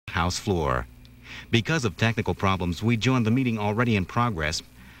House floor. Because of technical problems, we joined the meeting already in progress,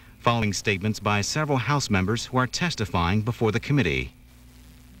 following statements by several House members who are testifying before the committee.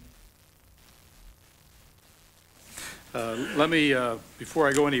 Let me, before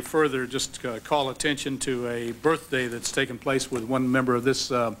I go any further, just call attention to a birthday that's taken place with one member of this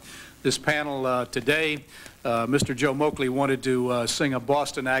panel today. Mr. Joe Moakley wanted to sing a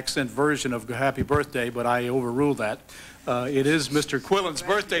Boston accent version of Happy Birthday, but I overruled that. It is Mr. Quillen's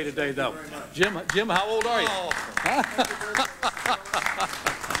birthday today, though. Jim, how old are you?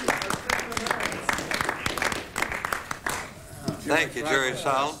 Thank you, Jerry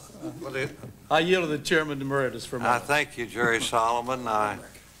Solomon. I yield to the Chairman Emeritus for a moment. Thank you, Jerry Solomon.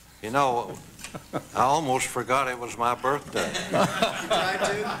 You know, I almost forgot it was my birthday.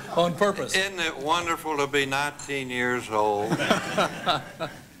 On purpose. Isn't it wonderful to be 19 years old?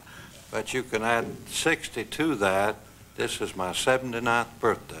 But you can add 60 to that. This is my 79th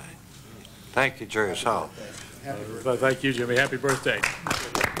birthday. Thank you, Jerry Solomon. Thank you, Jimmy. Happy birthday.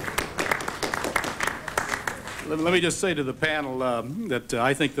 Let me just say to the panel that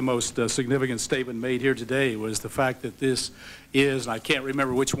I think the most significant statement made here today was the fact that this is, and I can't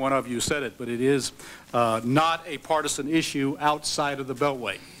remember which one of you said it, but it is not a partisan issue outside of the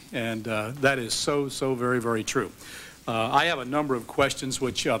Beltway. And that is so very, very true. I have a number of questions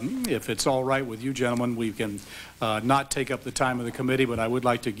which, if it's all right with you gentlemen, we can not take up the time of the committee, but I would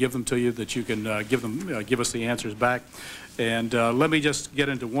like to give them to you that you can give us the answers back. And let me just get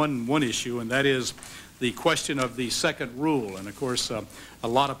into one issue, and that is the question of the second rule. And of course, a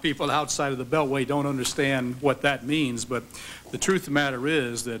lot of people outside of the Beltway don't understand what that means, but the truth of the matter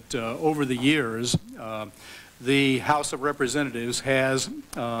is that over the years, the House of Representatives has,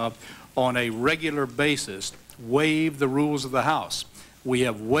 on a regular basis, waived the rules of the House. We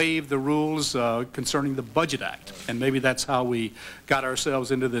have waived the rules concerning the Budget Act, and maybe that's how we got ourselves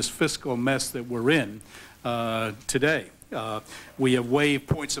into this fiscal mess that we're in today. We have waived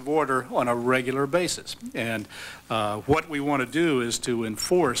points of order on a regular basis, and what we want to do is to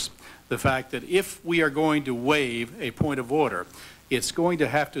enforce the fact that if we are going to waive a point of order, it's going to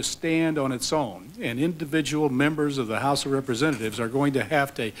have to stand on its own, and individual members of the House of Representatives are going to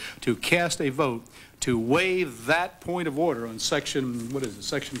have to cast a vote to waive that point of order on section, what is it,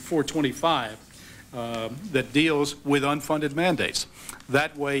 section 425, that deals with unfunded mandates.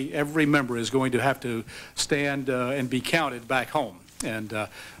 That way, every member is going to have to stand and be counted back home. And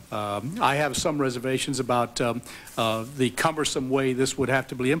I have some reservations about the cumbersome way this would have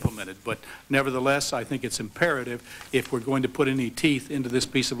to be implemented. But nevertheless, I think it's imperative if we're going to put any teeth into this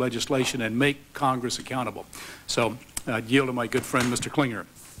piece of legislation and make Congress accountable. So I yield to my good friend, Mr. Clinger.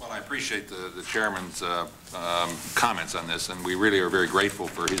 Well, I appreciate the Chairman's comments on this, and we really are very grateful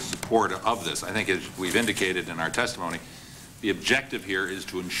for his support of this. I think, as we've indicated in our testimony, the objective here is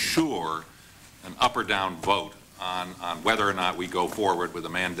to ensure an up or down vote on whether or not we go forward with a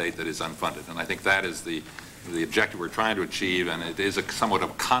mandate that is unfunded. And I think that is the objective we're trying to achieve, and it is somewhat of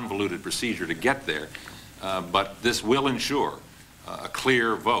a convoluted procedure to get there. But this will ensure a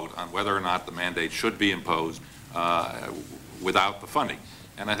clear vote on whether or not the mandate should be imposed without the funding.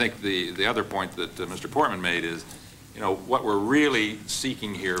 And I think the other point that Mr. Portman made is, you know, what we're really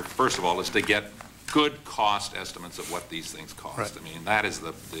seeking here, first of all, is to get good cost estimates of what these things cost. Right. I mean, that is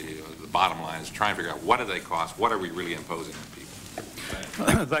the bottom line, is trying to figure out what do they cost, what are we really imposing on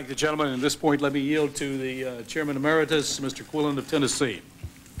people. Thank you, gentlemen. At this point, let me yield to the Chairman Emeritus, Mr. Quillen of Tennessee.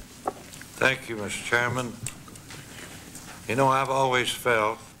 Thank you, Mr. Chairman. You know, I've always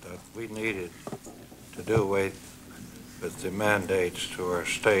felt that we needed to do away with the mandates to our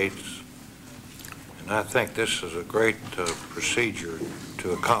states, and I think this is a great procedure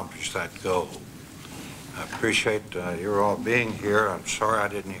to accomplish that goal. I appreciate your all being here. I'm sorry I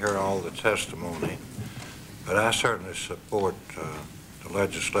didn't hear all the testimony, but I certainly support the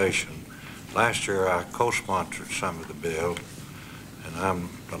legislation. Last year I co-sponsored some of the bill, and I'm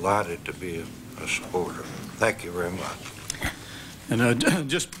delighted to be a supporter. Thank you very much. And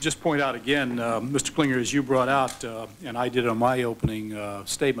just point out again, Mr. Clinger, as you brought out, and I did on my opening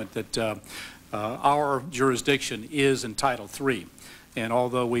statement, that our jurisdiction is in Title III. And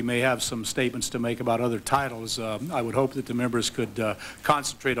although we may have some statements to make about other titles, I would hope that the members could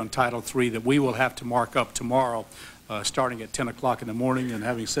concentrate on Title III that we will have to mark up tomorrow, starting at 10 o'clock in the morning. And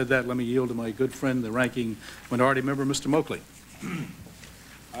having said that, let me yield to my good friend, the ranking minority member, Mr. Moakley.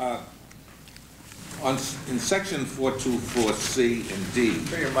 In section 424C and D.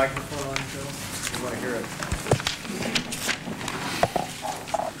 Turn your microphone on, Joe. We want to hear it.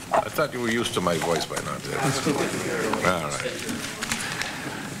 I thought you were used to my voice by now, Dave. All right.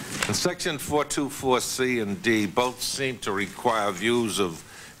 In section 424C and D, both seem to require views of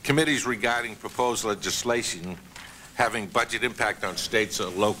committees regarding proposed legislation having budget impact on states or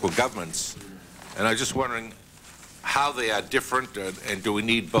local governments. And I'm just wondering how they are different, and do we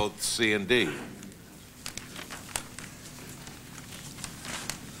need both C and D?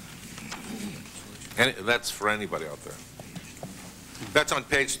 And that's for anybody out there. That's on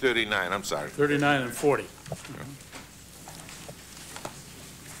page 39, I'm sorry. 39 and 40.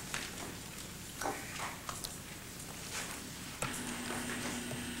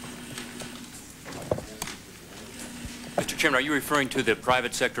 Mr. Chairman, are you referring to the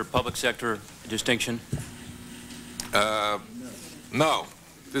private sector, public sector distinction? No,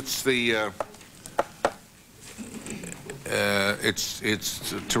 it's the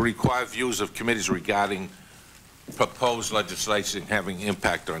it's to require views of committees regarding proposed legislation having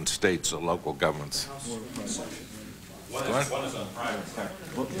impact on states or local governments. One is on private sector.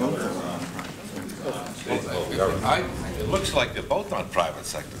 It looks like they're both on private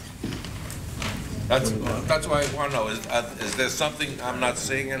sector. That's why I want to know, is there something I'm not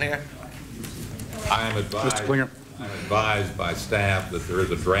seeing in here? I am advised by staff that there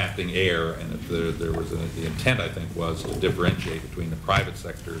is a drafting error, and that there was the intent, I think, was to differentiate between the private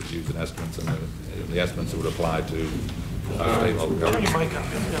sector's views and estimates and the estimates that would apply to state and local government.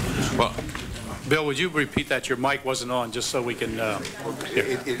 Well, Bill, would you repeat that? Your mic wasn't on, just so we can...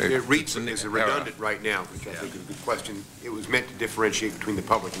 It reads as redundant right now, which I think is a good question. It was meant to differentiate between the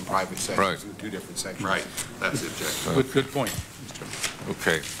public and private sectors in the two different sections. Right. That's the objection. Good point.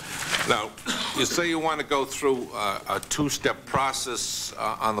 okay. Now, you say you want to go through a two-step process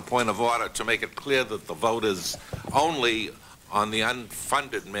on the point of order to make it clear that the vote is only on the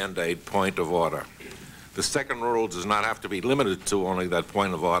unfunded mandate point of order. The second rule does not have to be limited to only that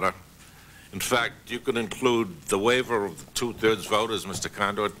point of order. In fact, you could include the waiver of the two-thirds vote, as Mr.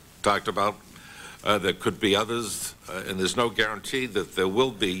 Condor talked about. There could be others, and there's no guarantee that there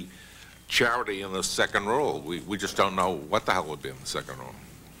will be charity in the second rule. We just don't know what the hell would be in the second rule.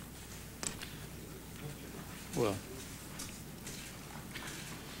 Well,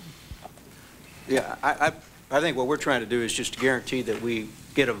 yeah, I think what we're trying to do is just to guarantee that we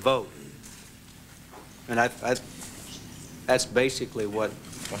get a vote. And that's basically what...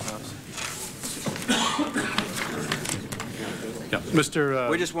 yeah. Mr.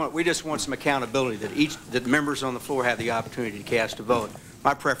 We just want some accountability, that members on the floor have the opportunity to cast a vote.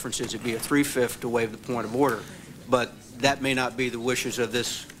 My preference is it be a 3/5 to waive the point of order, but that may not be the wishes of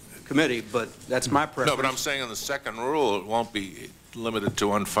this committee, but that's my preference. No, but I'm saying in the second rule, it won't be limited to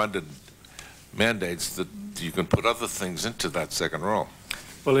unfunded mandates, that you can put other things into that second rule.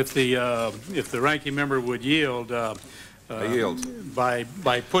 Well, if the ranking member would yield, by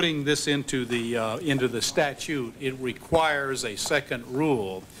putting this into the statute, it requires a second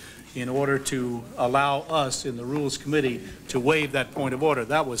rule in order to allow us in the Rules Committee to waive that point of order.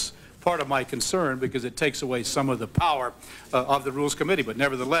 That was part of my concern, because it takes away some of the power of the Rules Committee. But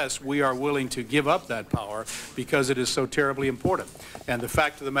nevertheless, we are willing to give up that power because it is so terribly important. And the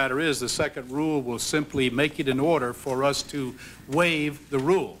fact of the matter is, the second rule will simply make it in order for us to waive the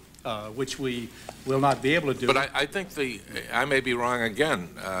rule, which we will not be able to do. But I think I may be wrong again,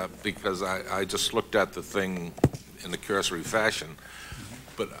 because I just looked at the thing in the cursory fashion.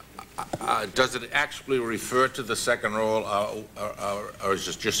 But does it actually refer to the second rule, or is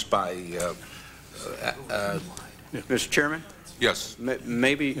it just by... Mr. Chairman? Yes.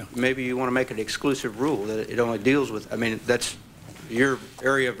 Maybe you want to make it an exclusive rule, that it only deals with... I mean, that's your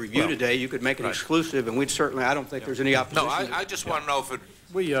area of review today. You could make it exclusive, and we'd certainly... I don't think there's any opposition. No, I just want to know if it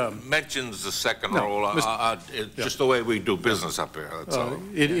mentions the second rule, just the way we do business up here. That's all.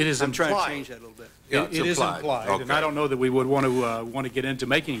 It is I'm implied. trying to change that a little bit. Yeah, it is implied, okay. and I don't know that we would want to get into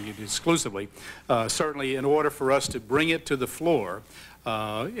making it exclusively. Certainly, in order for us to bring it to the floor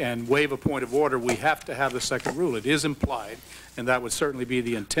and waive a point of order, we have to have the second rule. It is implied, and that would certainly be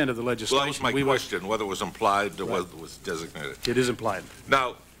the intent of the legislation. Well, that was my question, whether it was implied or whether it was designated. It is implied.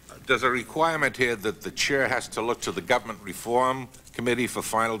 Now, there's a requirement here that the chair has to look to the Government Reform Committee for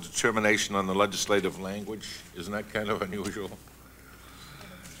final determination on the legislative language. Isn't that kind of unusual?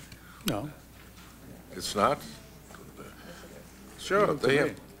 No. It's not? Sure,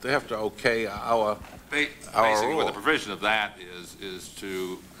 they have to okay our Basically, rule. what the provision of that is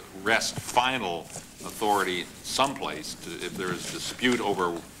to rest final authority someplace. If there is dispute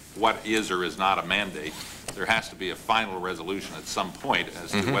over what is or is not a mandate, there has to be a final resolution at some point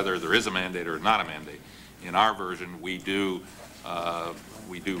as to whether there is a mandate or not a mandate. In our version, we do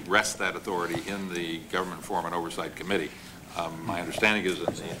rest that authority in the Government Reform and Oversight Committee. My understanding is in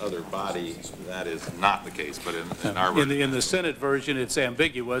the other body that is not the case, but in our version. In the Senate version, it's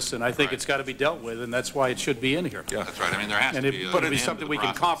ambiguous, and I think it's got to be dealt with, and that's why it should be in here. Yeah, that's right. I mean, there has to be But it'd be something we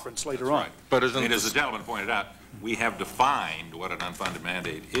can conference later on. But as the gentleman pointed out, we have defined what an unfunded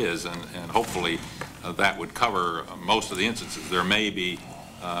mandate is, and hopefully that would cover most of the instances. There may be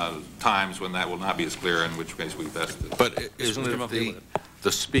times when that will not be as clear, in which case we best. But isn't it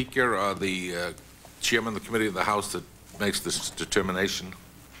the Speaker or the Chairman of the Committee of the House that makes this determination?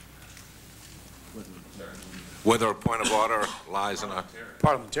 Whether a point of order lies in a...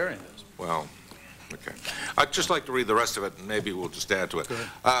 Parliamentarian does. Well, okay. I'd just like to read the rest of it, and maybe we'll just add to it.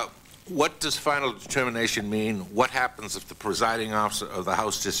 What does final determination mean? What happens if the presiding officer of the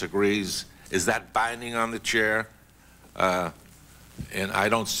House disagrees? Is that binding on the chair? And I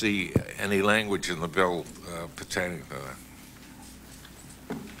don't see any language in the bill pertaining to that.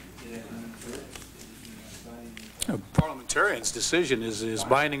 A parliamentarian's decision is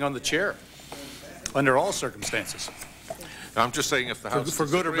binding on the chair under all circumstances. I'm just saying if the House for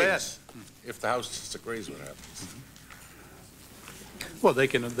good or bad. If the House disagrees, what happens? Well, they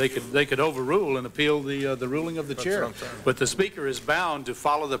could overrule and appeal the ruling of the chair, but the Speaker is bound to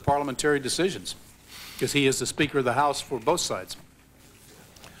follow the parliamentary decisions because he is the Speaker of the House for both sides.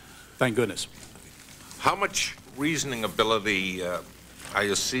 Thank goodness. How much reasoning ability are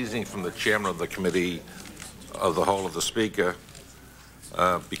you seizing from the Chairman of the Committee of the whole of the Speaker?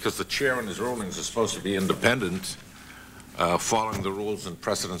 Because the Chair in his rulings is supposed to be independent, following the rules and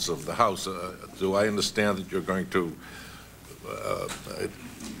precedents of the House. Do I understand that you're going to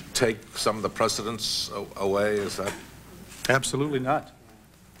take some of the precedents away? Is that? Absolutely not.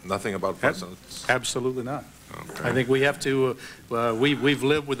 Nothing about precedents? Absolutely not. Okay. I think we have to, we've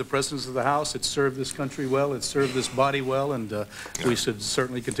lived with the precedents of the House. It's served this country well. It's served this body well, and we should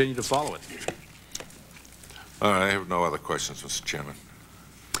certainly continue to follow it. All right, I have no other questions, Mr. Chairman.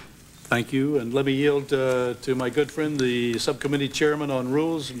 Thank you, and let me yield to my good friend, the Subcommittee Chairman on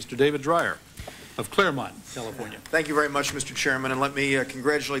Rules, Mr. David Dreyer of Claremont, California. Thank you very much, Mr. Chairman, and let me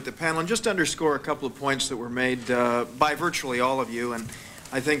congratulate the panel and just underscore a couple of points that were made by virtually all of you, and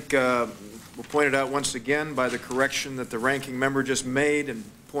I think were pointed out once again by the correction that the ranking member just made and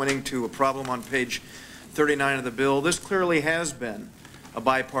pointing to a problem on page 39 of the bill. This clearly has been a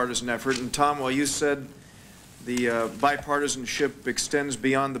bipartisan effort, and Tom, while you said the bipartisanship extends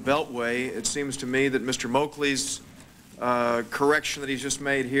beyond the Beltway, it seems to me that Mr. Moakley's correction that he's just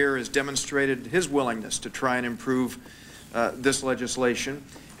made here has demonstrated his willingness to try and improve this legislation.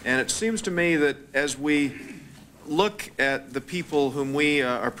 And it seems to me that as we look at the people whom we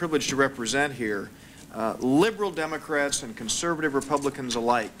are privileged to represent here, liberal Democrats and conservative Republicans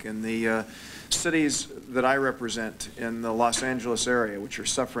alike in the cities that I represent in the Los Angeles area, which are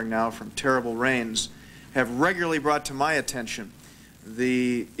suffering now from terrible rains, have regularly brought to my attention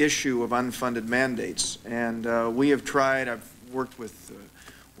the issue of unfunded mandates. And we have tried, I've worked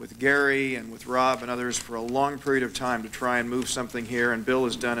with Gary and with Rob and others for a long period of time to try and move something here, and Bill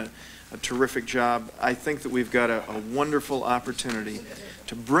has done a terrific job. I think that we've got a wonderful opportunity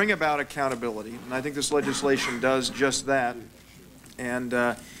to bring about accountability, and I think this legislation does just that. And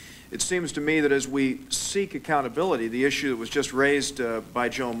it seems to me that as we seek accountability, the issue that was just raised by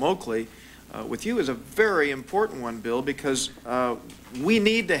Joe Moakley with you is a very important one, Bill, because we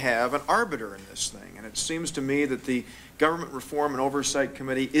need to have an arbiter in this thing. And it seems to me that the Government Reform and Oversight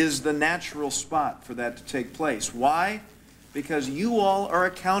Committee is the natural spot for that to take place. Why? Because you all are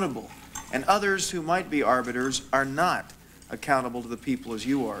accountable, and others who might be arbiters are not accountable to the people as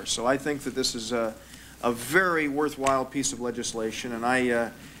you are. So I think that this is a very worthwhile piece of legislation, and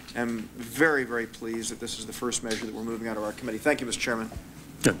I am very, very pleased that this is the first measure that we're moving out of our committee. Thank you, Mr. Chairman.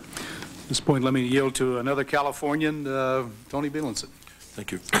 Good. At this point, let me yield to another Californian, Tony Bielenson.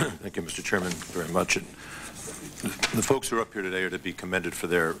 Thank you. Thank you, Mr. Chairman, very much. And the folks who are up here today are to be commended for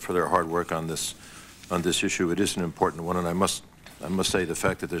their hard work on this issue. It is an important one, and I must say the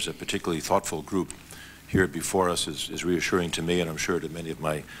fact that there's a particularly thoughtful group here before us is reassuring to me, and I'm sure to many of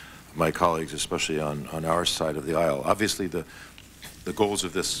my colleagues, especially on our side of the aisle. Obviously, the goals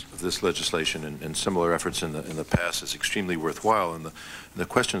of this legislation and similar efforts in the past is extremely worthwhile, and the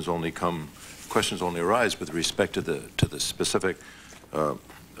questions only arise with respect to the specific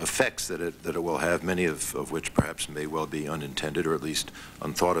effects that it will have, many of which perhaps may well be unintended or at least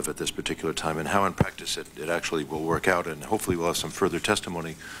unthought of at this particular time, and how in practice it actually will work out. And hopefully we'll have some further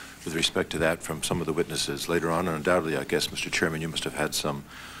testimony with respect to that from some of the witnesses later on, and undoubtedly, I guess, Mr. Chairman, you must have had some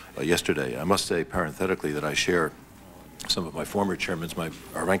yesterday. I must say parenthetically that I share some of my former chairman's,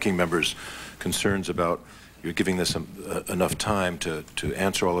 our ranking members' concerns about you're giving this enough time to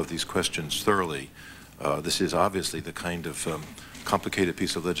answer all of these questions thoroughly. This is obviously the kind of complicated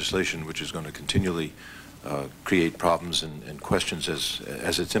piece of legislation which is going to continually create problems and questions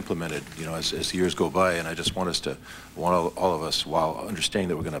as it's implemented, you know, as the years go by. And I just want all of us, while understanding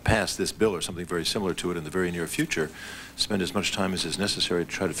that we're going to pass this bill or something very similar to it in the very near future, spend as much time as is necessary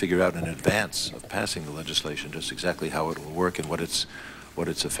to try to figure out in advance of passing the legislation just exactly how it will work and what its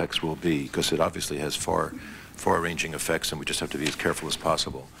effects will be, because it obviously has far-ranging effects, and we just have to be as careful as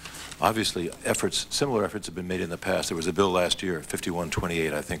possible. Obviously, similar efforts have been made in the past. There was a bill last year,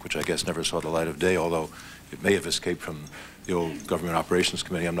 5128, I think, which I guess never saw the light of day, although it may have escaped from the old Government Operations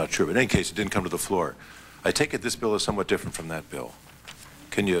Committee, I'm not sure. But in any case, it didn't come to the floor. I take it this bill is somewhat different from that bill.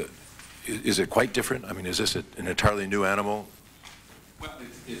 Is it quite different? I mean, is this an entirely new animal? Well,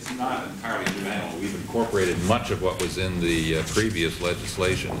 it's not an entirely new animal. We've incorporated much of what was in the previous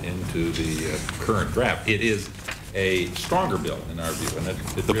legislation into the current draft. It is a stronger bill in our view, and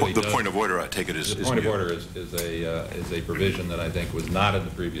the point of order, I take it, is the point of order is a provision that I think was not in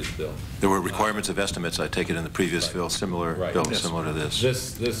the previous bill. There were requirements of estimates, I take it, in the previous bill, similar to this.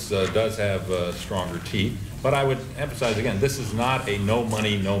 This does have stronger teeth, but I would emphasize again, this is not a no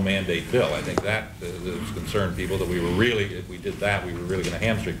money, no mandate bill. I think that concerned people that we were really, if we did that, we were really going to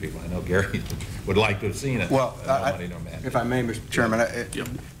hamstring people. I know Gary would like to have seen it. Well, no money, no mandate. If I may, Mr. Chairman,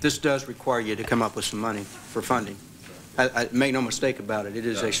 this does require you to come up with some money for funding. I make no mistake about it. It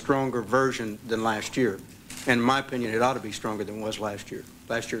is a stronger version than last year. In my opinion, it ought to be stronger than it was last year.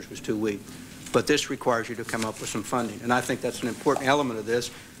 Last year's was too weak. But this requires you to come up with some funding. And I think that's an important element of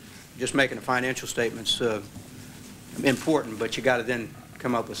this. Just making the financial statements important, but you got to then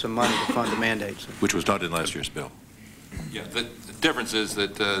come up with some money to fund the mandates. Which was not in last year's bill. Yeah, the difference is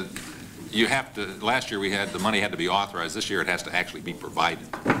that you have to, last year the money had to be authorized. This year it has to actually be provided.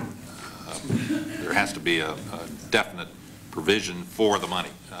 There has to be a definite provision for the money.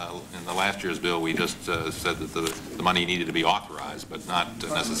 In the last year's bill, we just said that the money needed to be authorized, but not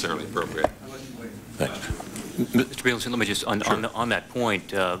necessarily appropriated. Mr. Bielenson, let me just, on that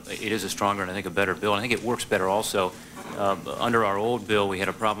point, it is a stronger and I think a better bill. And I think it works better also. Under our old bill, we had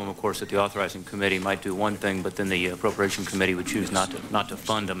a problem, of course, that the authorizing committee might do one thing, but then the appropriation committee would choose not to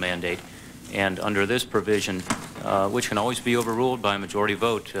fund a mandate. And under this provision, which can always be overruled by a majority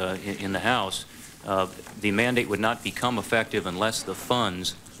vote in the House, the mandate would not become effective unless the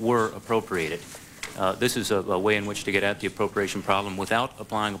funds were appropriated. This is a way in which to get at the appropriation problem without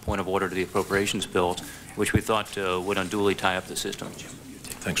applying a point of order to the appropriations bill, which we thought would unduly tie up the system.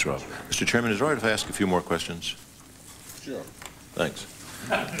 Thanks, Rob. Mr. Chairman, is it all right if I ask a few more questions? Sure. Thanks.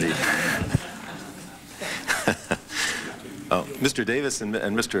 Mr. Davis and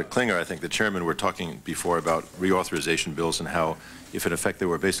Mr. Klinger, I think the chairman, were talking before about reauthorization bills and how, if in effect they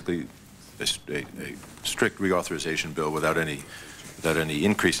were basically a strict reauthorization bill without any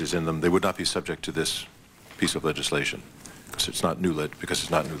increases in them, they would not be subject to this piece of legislation because it's not new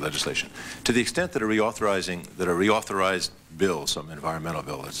legislation. To the extent that a reauthorized bill, some environmental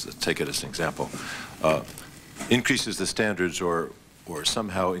bill, let's take it as an example, increases the standards or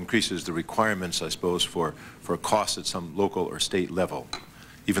somehow increases the requirements, I suppose, for costs at some local or state level,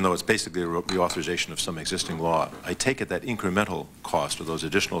 even though it's basically a reauthorization of some existing law, I take it that incremental cost of those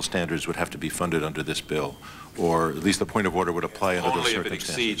additional standards would have to be funded under this bill, or at least the point of order would apply under those circumstances. Only if it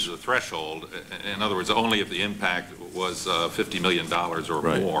exceeds the threshold. In other words, only if the impact was $50 million or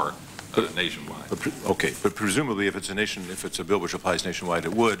more nationwide. Okay, but presumably if it's a bill which applies nationwide,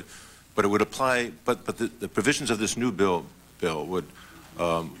 it would, but it would apply. But the provisions of this new bill would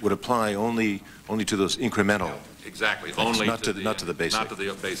apply only to those incremental. Exactly. Only not to the basic. Not to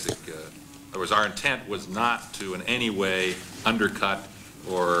the basic. In other words, our intent was not to in any way undercut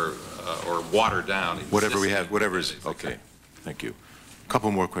or water down. Whatever we have, whatever is okay. Thank you. A couple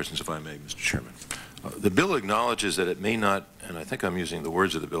more questions, if I may, Mr. Chairman. The bill acknowledges that it may not, and I think I'm using the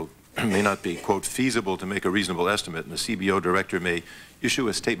words of the bill, may not be, quote, feasible to make a reasonable estimate, and the CBO director may issue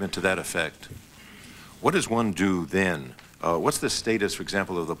a statement to that effect. What does one do then? What's the status, for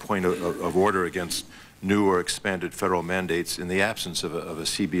example, of the point of order against new or expanded federal mandates in the absence of a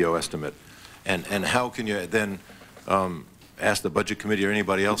CBO estimate? And how can you then ask the Budget Committee or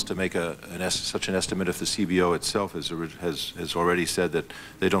anybody else to make such an estimate if the CBO itself has already said that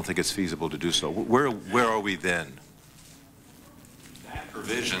they don't think it's feasible to do so? Where are we then? That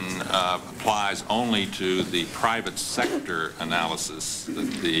provision applies only to the private sector analysis.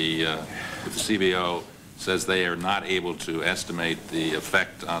 If the CBO says they are not able to estimate the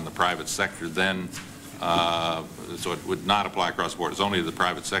effect on the private sector, then so it would not apply across the board. It's only the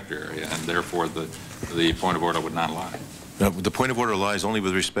private sector area, and therefore the point of order would not lie. Now, the point of order lies only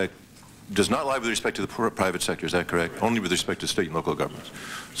with respect, does not lie with respect to the private sector, is that correct? Only with respect to state and local governments.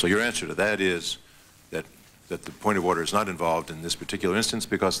 So your answer to that is that that the point of order is not involved in this particular instance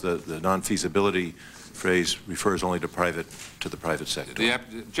because the non-feasibility phrase refers only to the private sector. The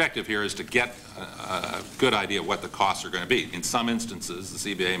objective here is to get a good idea of what the costs are going to be. In some instances,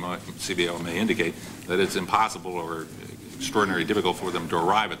 the CBO may indicate that it's impossible or extraordinarily difficult for them to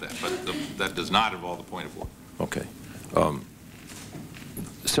arrive at that, but that does not involve the point of order. Okay.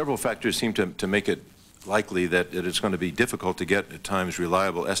 Several factors seem to make it likely that it's going to be difficult to get at times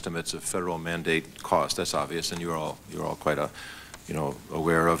reliable estimates of federal mandate costs. That's obvious, and you're all quite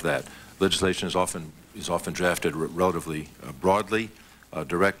aware of that. Legislation is often drafted relatively broadly.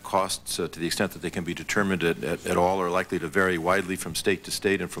 Direct costs, to the extent that they can be determined at all, are likely to vary widely from state to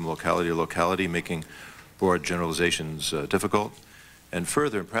state and from locality to locality, making broad generalizations difficult. And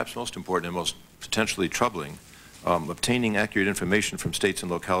further, and perhaps most important and most potentially troubling, obtaining accurate information from states and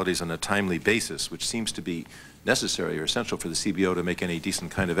localities on a timely basis, which seems to be necessary or essential for the CBO to make any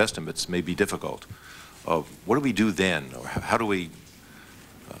decent kind of estimates, may be difficult. What do we do then? Or how do we?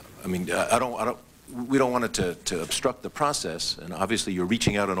 We don't want it to obstruct the process, and obviously you're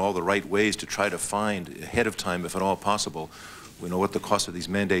reaching out in all the right ways to try to find ahead of time, if at all possible, we know what the cost of these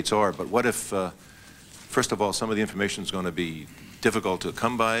mandates are. But what if, first of all, some of the information is going to be difficult to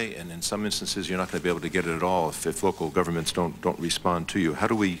come by, and in some instances you're not going to be able to get it at all if local governments don't respond to you?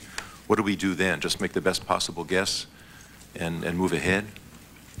 What do we do then? Just make the best possible guess and move ahead?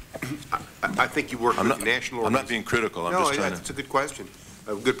 I think you work with the national. I'm not being critical. I'm just trying to. It's a good question,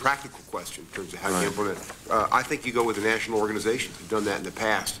 a good practical question in terms of how you implement it. I think you go with the national organizations who've done that in the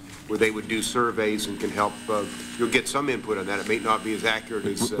past, where they would do surveys and can help. You'll get some input on that. It may not be as accurate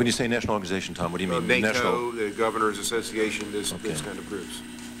as. When you say national organization, Tom, what do you mean? NATO, the Governors Association, this kind of groups.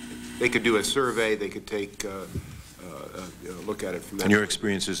 They could do a survey. They could take look at it from that. And your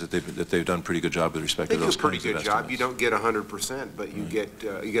experience is that they've done a pretty good job with respect to those kinds of estimates. They do a pretty good job. You don't get 100%, but you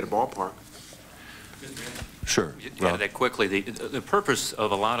get a ballpark. Sure. Yeah, that quickly. The purpose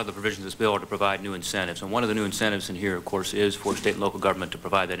of a lot of the provisions of this bill are to provide new incentives, and one of the new incentives in here, of course, is for state and local government to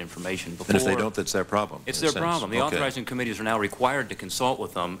provide that information. And if they don't, that's their problem. It's their problem. The authorizing committees are now required to consult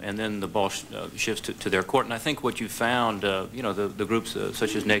with them, and then the ball shifts to their court. And I think what you found, the groups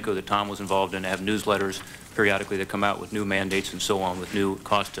such as NACO that Tom was involved in have newsletters periodically that come out with new mandates and so on, with new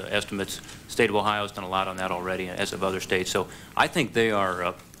cost estimates. The state of Ohio has done a lot on that already, as have other states. So I think they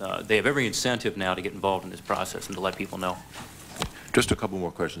have every incentive now to get involved in this process and to let people know. Just a couple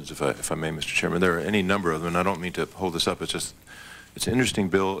more questions, if I may, Mr. Chairman. There are any number of them, and I don't mean to hold this up. It's an interesting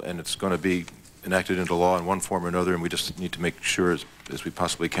bill, and it's going to be enacted into law in one form or another, and we just need to make sure, as we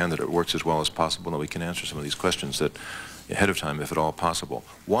possibly can, that it works as well as possible, and that we can answer some of these questions that ahead of time, if at all possible.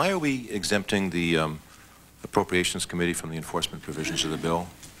 Why are we exempting the Appropriations Committee from the enforcement provisions of the bill?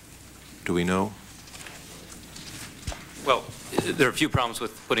 Do we know? Well, there are a few problems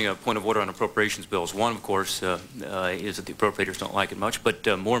with putting a point of order on appropriations bills. One, of course, is that the appropriators don't like it much. But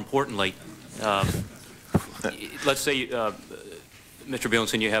more importantly, let's say, Mr.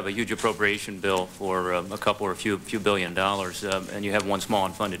 Bielenson, you have a huge appropriation bill for a couple or a few $billion, and you have one small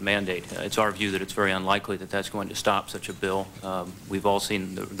unfunded mandate. It's our view that it's very unlikely that that's going to stop such a bill. We've all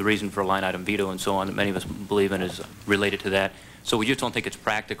seen the reason for a line item veto and so on that many of us believe in is related to that. So we just don't think it's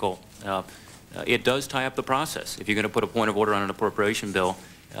practical. It does tie up the process. If you're going to put a point of order on an appropriation bill,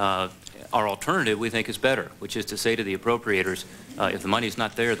 our alternative, we think, is better, which is to say to the appropriators, if the money's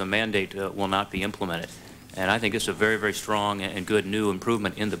not there, the mandate will not be implemented. And I think it's a very, very strong and good new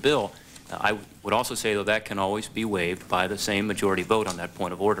improvement in the bill. I would also say, though, that can always be waived by the same majority vote on that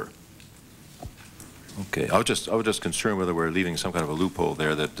point of order. Okay. I was just concerned whether we're leaving some kind of a loophole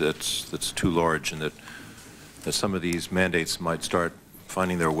there that's too large, and that some of these mandates might start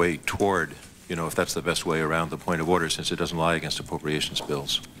finding their way toward, if that's the best way around the point of order, since it doesn't lie against appropriations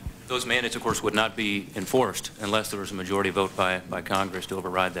bills. Those mandates, of course, would not be enforced unless there was a majority vote by Congress to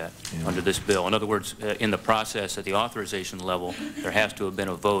override that under this bill. In other words, in the process at the authorization level, there has to have been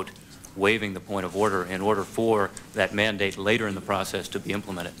a vote waiving the point of order in order for that mandate later in the process to be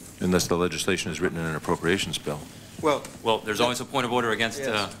implemented. Unless the legislation is written in an appropriations bill. Well, there's always a point of order against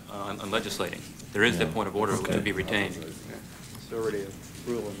on legislating. There is that point of order to be retained.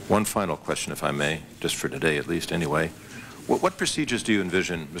 One final question, if I may, just for today at least anyway. What procedures do you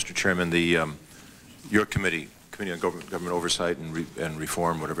envision, Mr. Chairman, your Committee on Government Oversight and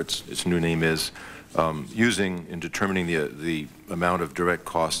Reform, whatever its new name is, using in determining the amount of direct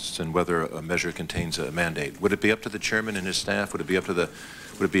costs and whether a measure contains a mandate? Would it be up to the Chairman and his staff? Would it be up to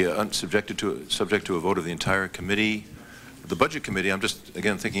subject to a vote of the entire committee? The Budget Committee, I'm just,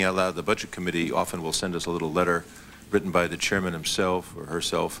 again, thinking out loud, the Budget Committee often will send us a little letter written by the Chairman himself or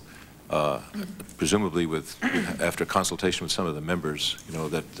herself, presumably after consultation with some of the members,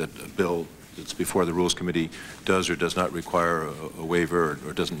 that a bill that's before the Rules Committee does or does not require a waiver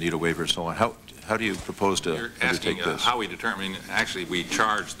or doesn't need a waiver and so on. How do you propose to undertake You're asking this? how we determine, actually we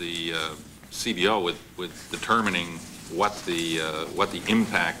charge the CBO with determining what the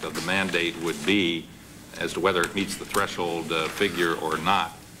impact of the mandate would be as to whether it meets the threshold figure or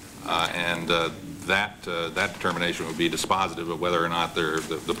not. That determination would be dispositive of whether or not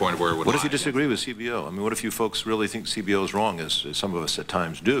the point of order would What if you disagree with CBO? I mean, what if you folks really think CBO is wrong, as some of us at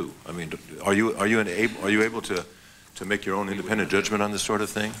times do? I mean, are you able to make your own independent judgment on this sort of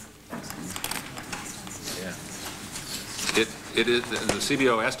thing? Yeah. It is, the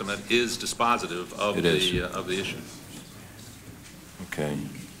CBO estimate is dispositive of the issue. Okay.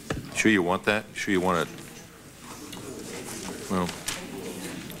 Sure you want that? Sure you want it? Well,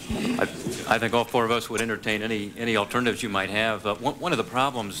 I think all four of us would entertain any alternatives you might have. One of the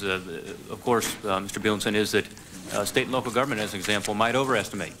problems, of course, Mr. Bielenson, is that state and local government, as an example, might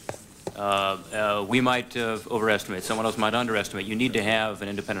overestimate. We might overestimate. Someone else might underestimate. You need to have an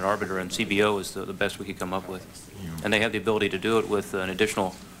independent arbiter, and CBO is the best we could come up with. Yeah. And they have the ability to do it with an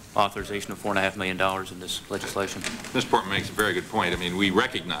additional authorization of $4.5 million in this legislation. Mr. Portman makes a very good point. I mean, we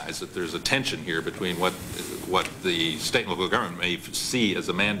recognize that there's a tension here between what the state and local government may see as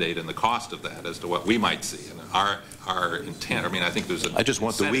a mandate and the cost of that as to what we might see. And our intent, I mean, I think there's a I just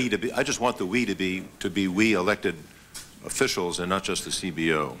want the we to be we elected officials and not just the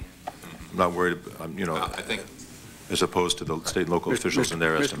CBO. I'm not worried, you know, I think, as opposed to the state and local officials and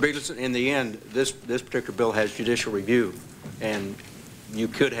their estimates. Mr. Bielenson, in the end, this particular bill has judicial review, and you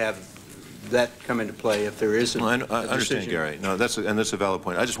could have that come into play if there is a I understand, Gary. No, that's a valid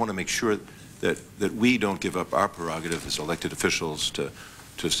point. I just want to make sure that we don't give up our prerogative as elected officials to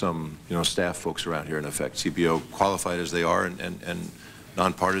some, you know, staff folks around here. In effect, CBO, qualified as they are and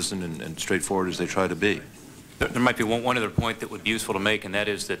nonpartisan and straightforward as they try to be. There might be one other point that would be useful to make, and that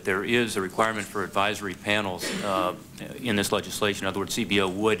is that there is a requirement for advisory panels in this legislation. In other words,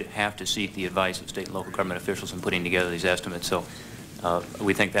 CBO would have to seek the advice of state and local government officials in putting together these estimates. So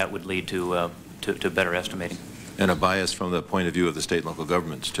we think that would lead to better estimating. And a bias from the point of view of the state and local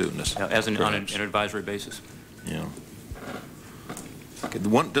governments, too. On an advisory basis. Yeah. Okay,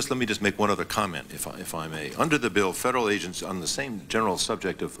 let me just make one other comment, if I may. Under the bill, federal agents, on the same general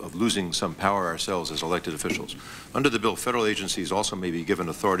subject of losing some power ourselves as elected officials, under the bill, federal agencies also may be given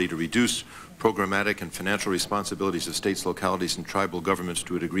authority to reduce programmatic and financial responsibilities of states, localities, and tribal governments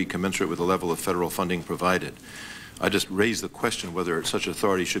to a degree commensurate with the level of federal funding provided. I just raised the question whether such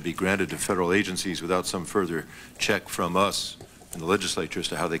authority should be granted to federal agencies without some further check from us in the legislature as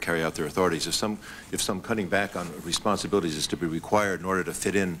to how they carry out their authorities. If some cutting back on responsibilities is to be required in order to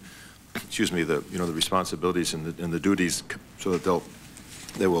fit in, excuse me, the responsibilities and the duties, so that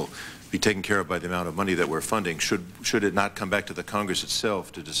they will be taken care of by the amount of money that we're funding, should it not come back to the Congress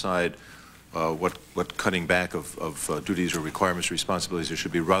itself to decide what cutting back of duties or requirements, responsibilities there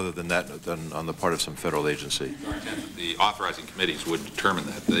should be, rather than on the part of some federal agency? The authorizing committees would determine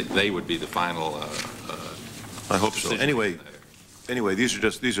that. They would be the final I hope so. Anyway,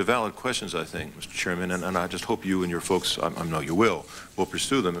 these are valid questions, I think, Mr. Chairman, and I just hope you and your folks, I know you will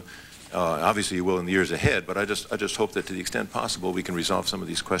pursue them. Obviously, you will in the years ahead, but I just hope that to the extent possible, we can resolve some of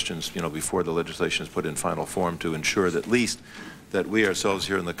these questions, you know, before the legislation is put in final form, to ensure that at least that we ourselves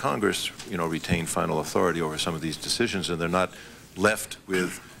here in the Congress, you know, retain final authority over some of these decisions, and they're not left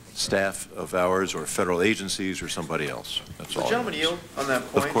with staff of ours or federal agencies or somebody else. That's all. Gentlemen, yield on that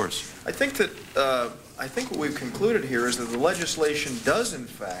point. Of course. I think that I think what we've concluded here is that the legislation does, in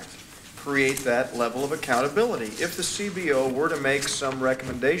fact, create that level of accountability. If the CBO were to make some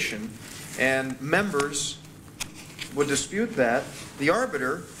recommendation and members would dispute that, the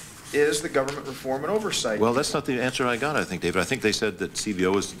arbiter is the Government Reform and Oversight. Well, that's not the answer I got, I think, David. I think they said that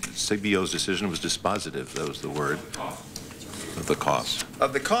CBO's decision was dispositive. That was the word. Of the cost.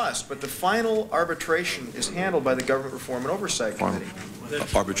 Of the cost, but the final arbitration is handled by the Government Reform and Oversight Committee.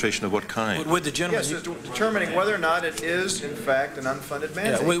 Arbitration of what kind? Would the gentleman... Yes, determining whether or not it is, in fact, an unfunded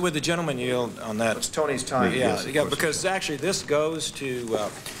mandate. Yeah, would the gentleman yield on that? It's Tony's time. Yeah, because actually this goes to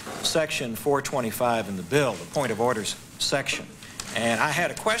Section 425 in the bill, the point of orders section. And I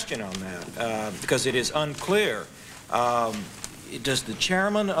had a question on that because it is unclear. Does the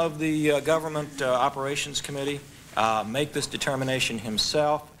chairman of the Government Operations Committee make this determination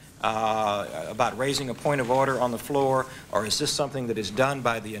himself about raising a point of order on the floor, or is this something that is done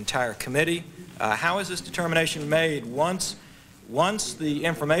by the entire committee? How is this determination made once the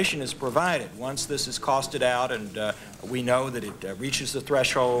information is provided, once this is costed out and we know that it reaches the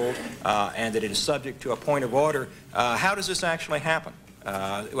threshold and that it is subject to a point of order? How does this actually happen?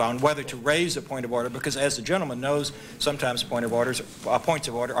 on whether to raise a point of order, because as the gentleman knows, sometimes points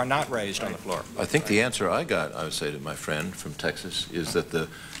of order are not raised on the floor. I think the answer I got, I would say to my friend from Texas, is that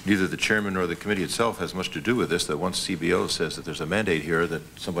neither the chairman nor the committee itself has much to do with this, that once CBO says that there's a mandate here, that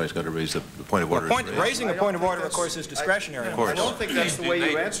somebody's got to raise the point of order. Raising a point of order, of course, is discretionary. I don't think that's the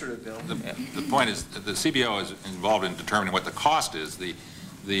way you answered it, Bill. The point is that the CBO is involved in determining what the cost is.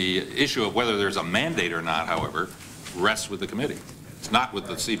 The issue of whether there's a mandate or not, however, rests with the committee. It's not with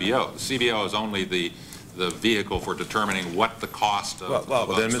the CBO. The CBO is only the vehicle for determining what the cost of... Well,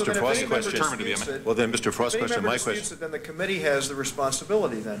 then Mr. Frost's question... Well, then Mr. Frost's question, my question... Then the committee has the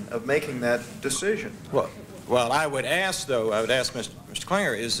responsibility, then, of making that decision. Well, I would ask, though, Mr.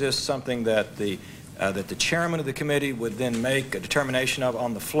 Klinger, is this something that the chairman of the committee would then make a determination of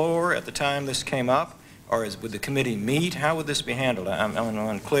on the floor at the time this came up? Or would the committee meet? How would this be handled? I'm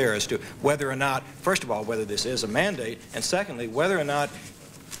unclear as to whether or not, first of all, whether this is a mandate, and secondly, whether or not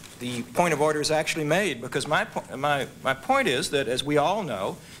the point of order is actually made. Because my point is that, as we all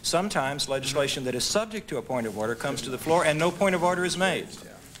know, sometimes legislation that is subject to a point of order comes to the floor and no point of order is made.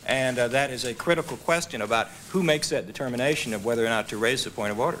 And that is a critical question about who makes that determination of whether or not to raise the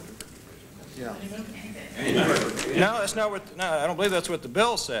point of order. Yeah. No, that's not what. No, I don't believe that's what the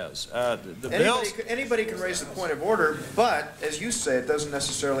bill says. Anybody can raise the point of order, but as you say, it doesn't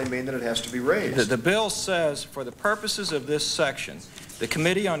necessarily mean that it has to be raised. The bill says, for the purposes of this section, the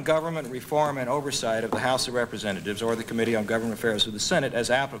Committee on Government Reform and Oversight of the House of Representatives, or the Committee on Government Affairs of the Senate, as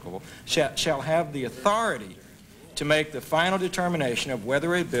applicable, shall have the authority to make the final determination of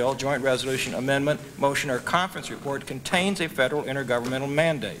whether a bill, joint resolution, amendment, motion, or conference report contains a federal intergovernmental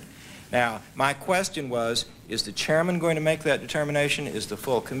mandate. Now, my question was, is the chairman going to make that determination? Is the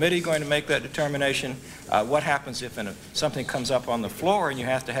full committee going to make that determination? What happens if something comes up on the floor and you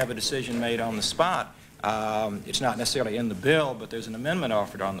have to have a decision made on the spot? It's not necessarily in the bill, but there's an amendment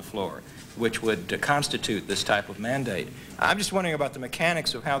offered on the floor which would constitute this type of mandate. I'm just wondering about the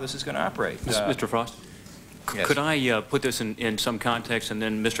mechanics of how this is going to operate. Mr. Frost? Yes. Could I put this in some context, and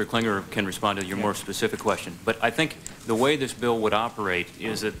then Mr. Klinger can respond to your more specific question. But I think the way this bill would operate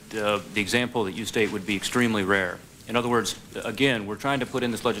is that the example that you state would be extremely rare. In other words, again, we're trying to put in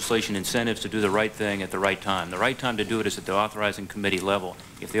this legislation incentives to do the right thing at the right time. The right time to do it is at the authorizing committee level.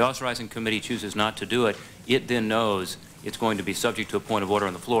 If the authorizing committee chooses not to do it, it then knows it's going to be subject to a point of order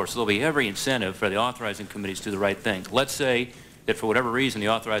on the floor. So there'll be every incentive for the authorizing committees to do the right thing. Let's say that for whatever reason the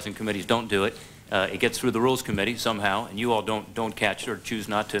authorizing committees don't do it. It gets through the Rules Committee somehow, and you all don't catch it or choose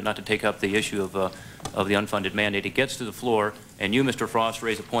not to take up the issue of the unfunded mandate. It gets to the floor, and you, Mr. Frost,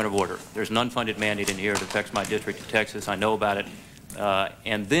 raise a point of order. There's an unfunded mandate in here that affects my district of Texas. I know about it.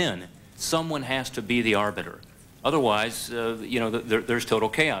 And then someone has to be the arbiter. Otherwise, you know, there's total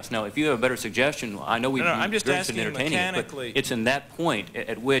chaos. Now, if you have a better suggestion, I know we've been interested in entertaining it, but it's in that point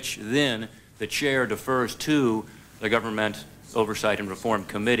at which then the chair defers to the Government Oversight and Reform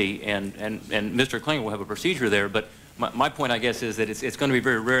Committee, and Mr. Klinger will have a procedure there, but my point, I guess, is that it's going to be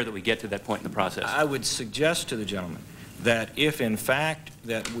very rare that we get to that point in the process. I would suggest to the gentleman that if, in fact,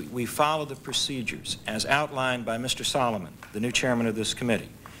 that we follow the procedures as outlined by Mr. Solomon, the new chairman of this committee,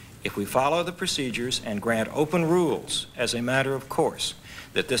 if we follow the procedures and grant open rules as a matter of course,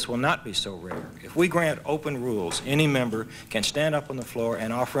 that this will not be so rare. If we grant open rules, any member can stand up on the floor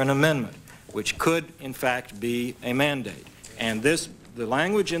and offer an amendment, which could, in fact, be a mandate. And the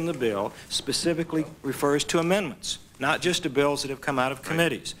language in the bill specifically refers to amendments, not just to bills that have come out of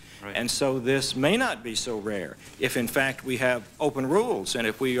committees. Right. And so this may not be so rare if, in fact, we have open rules and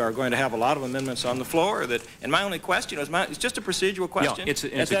if we are going to have a lot of amendments on the floor. And my only question is, it's just a procedural question. Yeah, it's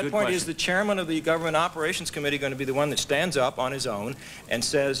At that point, is the chairman of the Government Operations Committee going to be the one that stands up on his own and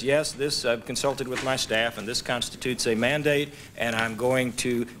says, yes, this I've consulted with my staff and this constitutes a mandate and I'm going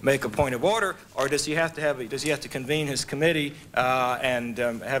to make a point of order, or does he have to convene his committee and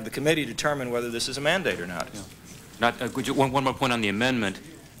have the committee determine whether this is a mandate or not? Yeah. One more point on the amendment.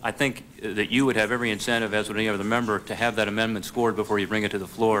 I think that you would have every incentive, as would any other member, to have that amendment scored before you bring it to the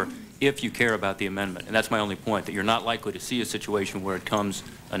floor if you care about the amendment. And that's my only point, that you're not likely to see a situation where it comes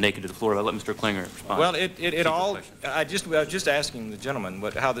naked to the floor. I'll let Mr. Klinger respond. Well, I was just asking the gentleman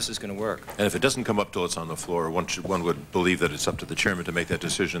how this is going to work. And if it doesn't come up till it's on the floor, one would believe that it's up to the chairman to make that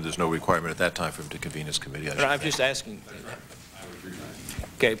decision. There's no requirement at that time for him to convene his committee. I'm just asking.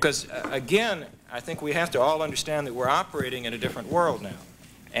 Okay, because again, I think we have to all understand that we're operating in a different world now.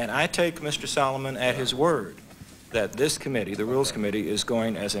 And I take Mr. Solomon at his word that this committee, the Rules Committee, is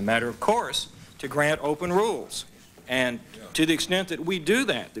going, as a matter of course, to grant open rules. And to the extent that we do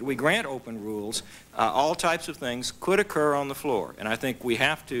that we grant open rules, all types of things could occur on the floor. And I think we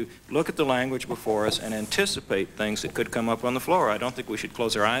have to look at the language before us and anticipate things that could come up on the floor. I don't think we should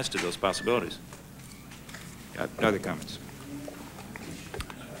close our eyes to those possibilities. Other comments?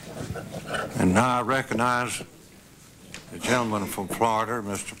 And now I recognize the gentleman from Florida,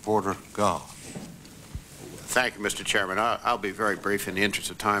 Mr. Porter Goff. Thank you, Mr. Chairman. I'll be very brief in the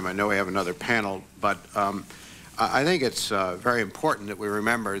interest of time. I know we have another panel, but I think it's very important that we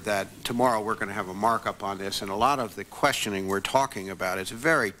remember that tomorrow we're going to have a markup on this, and a lot of the questioning we're talking about is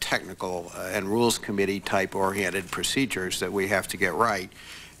very technical and rules committee type oriented procedures that we have to get right.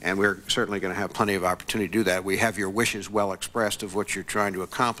 And we're certainly going to have plenty of opportunity to do that. We have your wishes well expressed of what you're trying to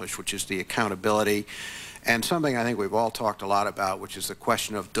accomplish, which is the accountability, and something I think we've all talked a lot about, which is the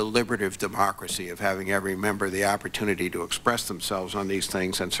question of deliberative democracy, of having every member the opportunity to express themselves on these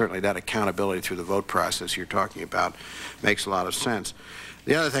things, and certainly that accountability through the vote process you're talking about makes a lot of sense.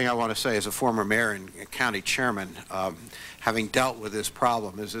 The other thing I want to say, as a former mayor and county chairman, having dealt with this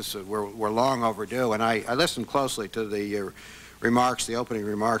problem, is this we're long overdue, and I listened closely to the remarks, the opening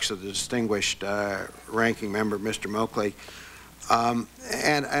remarks of the distinguished ranking member, Mr. Moakley,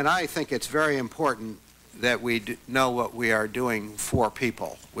 and I think it's very important that we know what we are doing for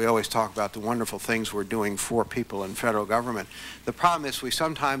people. We always talk about the wonderful things we're doing for people in federal government. The problem is we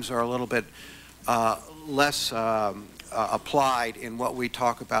sometimes are a little bit less applied in what we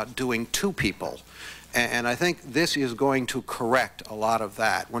talk about doing to people. And I think this is going to correct a lot of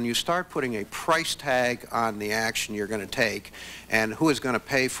that. When you start putting a price tag on the action you're going to take and who is going to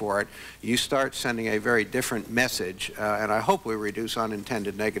pay for it, you start sending a very different message, and I hope we reduce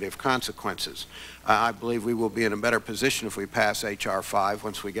unintended negative consequences. I believe we will be in a better position if we pass H.R. 5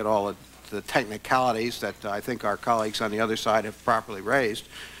 once we get all of the technicalities that I think our colleagues on the other side have properly raised,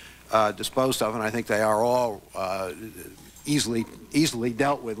 disposed of, and I think they are all easily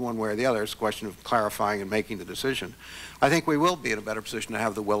dealt with one way or the other. It's a question of clarifying and making the decision. I think we will be in a better position to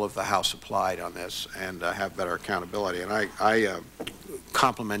have the will of the House applied on this and have better accountability. And I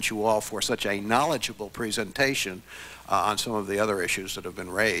compliment you all for such a knowledgeable presentation on some of the other issues that have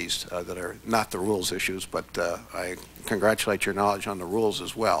been raised that are not the rules issues, but I congratulate your knowledge on the rules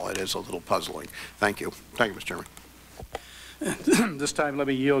as well. It is a little puzzling. Thank you. Thank you, Mr. Chairman. This time let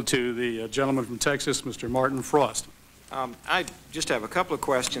me yield to the gentleman from Texas, Mr. Martin Frost. I just have a couple of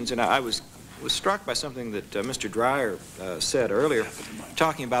questions, and I was struck by something that Mr. Dreyer said earlier,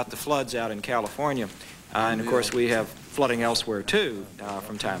 talking about the floods out in California. And of course, we have flooding elsewhere too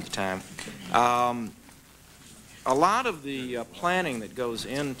from time to time. A lot of the planning that goes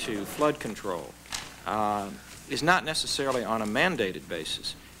into flood control is not necessarily on a mandated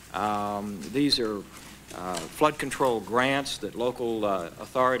basis. These are flood control grants that local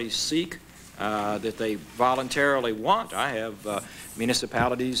authorities seek, that they voluntarily want. I have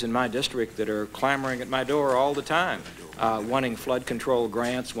municipalities in my district that are clamoring at my door all the time, wanting flood control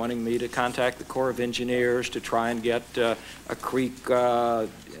grants, wanting me to contact the Corps of Engineers to try and get a creek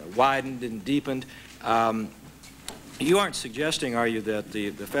widened and deepened. You aren't suggesting, are you, that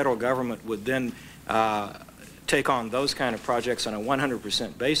the federal government would then take on those kind of projects on a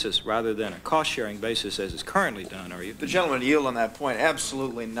 100% basis rather than a cost-sharing basis as is currently done, are you? The gentleman yield on that point.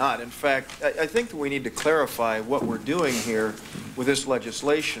 Absolutely not. In fact, I think that we need to clarify what we're doing here with this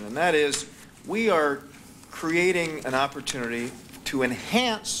legislation, and that is we are creating an opportunity to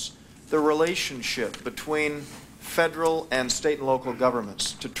enhance the relationship between federal and state and local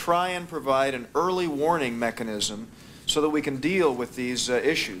governments, to try and provide an early warning mechanism so that we can deal with these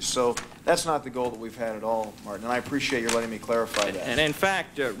issues. So that's not the goal that we've had at all, Martin, and I appreciate your letting me clarify that. And in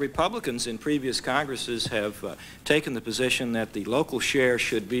fact, Republicans in previous Congresses have taken the position that the local share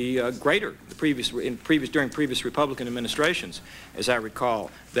should be greater during previous Republican administrations, as I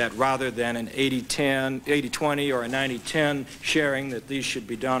recall, that rather than an 80-10, 80-20 or a 90-10 sharing, that these should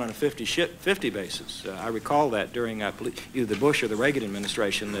be done on a 50-50 basis. I recall that during either the Bush or the Reagan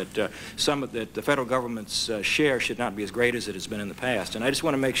administration, that that the federal government's share should not be as great as it has been in the past. And I just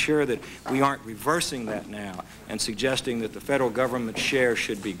want to make sure that we aren't reversing that now and suggesting that the federal government share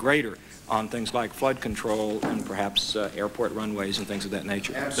should be greater on things like flood control and perhaps airport runways and things of that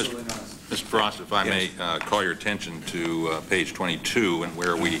nature. Absolutely not. Mr. Frost, if I may call your attention to page 22, and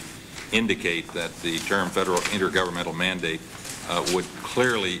where we indicate that the term federal intergovernmental mandate would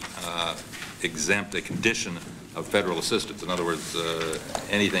clearly exempt a condition of federal assistance. In other words,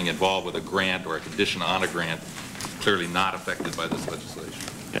 anything involved with a grant or a condition on a grant clearly not affected by this legislation.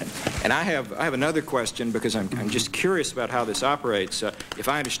 Okay. And I have another question, because I'm just curious about how this operates. If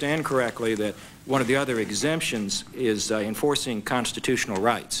I understand correctly, that one of the other exemptions is enforcing constitutional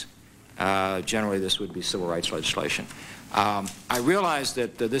rights. Generally, this would be civil rights legislation. I realize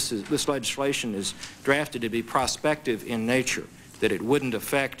that this legislation is drafted to be prospective in nature, that it wouldn't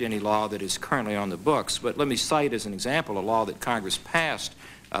affect any law that is currently on the books. But let me cite as an example a law that Congress passed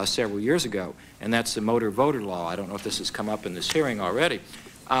several years ago, and that's the motor voter law. I don't know if this has come up in this hearing already.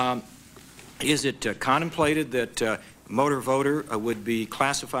 Is it contemplated that motor voter would be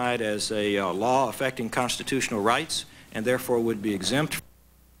classified as a law affecting constitutional rights and therefore would be exempt from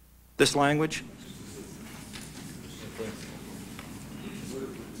this language?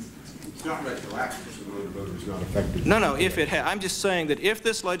 It's not retroactive, so the motor voter is not affected. No, if it had, I'm just saying that if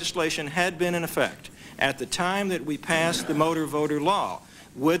this legislation had been in effect at the time that we passed the motor voter law,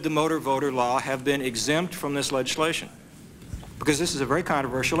 would the motor voter law have been exempt from this legislation? Because this is a very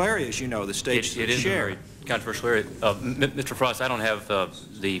controversial area, as you know, the states It is a very controversial area. Mr. Frost, I don't have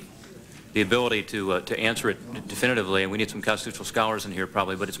the ability to answer it definitively, and we need some constitutional scholars in here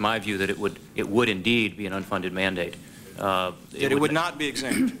probably, but it's my view that it would indeed be an unfunded mandate. It would not be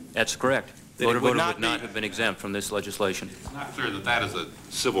exempt. That's correct. Motor voter would not have been exempt from this legislation. It's not clear that that is a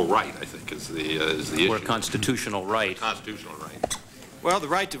civil right, I think, is the issue. Or a constitutional right. Constitutional right. Well, the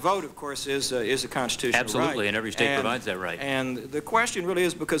right to vote, of course, is a constitutional right. Absolutely, and every state provides that right. And the question really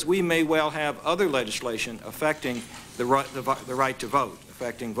is because we may well have other legislation affecting the right to vote,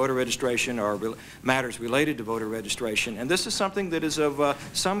 affecting voter registration or matters related to voter registration. And this is something that is of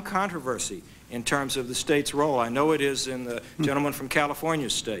some controversy in terms of the state's role. I know it is in the gentleman from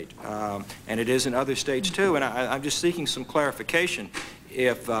California's state, and it is in other states too. And I'm just seeking some clarification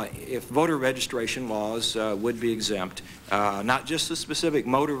if voter registration laws would be exempt, not just the specific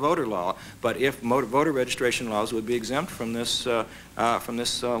motor voter law, but if voter registration laws would be exempt from this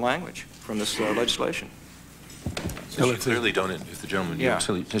language, from this legislation. Since you clearly don't, if the gentleman,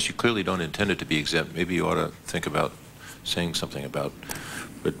 since you clearly don't intend it to be exempt, maybe you ought to think about saying something about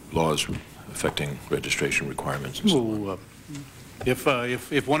laws affecting registration requirements and so on.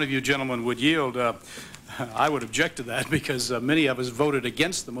 If one of you gentlemen would yield, I would object to that because many of us voted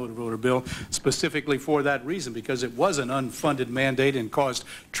against the motor voter bill specifically for that reason, because it was an unfunded mandate and caused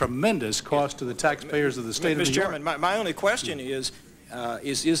tremendous cost to the taxpayers of the state of New York. Mr. Chairman, my only question is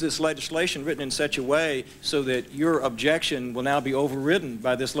this legislation written in such a way so that your objection will now be overridden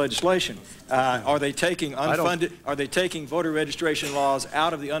by this legislation? Are they taking voter registration laws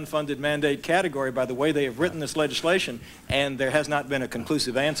out of the unfunded mandate category by the way they have written this legislation? And there has not been a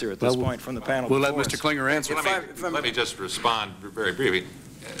conclusive answer at this point from the panel. We'll let Mr. Klinger answer. Let me just respond very briefly.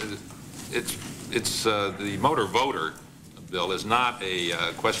 It's the motor voter bill is not a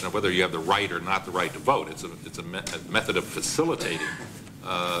question of whether you have the right or not the right to vote. It's a method of facilitating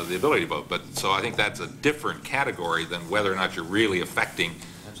the ability to vote. But so I think that's a different category than whether or not you're really affecting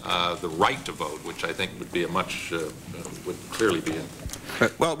the right to vote, which I think would be a much would clearly be a.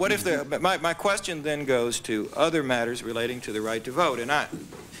 Well, what if my question then goes to other matters relating to the right to vote, and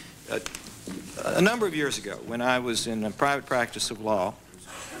a number of years ago when I was in a private practice of law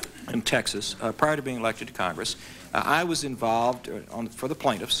in Texas, prior to being elected to Congress, I was involved for the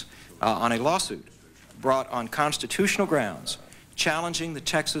plaintiffs on a lawsuit brought on constitutional grounds challenging the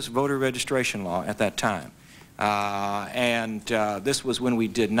Texas voter registration law at that time. This was when we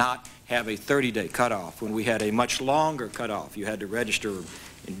did not have a 30-day cutoff, when we had a much longer cutoff. You had to register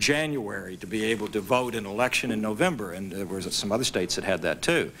in January to be able to vote in an election in November, and there were some other states that had that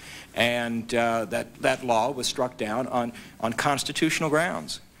too. And that law was struck down on constitutional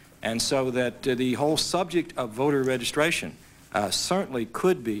grounds. And so that the whole subject of voter registration certainly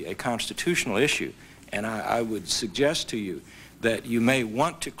could be a constitutional issue. And I would suggest to you that you may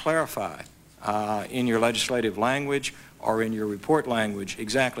want to clarify in your legislative language or in your report language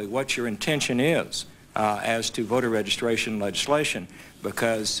exactly what your intention is as to voter registration legislation,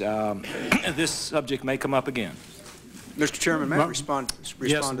 because this subject may come up again. Mr. Chairman, may I respond to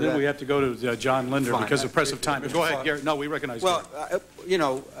yes, that? Yes, we have to go to John Linder because of press of time. Go ahead, Garrett. No, we recognize that. Well, you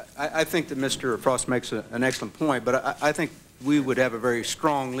know, I think that Mr. Frost makes an excellent point, but I think we would have a very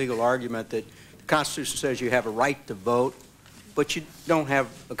strong legal argument that the Constitution says you have a right to vote, but you don't have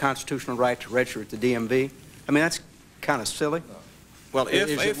a constitutional right to register at the DMV. I mean, that's kind of silly. Well,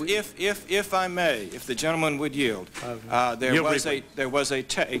 if I may, if the gentleman would yield, there was a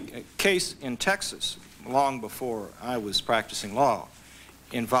case in Texas long before I was practicing law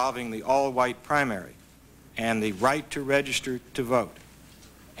involving the all-white primary and the right to register to vote.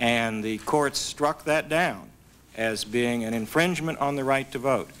 And the courts struck that down as being an infringement on the right to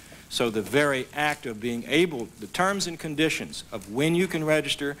vote. So the very act of being able, the terms and conditions of when you can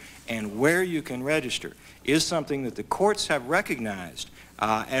register and where you can register is something that the courts have recognized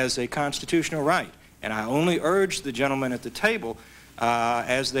as a constitutional right. And I only urge the gentleman at the table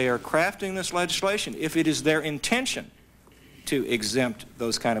as they are crafting this legislation, if it is their intention to exempt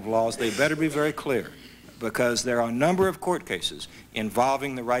those kind of laws, they better be very clear, because there are a number of court cases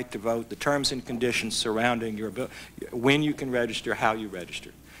involving the right to vote, the terms and conditions surrounding your when you can register, how you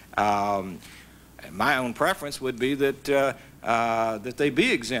register. My own preference would be that that they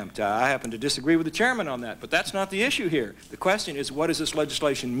be exempt. I happen to disagree with the chairman on that, but that's not the issue here. The question is, what does this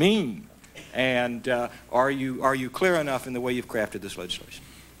legislation mean? And are you clear enough in the way you've crafted this legislation?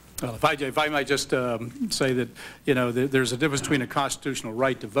 Well, if I might just say that, you know, there's a difference between a constitutional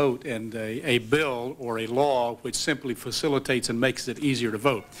right to vote and a bill or a law which simply facilitates and makes it easier to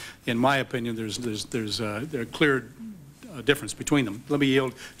vote. In my opinion, there's a clear difference between them. Let me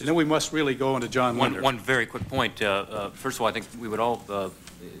yield, and then we must really go into John Linder. One very quick point. First of all, I think we would all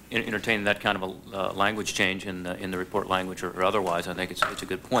entertain that kind of a language change in the report language or otherwise. I think it's a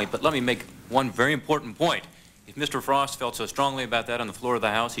good point. But let me make one very important point. If Mr. Frost felt so strongly about that on the floor of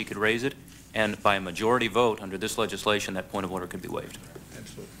the House, he could raise it, and by a majority vote under this legislation, that point of order could be waived.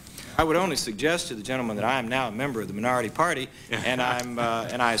 Absolutely. I would only suggest to the gentleman that I am now a member of the minority party, and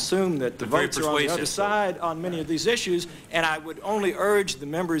I assume that the votes are on the other side on many of these issues, and I would only urge the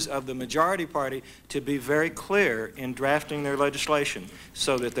members of the majority party to be very clear in drafting their legislation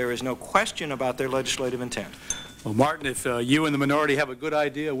so that there is no question about their legislative intent. Well, Martin, if you and the minority have a good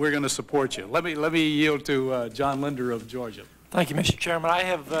idea, we're going to support you. Let me yield to John Linder of Georgia. Thank you, Mr. Chairman. I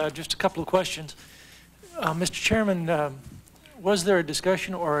have just a couple of questions. Mr. Chairman, was there a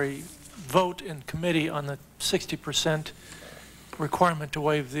discussion or a vote in committee on the 60% requirement to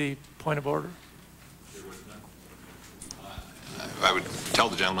waive the point of order? I would tell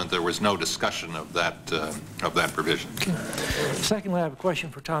the gentleman there was no discussion of that provision. Secondly, I have a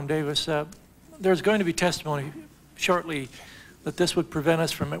question for Tom Davis. There's going to be testimony shortly that this would prevent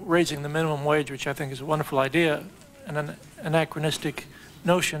us from raising the minimum wage, which I think is a wonderful idea and an anachronistic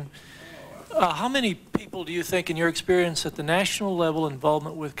notion. How many people do you think, in your experience at the national level,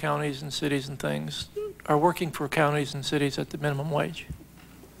 involvement with counties and cities and things, are working for counties and cities at the minimum wage?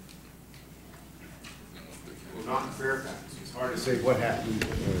 Well, not in Fairfax. It's hard to say what happened.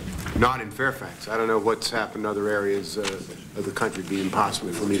 Not in Fairfax. I don't know what's happened in other areas of the country. It'd be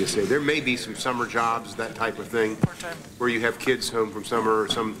impossible for me to say. There may be some summer jobs, that type of thing, where you have kids home from summer, or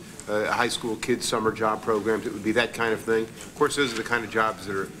some high school kids summer job programs. It would be that kind of thing. Of course, those are the kind of jobs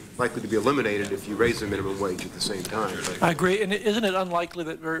that are likely to be eliminated if you raise the minimum wage at the same time. I agree. And isn't it unlikely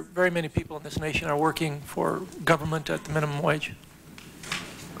that very many people in this nation are working for government at the minimum wage?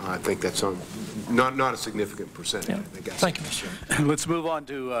 I think that's not a significant percentage. Yeah. I guess. Thank you, Mr. Chairman. Let's move on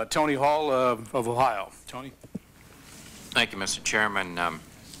to Tony Hall of Ohio. Tony? Thank you, Mr. Chairman.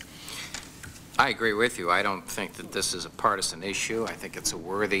 I agree with you. I don't think that this is a partisan issue. I think it's a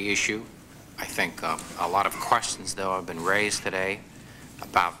worthy issue. I think a lot of questions, though, have been raised today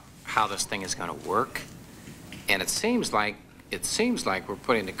about how this thing is going to work, and it seems like we're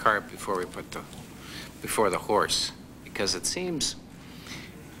putting the cart before the horse, because it seems,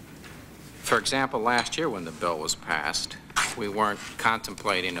 for example, last year when the bill was passed, we weren't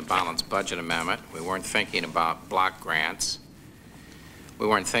contemplating a balanced budget amendment. We weren't thinking about block grants. We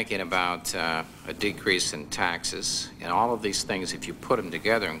weren't thinking about a decrease in taxes, and all of these things, if you put them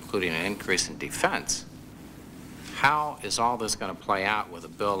together, including an increase in defense. How is all this going to play out with a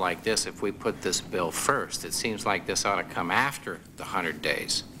bill like this if we put this bill first? It seems like this ought to come after the 100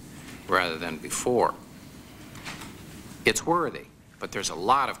 days rather than before. It's worthy, but there's a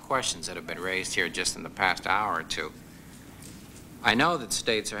lot of questions that have been raised here just in the past hour or two. I know that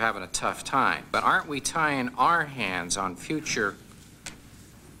states are having a tough time, but aren't we tying our hands on future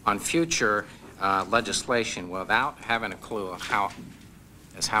legislation without having a clue of how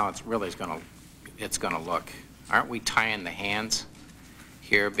it's really going to look? Aren't we tying the hands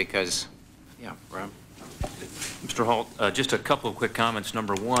here because, yeah, Rob? Mr. Holt, just a couple of quick comments.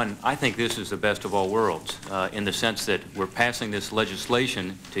 Number one, I think this is the best of all worlds in the sense that we're passing this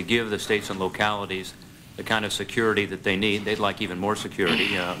legislation to give the states and localities the kind of security that they need. They'd like even more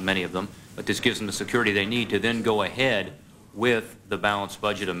security, many of them, but this gives them the security they need to then go ahead with the balanced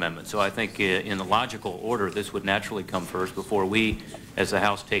budget amendment. So I think in the logical order, this would naturally come first before we, as the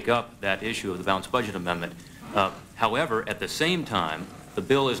House, take up that issue of the balanced budget amendment. However, at the same time, the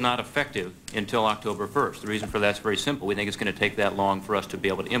bill is not effective until October 1st. The reason for that is very simple. We think it's going to take that long for us to be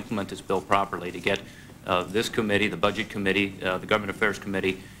able to implement this bill properly, to get this committee, the Budget Committee, the Government Affairs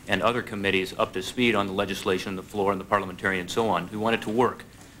Committee, and other committees up to speed on the legislation on the floor and the parliamentarian and so on. We want it to work.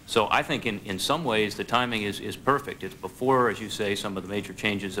 So I think in some ways the timing is perfect. It's before, as you say, some of the major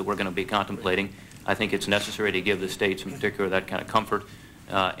changes that we're going to be contemplating. I think it's necessary to give the states in particular that kind of comfort.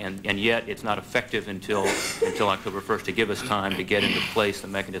 and yet it's not effective until October 1st to give us time to get into place the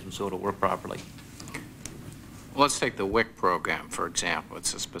mechanism so it'll work properly. Let's take the WIC program, for example.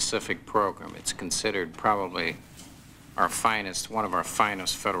 It's a specific program. It's considered probably our finest, one of our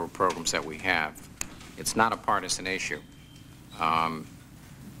finest federal programs that we have. It's not a partisan issue.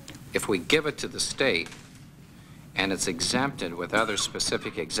 If we give it to the state and it's exempted with other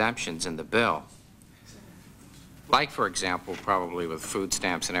specific exemptions in the bill, like, for example, probably with food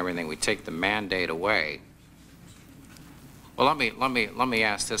stamps and everything, we take the mandate away. Well, let me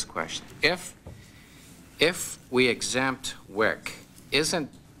ask this question. If we exempt WIC,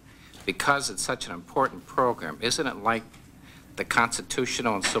 because it's such an important program, isn't it like the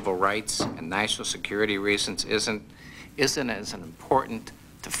constitutional and civil rights and national security reasons, isn't it as important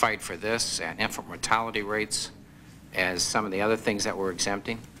to fight for this and infant mortality rates as some of the other things that we're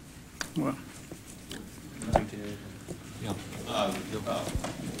exempting? Well,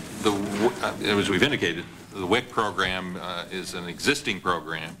 as we've indicated, the WIC program is an existing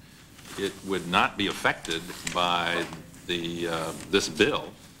program. It would not be affected by this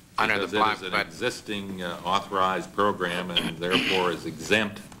bill because it is an existing authorized program and therefore is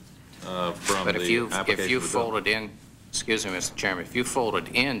exempt from the application. But if you folded in, excuse me, Mr. Chairman, if you folded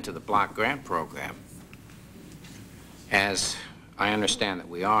into the block grant program, as I understand that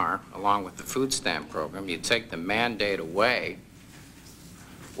we are, along with the food stamp program, you take the mandate away.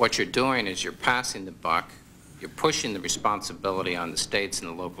 What you're doing is you're passing the buck. You're pushing the responsibility on the states and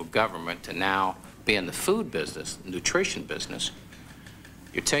the local government to now be in the food business, the nutrition business.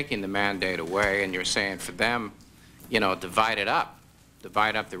 You're taking the mandate away and you're saying for them, you know, divide up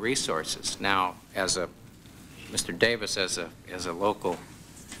the resources. Now, as Mr. Davis, as a local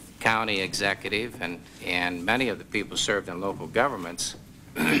county executive and many of the people served in local governments,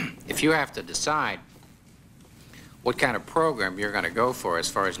 if you have to decide what kind of program you're going to go for as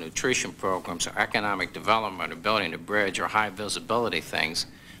far as nutrition programs or economic development or building a bridge or high visibility things,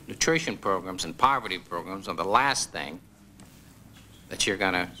 nutrition programs and poverty programs are the last thing that you're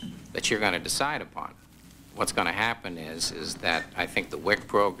going to decide upon. What's going to happen is that I think the WIC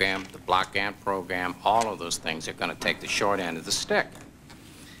program, the block grant program, all of those things are going to take the short end of the stick.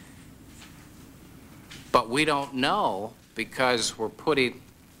 But we don't know because we're putting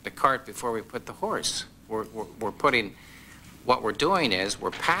the cart before we put the horse. We're putting, what we're doing is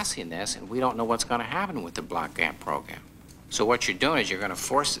we're passing this and we don't know what's going to happen with the block grant program. So what you're doing is you're going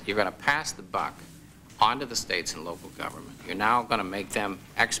to pass the buck onto the states and local government. You're now going to make them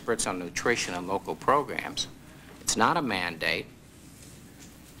experts on nutrition and local programs. It's not a mandate.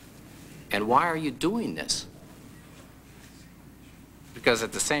 And why are you doing this? Because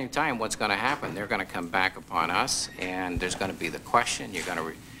at the same time, what's going to happen, they're going to come back upon us and there's going to be the question, you're going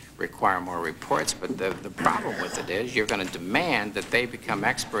to require more reports, but the problem with it is you're going to demand that they become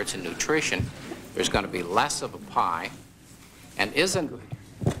experts in nutrition. There's going to be less of a pie, and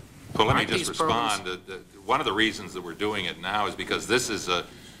Well, let me just respond. One of the reasons that we're doing it now is because this is a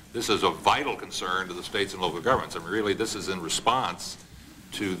vital concern to the states and local governments. I mean, really, this is in response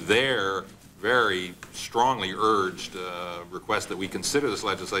to their very strongly urged request that we consider this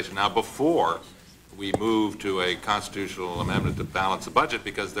legislation now before we move to a constitutional amendment to balance the budget,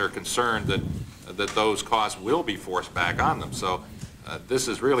 because they're concerned that those costs will be forced back on them. So this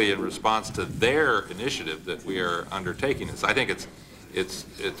is really in response to their initiative that we are undertaking this. I think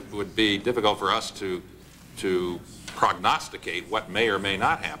it would be difficult for us to prognosticate what may or may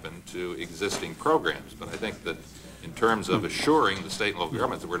not happen to existing programs, but I think that in terms of assuring the state and local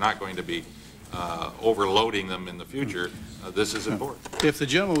governments that we're not going to be overloading them in the future, this is important. If the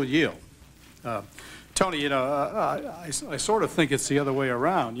gentleman would yield. Tony, you know, I sort of think it's the other way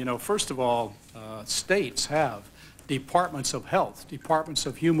around. You know, first of all, states have departments of health, departments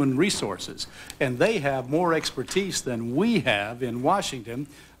of human resources, and they have more expertise than we have in Washington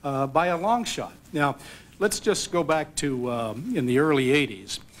by a long shot. Now, let's just go back to in the early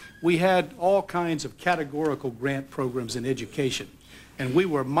 80s. We had all kinds of categorical grant programs in education, and we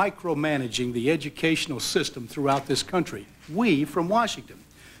were micromanaging the educational system throughout this country, we from Washington.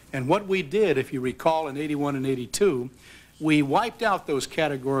 And what we did, if you recall, in 81 and 82, we wiped out those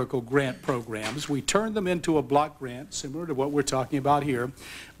categorical grant programs. We turned them into a block grant, similar to what we're talking about here.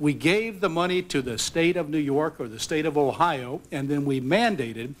 We gave the money to the state of New York or the state of Ohio, and then we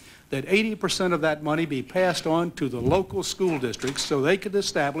mandated that 80% of that money be passed on to the local school districts so they could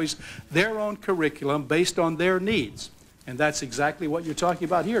establish their own curriculum based on their needs. And that's exactly what you're talking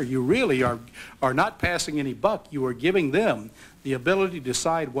about here. You really are not passing any buck. You are giving them the ability to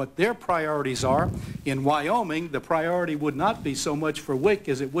decide what their priorities are. In Wyoming, the priority would not be so much for WIC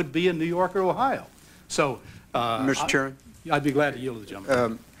as it would be in New York or Ohio. So, Mr. Chairman? I'd be glad to yield to the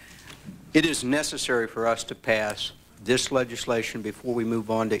gentleman. It is necessary for us to pass this legislation before we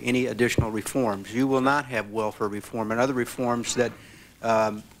move on to any additional reforms. You will not have welfare reform and other reforms that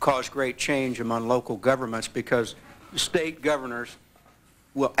cause great change among local governments, because state governors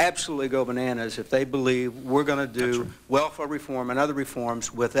will absolutely go bananas if they believe we're going to do welfare reform and other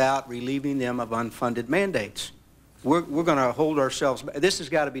reforms without relieving them of unfunded mandates. We're going to hold ourselves back. This has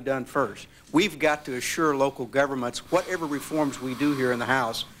got to be done first. We've got to assure local governments, whatever reforms we do here in the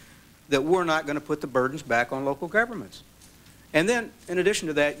House, that we're not going to put the burdens back on local governments. And then, in addition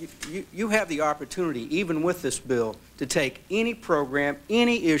to that, you have the opportunity, even with this bill, to take any program,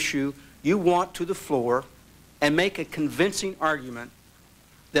 any issue you want to the floor and make a convincing argument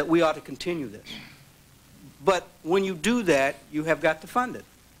that we ought to continue this. But when you do that, you have got to fund it.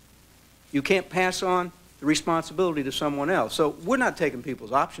 You can't pass on the responsibility to someone else. So we're not taking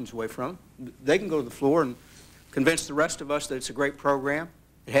people's options away from them. They can go to the floor and convince the rest of us that it's a great program,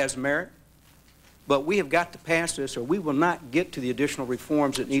 it has merit. But we have got to pass this, or we will not get to the additional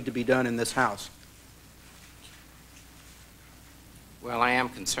reforms that need to be done in this House. Well, I am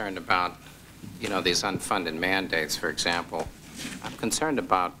concerned about, you know, these unfunded mandates, for example. I'm concerned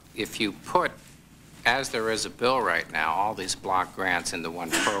about if you put, as there is a bill right now, all these block grants into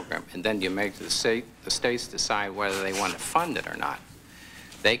one program, and then you make the states decide whether they want to fund it or not.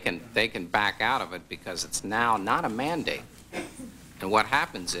 They can back out of it because it's now not a mandate. And what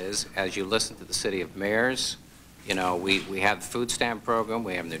happens is, as you listen to the city of mayors, you know, we have the food stamp program,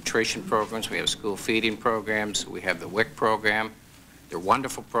 we have nutrition programs, we have school feeding programs, we have the WIC program. They're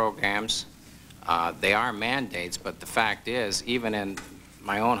wonderful programs. They are mandates, but the fact is, even in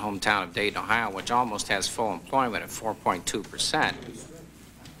my own hometown of Dayton, Ohio, which almost has full employment at 4.2%,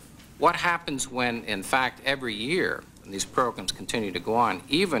 what happens when, in fact, every year, and these programs continue to go on,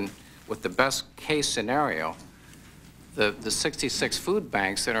 even with the best case scenario, the 66 food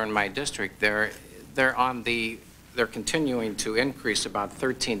banks that are in my district, they're continuing to increase about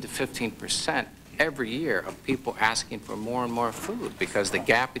 13 to 15% every year of people asking for more and more food because the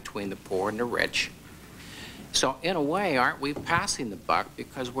gap between the poor and the rich. So in a way, aren't we passing the buck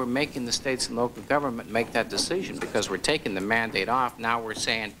because we're making the states and local government make that decision, because we're taking the mandate off. Now we're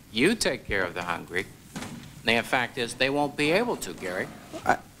saying, you take care of the hungry. And the fact is, they won't be able to, Gary.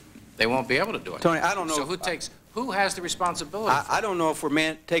 They won't be able to do it. Tony, I don't know. So who has the responsibility? I don't know if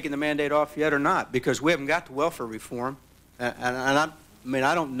we're taking the mandate off yet or not, because we haven't got to welfare reform. I mean,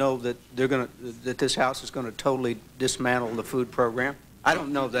 I don't know that that this House is going to totally dismantle the food program. I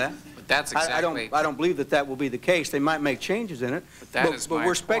don't know that. But that's exactly. I don't believe that will be the case. They might make changes in it, but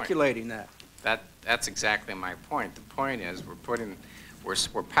we're speculating that. That's exactly my point. The point is,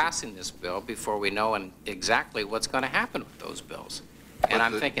 we're passing this bill before we know exactly what's going to happen with those bills. And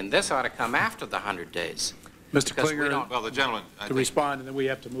I'm thinking this ought to come after the 100 days. Mr. Klinger, well, the gentleman, to respond, and then we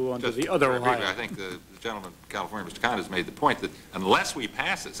have to move on to the other Ohio. I think the gentleman from California, Mr. Kahn, has made the point that unless we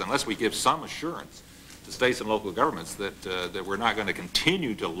pass this, unless we give some assurance to states and local governments that we're not going to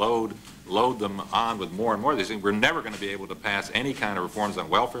continue to load them on with more and more of these things, we're never going to be able to pass any kind of reforms on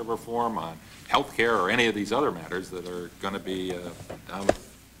welfare reform, on health care, or any of these other matters that are going to be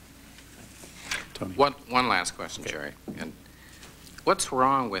Tony. One last question, Jerry. And what's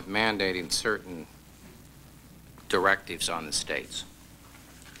wrong with mandating certain directives on the states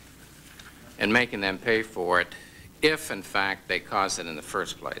and making them pay for it if, in fact, they caused it in the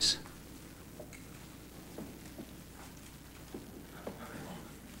first place?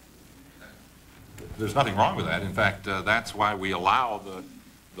 There's nothing wrong with that. In fact, that's why we allow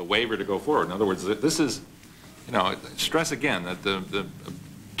the waiver to go forward. In other words, this is, you know, stress again that the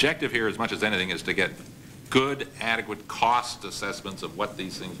objective here, as much as anything, is to get good, adequate cost assessments of what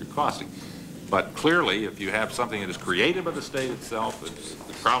these things are costing. But clearly, if you have something that is created by the state itself,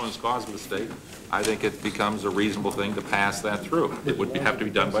 the problem is caused by the state, I think it becomes a reasonable thing to pass that through. It would have to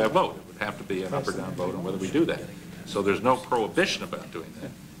be done by a vote. It would have to be an up or down vote on whether we do that. So there's no prohibition about doing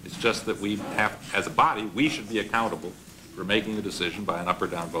that. It's just that we have, as a body, we should be accountable for making the decision by an up or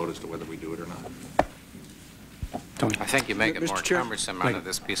down vote as to whether we do it or not. Tony. I think you make it Mr. more Chair, cumbersome under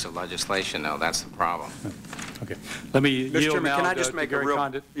this piece of legislation, though. That's the problem. Okay. Let me Mr. yield Chairman, now can I to just make Gary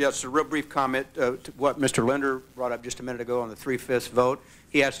Condit. a real brief comment to what Mr. Linder brought up just a minute ago on the 3/5 vote?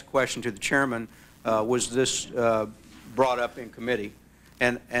 He asked a question to the chairman, was this brought up in committee?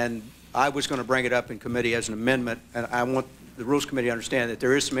 And I was going to bring it up in committee as an amendment, and I want the Rules Committee to understand that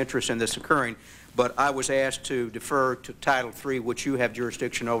there is some interest in this occurring, but I was asked to defer to Title III, which you have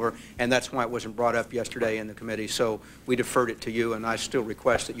jurisdiction over, and that's why it wasn't brought up yesterday in the committee. So we deferred it to you, and I still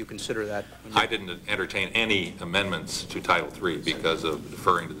request that you consider that. I didn't entertain any amendments to Title III because of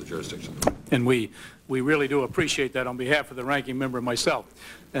deferring to the jurisdiction. And we we really do appreciate that on behalf of the ranking member and myself.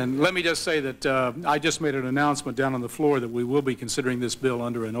 And let me just say that I just made an announcement down on the floor that we will be considering this bill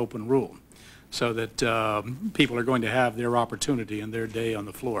under an open rule, so that people are going to have their opportunity and their day on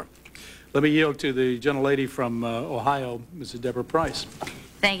the floor. Let me yield to the gentlelady from Ohio, Mrs. Deborah Price.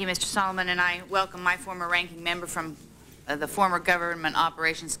 Thank you, Mr. Solomon, and I welcome my former ranking member from the former Government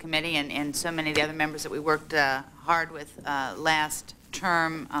Operations Committee and so many of the other members that we worked hard with last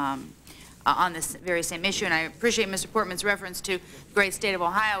term on this very same issue. And I appreciate Mr. Portman's reference to the great state of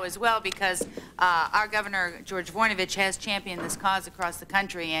Ohio as well, because our Governor, George Voinovich, has championed this cause across the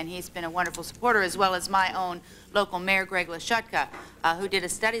country, and he's been a wonderful supporter, as well as my own local mayor, Greg Lashutka, who did a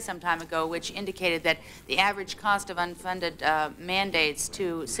study some time ago which indicated that the average cost of unfunded mandates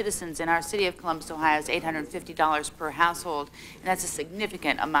to citizens in our city of Columbus, Ohio is $850 per household, and that's a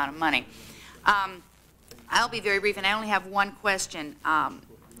significant amount of money. I'll be very brief, and I only have one question.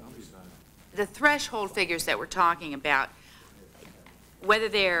 The threshold figures that we're talking about, whether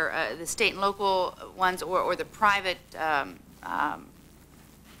they're the state and local ones or the private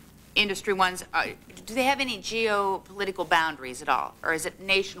industry ones, do they have any geopolitical boundaries at all, or is it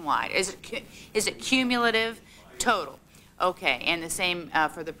nationwide? Is it cumulative, total? Okay, and the same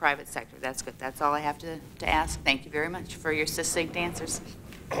for the private sector. That's good. That's all I have to ask. Thank you very much for your succinct answers.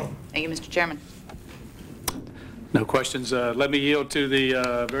 Thank you, Mr. Chairman. No questions. Let me yield to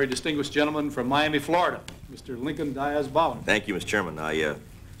the very distinguished gentleman from Miami, Florida, Mr. Lincoln Diaz-Balin. Thank you, Mr. Chairman. I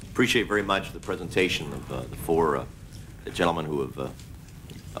appreciate very much the presentation of the four gentlemen who have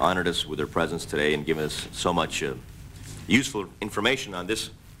honored us with their presence today and given us so much useful information on this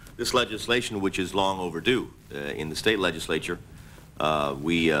legislation, which is long overdue. In the state legislature,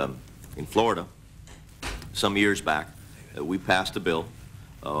 in Florida, some years back, we passed a bill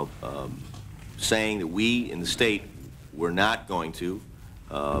saying that we in the state were not going to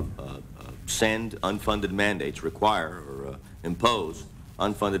send unfunded mandates, require or impose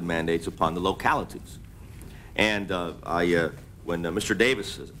unfunded mandates upon the localities. And when Mr.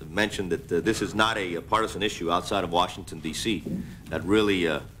 Davis mentioned that this is not a partisan issue outside of Washington, D.C., that really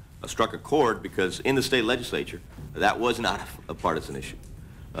struck a chord, because in the state legislature, that was not a partisan issue.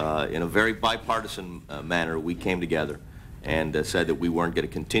 In a very bipartisan manner, we came together and said that we weren't going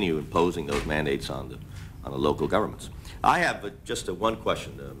to continue imposing those mandates on the local governments. I have just one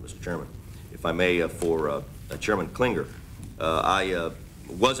question, Mr. Chairman, if I may, for Chairman Klinger. I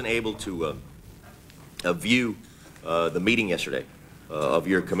wasn't able to view the meeting yesterday of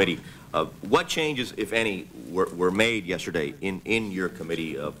your committee. What changes, if any, were made yesterday in your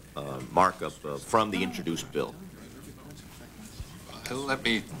committee markup from the introduced bill? Let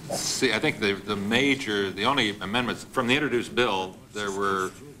me see. I think the only amendments from the introduced bill, there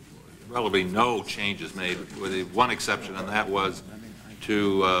were relatively no changes made, with one exception, and that was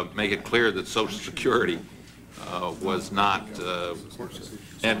to make it clear that Social Security was not,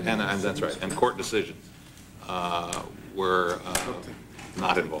 and that's right, and court decisions were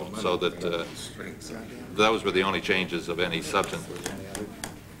not involved. So that those were the only changes of any substance.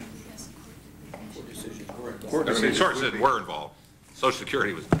 Court decisions were involved. Social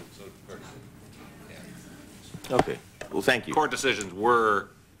Security was not. Okay. Well, thank you. Court decisions were,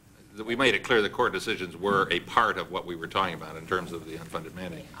 we made it clear that court decisions were a part of what we were talking about in terms of the unfunded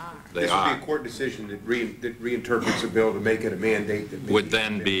mandate. They this are. Would be a court decision that reinterprets a bill to make it a mandate that would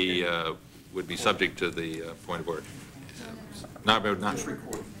then be would be subject to the point of order. Not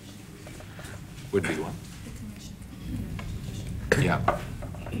would be one. Yeah.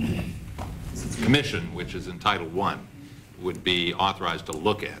 Commission, which is in Title I, would be authorized to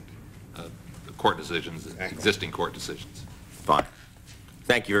look at the court decisions, existing court decisions. Fine.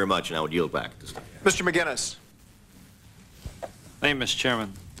 Thank you very much, and I would yield back at this time. Mr. McGinnis. Thank you, Mr.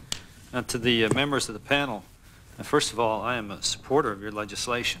 Chairman. To the members of the panel, first of all, I am a supporter of your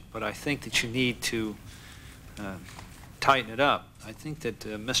legislation, but I think that you need to tighten it up. I think that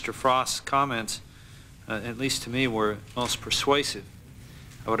Mr. Frost's comments, at least to me, were most persuasive.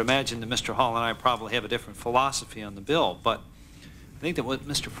 I would imagine that Mr. Hall and I probably have a different philosophy on the bill, but I think that what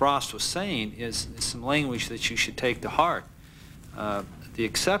Mr. Frost was saying is some language that you should take to heart. The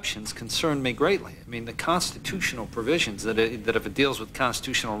exceptions concern me greatly. I mean, the constitutional provisions that if it deals with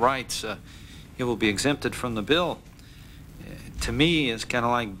constitutional rights, it will be exempted from the bill. To me, it's kind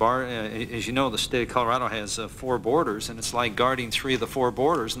of like, as you know, the state of Colorado has 4 borders, and it's like guarding 3 of the 4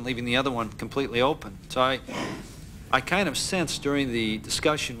 borders and leaving the other one completely open. So I kind of sensed during the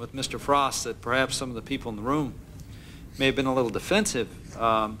discussion with Mr. Frost that perhaps some of the people in the room may have been a little defensive,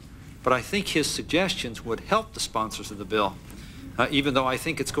 but I think his suggestions would help the sponsors of the bill, even though I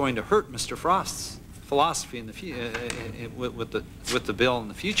think it's going to hurt Mr. Frost's philosophy in the with the bill in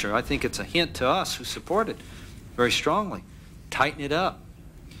the future. I think it's a hint to us who support it very strongly. Tighten it up.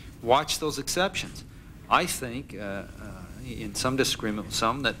 Watch those exceptions. I think, in some disagreement with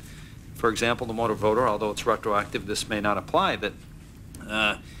some, that, for example, the motor voter, although it's retroactive, this may not apply,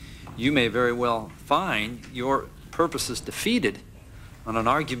 that you may very well find your purposes defeated on an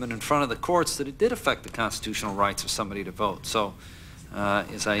argument in front of the courts that it did affect the constitutional rights of somebody to vote. So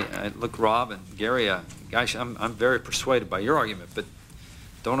as I look, Rob and Gary, gosh, I'm very persuaded by your argument, but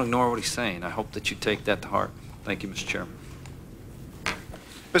don't ignore what he's saying. I hope that you take that to heart. Thank you, Mr. Chairman.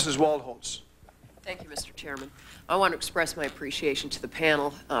 Mrs. Waldholz. Thank you, Mr. Chairman. I want to express my appreciation to the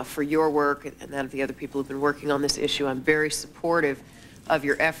panel for your work and that of the other people who have been working on this issue. I'm very supportive of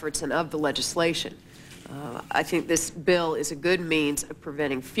your efforts and of the legislation. I think this bill is a good means of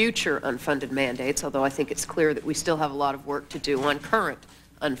preventing future unfunded mandates, although I think it's clear that we still have a lot of work to do on current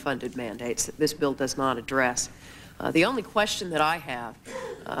unfunded mandates that this bill does not address. The only question that I have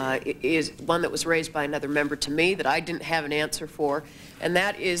is one that was raised by another member to me that I didn't have an answer for, and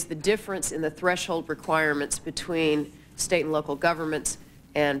that is the difference in the threshold requirements between state and local governments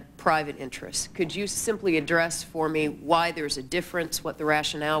and private interests. Could you simply address for me why there's a difference, what the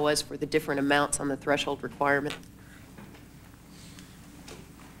rationale was for the different amounts on the threshold requirement?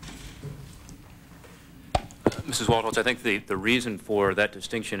 Mrs. Waldholz, I think the reason for that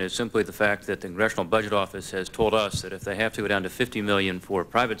distinction is simply the fact that the Congressional Budget Office has told us that if they have to go down to $50 million for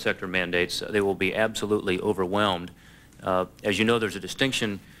private sector mandates, they will be absolutely overwhelmed. As you know, there's a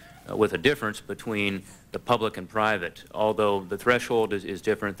distinction with a difference between the public and private. Although the threshold is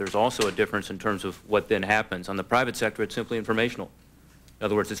different, there's also a difference in terms of what then happens. On the private sector, it's simply informational. In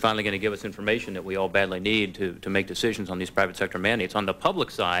other words, it's finally going to give us information that we all badly need to make decisions on these private sector mandates. On the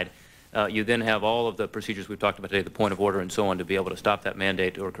public side, you then have all of the procedures we've talked about today, the point of order and so on, to be able to stop that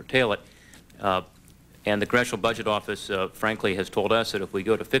mandate or curtail it. And the Congressional Budget Office, frankly, has told us that if we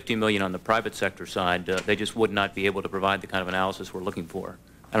go to $50 million on the private sector side, they just would not be able to provide the kind of analysis we're looking for.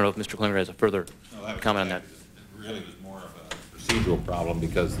 I don't know if Mr. Klinger has a further comment on that. It really was more of a procedural problem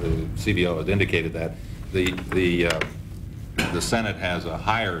because the CBO has indicated that the Senate has a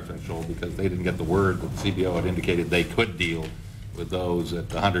higher threshold because they didn't get the word that the CBO had indicated they could deal with those at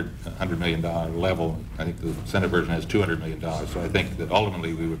the $100 million level. I think the Senate version has $200 million. So I think that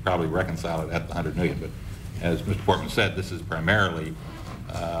ultimately we would probably reconcile it at the $100 million. But as Mr. Portman said, this is primarily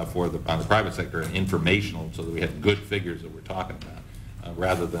on the private sector and informational, so that we have good figures that we're talking about,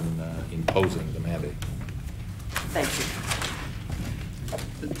 rather than imposing the mandate. Thank you.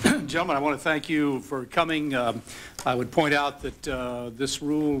 Gentlemen, I want to thank you for coming. I would point out that this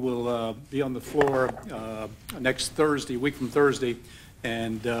rule will be on the floor next Thursday, a week from Thursday,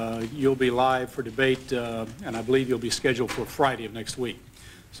 and you'll be live for debate, and I believe you'll be scheduled for Friday of next week.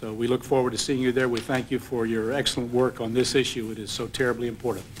 So we look forward to seeing you there. We thank you for your excellent work on this issue. It is so terribly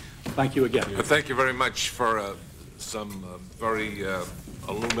important. Thank you again. Thank you very much for some very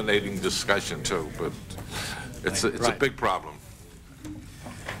illuminating discussion, too, but it's a big problem.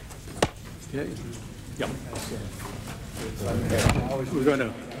 Okay. Yep. We're going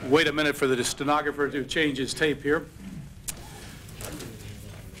to wait a minute for the stenographer to change his tape here.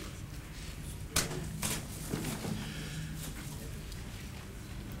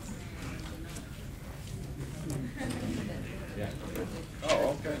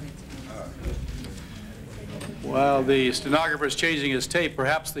 Oh, okay. While the stenographer is changing his tape,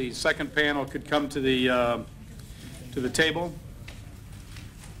 perhaps the second panel could come to the table.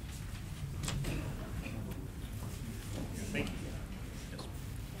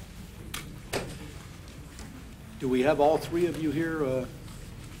 Do we have all three of you here?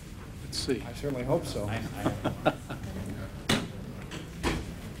 Let's see. I certainly hope so.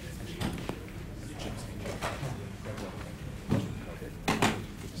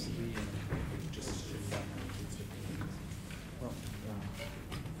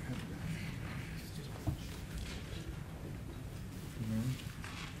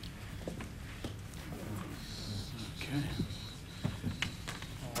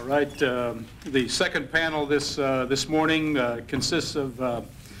 All right, the second panel this morning consists of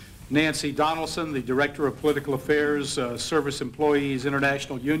Nancy Donaldson, the Director of Political Affairs, Service Employees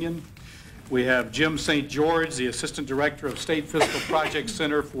International Union. We have Jim St. George, the Assistant Director of State Fiscal Projects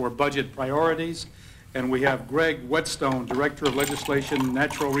Center for Budget Priorities. And we have Greg Whetstone, Director of Legislation,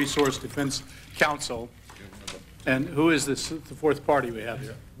 Natural Resource Defense Council. And who is this, the fourth party we have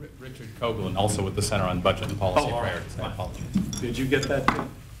here? Richard Kogelin, also with the Center on Budget and Policy Priorities. Right. I apologize. Did you get that? Okay.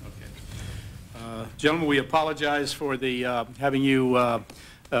 Gentlemen, we apologize for the having you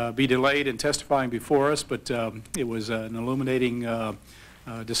be delayed in testifying before us, but it was an illuminating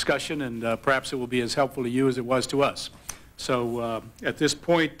discussion, and perhaps it will be as helpful to you as it was to us. So at this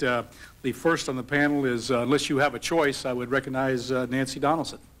point, the first on the panel is, unless you have a choice, I would recognize Nancy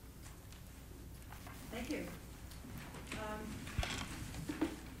Donaldson. Thank you.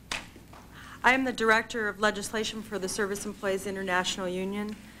 I am the Director of Legislation for the Service Employees International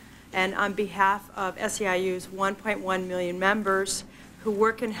Union, and on behalf of SEIU's 1.1 million members who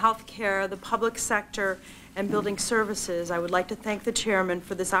work in healthcare, the public sector, and building services, I would like to thank the Chairman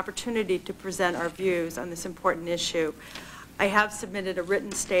for this opportunity to present our views on this important issue. I have submitted a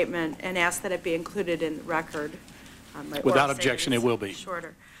written statement and ask that it be included in the record. Without objection, it will be.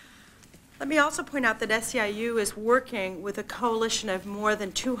 Shorter. Let me also point out that SEIU is working with a coalition of more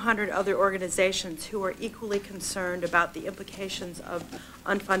than 200 other organizations who are equally concerned about the implications of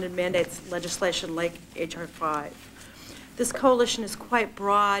unfunded mandates legislation like H.R. 5. This coalition is quite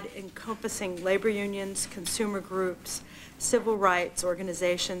broad, encompassing labor unions, consumer groups, civil rights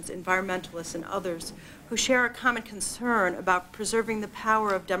organizations, environmentalists, and others who share a common concern about preserving the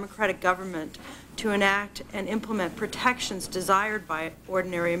power of democratic government to enact and implement protections desired by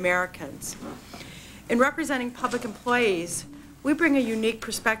ordinary Americans. In representing public employees, we bring a unique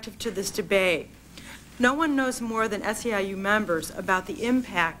perspective to this debate. No one knows more than SEIU members about the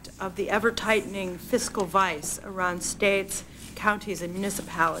impact of the ever-tightening fiscal vice around states, counties, and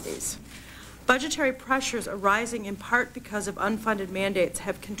municipalities. Budgetary pressures arising in part because of unfunded mandates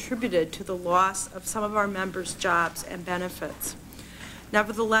have contributed to the loss of some of our members' jobs and benefits.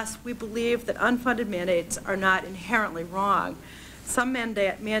 Nevertheless, we believe that unfunded mandates are not inherently wrong. Some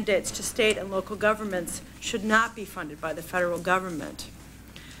mandates to state and local governments should not be funded by the federal government.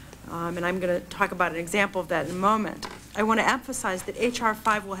 And I'm going to talk about an example of that in a moment. I want to emphasize that H.R.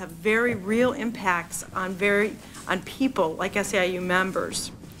 5 will have very real impacts on people like SEIU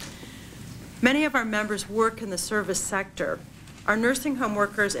members. Many of our members work in the service sector. Our nursing home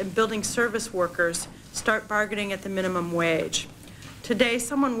workers and building service workers start bargaining at the minimum wage. Today,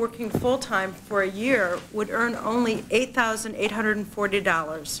 someone working full-time for a year would earn only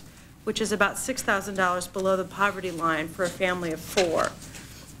 $8,840, which is about $6,000 below the poverty line for a family of 4.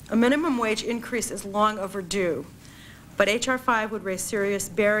 A minimum wage increase is long overdue, but H.R. 5 would raise serious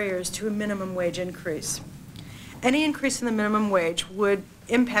barriers to a minimum wage increase. Any increase in the minimum wage would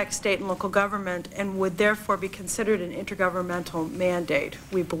impact state and local government and would therefore be considered an intergovernmental mandate,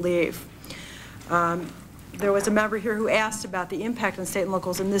 we believe. There was a member here who asked about the impact on state and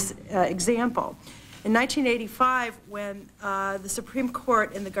locals in this example. In 1985, when the Supreme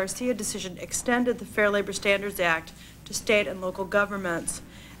Court in the Garcia decision extended the Fair Labor Standards Act to state and local governments,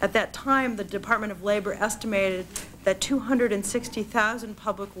 at that time the Department of Labor estimated that 260,000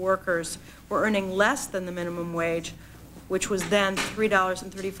 public workers were earning less than the minimum wage, which was then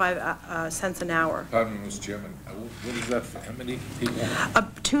 $3.35 an hour. Pardon me, Mr. Chairman. What is that for? How many people?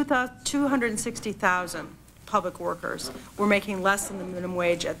 260,000 public workers were making less than the minimum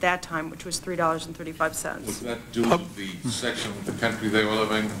wage at that time, which was $3.35. Was that due to the section of the country they were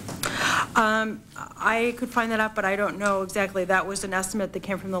living? I could find that out, but I don't know exactly. That was an estimate that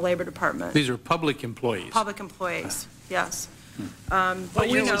came from the Labor Department. These are public employees. Public employees, yes. What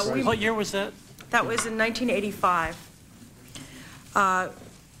year was that? That was in 1985.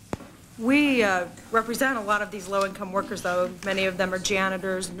 We represent a lot of these low-income workers, though. Many of them are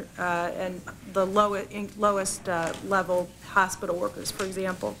janitors and the lowest level hospital workers, for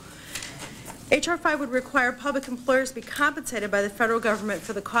example. H.R. 5 would require public employers to be compensated by the federal government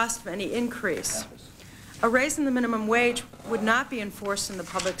for the cost of any increase. A raise in the minimum wage would not be enforced in the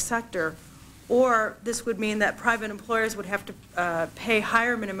public sector, or this would mean that private employers would have to pay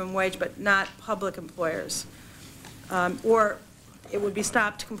higher minimum wage, but not public employers. Or it would be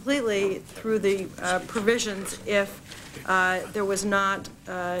stopped completely through the provisions if there was not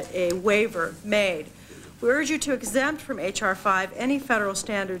a waiver made. We urge you to exempt from H.R. 5 any federal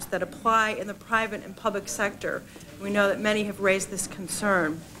standards that apply in the private and public sector. We know that many have raised this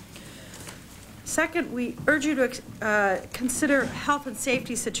concern. Second, we urge you to consider health and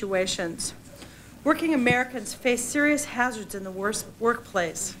safety situations. Working Americans face serious hazards in the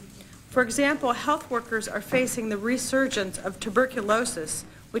workplace. For example, health workers are facing the resurgence of tuberculosis,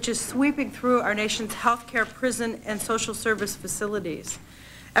 which is sweeping through our nation's healthcare, prison, and social service facilities.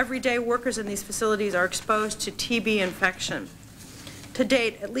 Every day, workers in these facilities are exposed to TB infection. To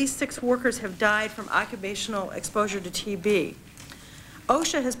date, at least 6 workers have died from occupational exposure to TB.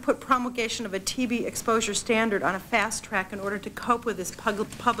 OSHA has put promulgation of a TB exposure standard on a fast track in order to cope with this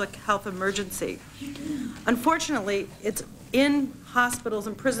public health emergency. Unfortunately, it's in hospitals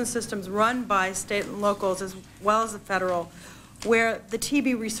and prison systems run by state and locals as well as the federal where the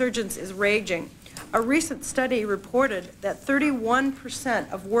TB resurgence is raging. A recent study reported that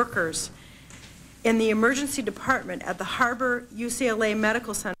 31% of workers in the emergency department at the Harbor UCLA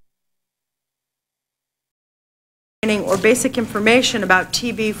Medical Center or basic information about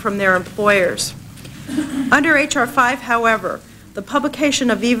TB from their employers. Under H.R. 5, however, the publication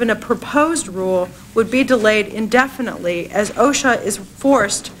of even a proposed rule would be delayed indefinitely as OSHA is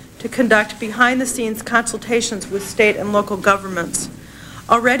forced to conduct behind-the-scenes consultations with state and local governments.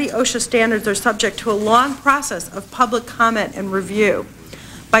 Already, OSHA standards are subject to a long process of public comment and review.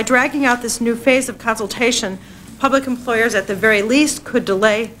 By dragging out this new phase of consultation, public employers at the very least could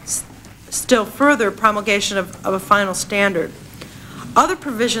delay still further promulgation of a final standard. Other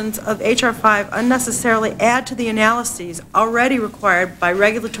provisions of H.R. 5 unnecessarily add to the analyses already required by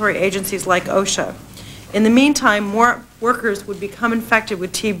regulatory agencies like OSHA. In the meantime, more workers would become infected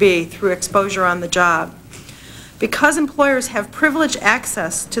with TB through exposure on the job. Because employers have privileged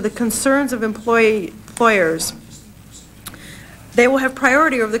access to the concerns of employers, they will have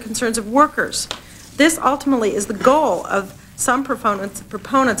priority over the concerns of workers. This ultimately is the goal of some proponents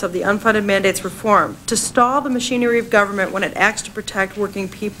of the unfunded mandates reform, to stall the machinery of government when it acts to protect working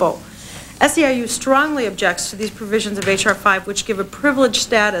people. SEIU strongly objects to these provisions of H.R. 5, which give a privileged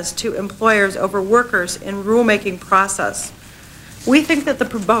status to employers over workers in rulemaking process. We think that the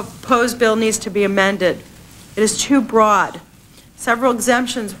proposed bill needs to be amended. It is too broad. Several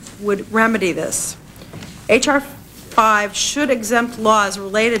exemptions would remedy this. H.R. 5 should exempt laws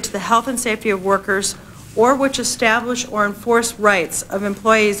related to the health and safety of workers or which establish or enforce rights of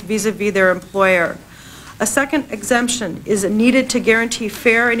employees vis-a-vis their employer. A second exemption is needed to guarantee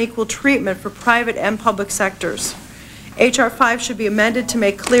fair and equal treatment for private and public sectors. H.R. 5 should be amended to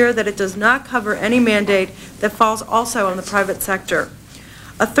make clear that it does not cover any mandate that falls also on the private sector.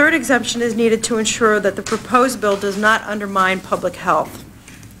 A third exemption is needed to ensure that the proposed bill does not undermine public health.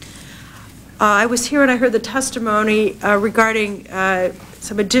 I was here and I heard the testimony regarding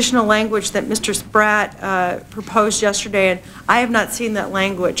some additional language that Mr. Spratt proposed yesterday, and I have not seen that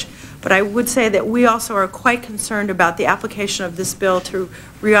language. But I would say that we also are quite concerned about the application of this bill to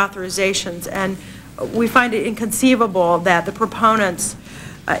reauthorizations, and we find it inconceivable that the proponents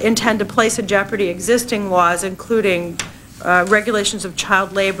intend to place in jeopardy existing laws, including regulations of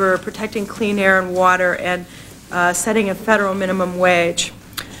child labor, protecting clean air and water, and setting a federal minimum wage.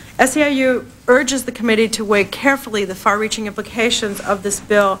 SEIU urges the committee to weigh carefully the far-reaching implications of this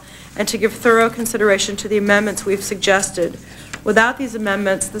bill and to give thorough consideration to the amendments we've suggested. Without these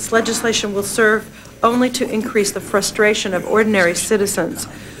amendments, this legislation will serve only to increase the frustration of ordinary citizens.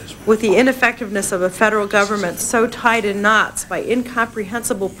 With the ineffectiveness of a federal government so tied in knots by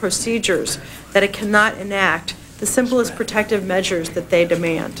incomprehensible procedures that it cannot enact the simplest protective measures that they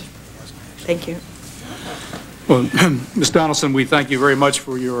demand. Thank you. Well, Ms. Donaldson, we thank you very much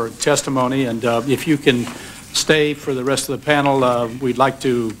for your testimony, and if you can stay for the rest of the panel, we'd like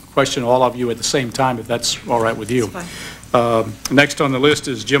to question all of you at the same time, if that's all right with you. Next on the list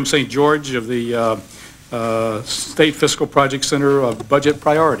is Jim St. George of the State Fiscal Project Center of Budget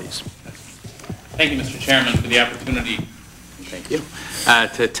Priorities. Thank you, Mr. Chairman, for the opportunity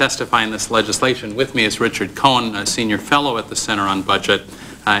to testify in this legislation. With me is Richard Cohen, a senior fellow at the Center on Budget,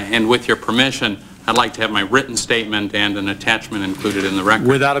 and with your permission, I'd like to have my written statement and an attachment included in the record.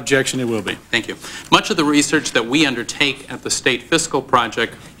 Without objection, it will be. Thank you. Much of the research that we undertake at the State Fiscal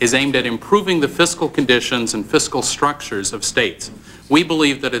Project is aimed at improving the fiscal conditions and fiscal structures of states. We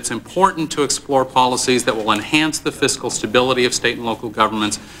believe that it's important to explore policies that will enhance the fiscal stability of state and local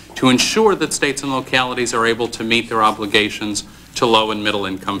governments to ensure that states and localities are able to meet their obligations to low and middle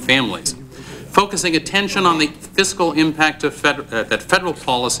income families. Focusing attention on the fiscal impact of that federal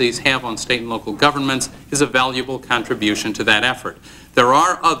policies have on state and local governments is a valuable contribution to that effort. There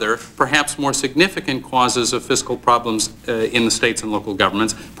are other, perhaps more significant causes of fiscal problems in the states and local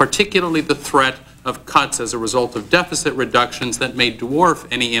governments, particularly the threat of cuts as a result of deficit reductions that may dwarf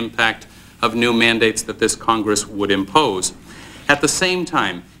any impact of new mandates that this Congress would impose. At the same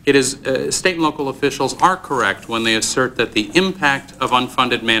time, it is, state and local officials are correct when they assert that the impact of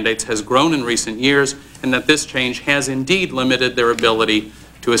unfunded mandates has grown in recent years and that this change has indeed limited their ability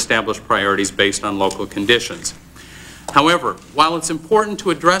to establish priorities based on local conditions. However, while it's important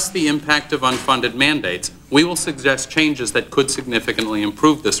to address the impact of unfunded mandates, we will suggest changes that could significantly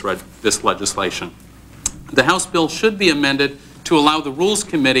improve this legislation. The House bill should be amended to allow the Rules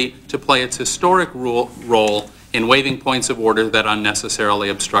Committee to play its historic role in waiving points of order that unnecessarily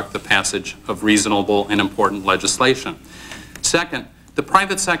obstruct the passage of reasonable and important legislation. Second, The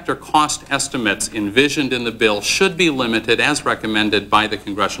private sector cost estimates envisioned in the bill should be limited, as recommended by the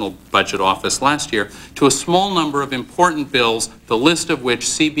Congressional Budget Office last year, to a small number of important bills, the list of which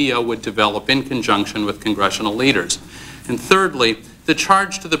CBO would develop in conjunction with congressional leaders. And thirdly, the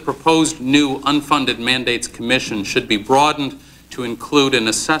charge to the proposed new Unfunded Mandates Commission should be broadened to include an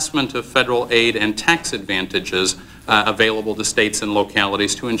assessment of federal aid and tax advantages available to states and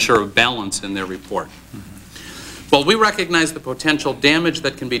localities to ensure a balance in their report. While we recognize the potential damage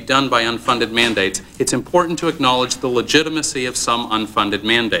that can be done by unfunded mandates, it's important to acknowledge the legitimacy of some unfunded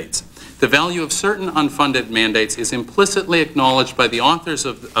mandates. The value of certain unfunded mandates is implicitly acknowledged by the authors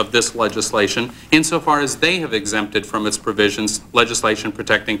of this legislation insofar as they have exempted from its provisions legislation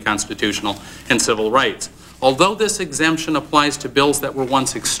protecting constitutional and civil rights. Although this exemption applies to bills that were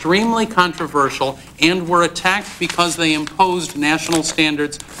once extremely controversial and were attacked because they imposed national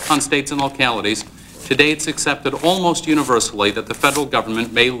standards on states and localities, today it's accepted almost universally that the federal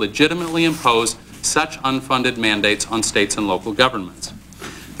government may legitimately impose such unfunded mandates on states and local governments.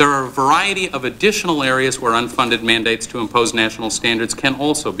 There are a variety of additional areas where unfunded mandates to impose national standards can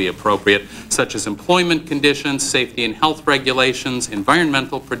also be appropriate, such as employment conditions, safety and health regulations,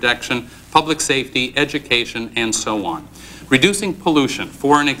 environmental protection, public safety, education, and so on. Reducing pollution,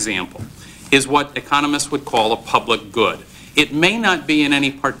 for an example, is what economists would call a public good. It may not be in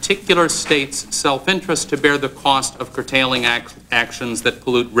any particular state's self-interest to bear the cost of curtailing actions that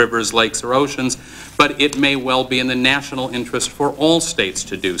pollute rivers, lakes, or oceans, but it may well be in the national interest for all states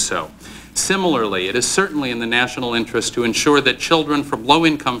to do so. Similarly, it is certainly in the national interest to ensure that children from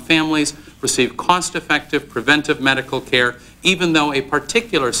low-income families receive cost-effective preventive medical care, even though a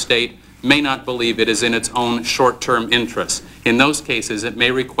particular state may not believe it is in its own short-term interests. In those cases, it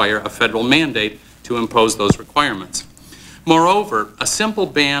may require a federal mandate to impose those requirements. Moreover, a simple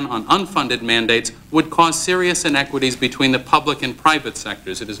ban on unfunded mandates would cause serious inequities between the public and private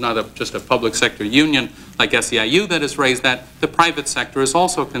sectors. It is not just a public sector union like SEIU that has raised that. The private sector is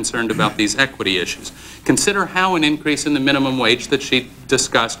also concerned about these equity issues. Consider how an increase in the minimum wage that she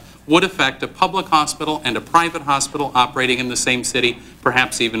discussed would affect a public hospital and a private hospital operating in the same city,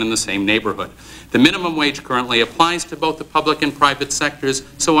 perhaps even in the same neighborhood. The minimum wage currently applies to both the public and private sectors,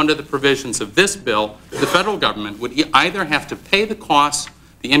 so under the provisions of this bill, the federal government would either have to pay the costs,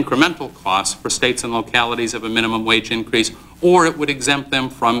 the incremental costs for states and localities of a minimum wage increase, or it would exempt them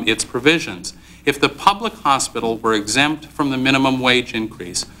from its provisions. If the public hospital were exempt from the minimum wage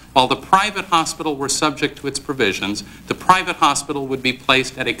increase, while the private hospital were subject to its provisions, the private hospital would be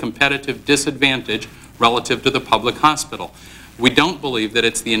placed at a competitive disadvantage relative to the public hospital. We don't believe that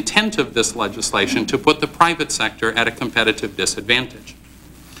it's the intent of this legislation to put the private sector at a competitive disadvantage.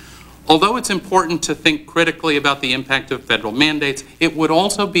 Although it's important to think critically about the impact of federal mandates, it would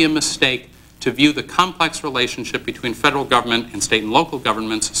also be a mistake to view the complex relationship between federal government and state and local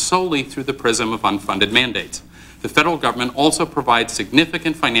governments solely through the prism of unfunded mandates. The federal government also provides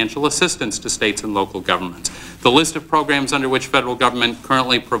significant financial assistance to states and local governments. The list of programs under which federal government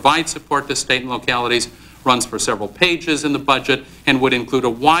currently provides support to state and localities runs for several pages in the budget and would include a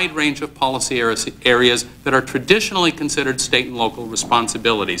wide range of policy areas that are traditionally considered state and local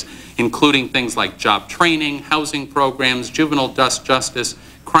responsibilities, including things like job training, housing programs, juvenile justice,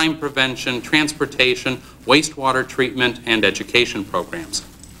 crime prevention, transportation, wastewater treatment, and education programs.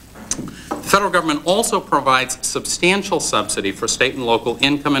 The federal government also provides substantial subsidy for state and local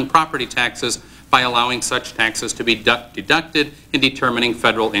income and property taxes by allowing such taxes to be deducted in determining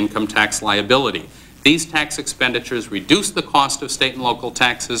federal income tax liability. These tax expenditures reduce the cost of state and local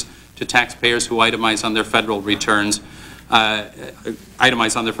taxes to taxpayers who itemize on their federal returns.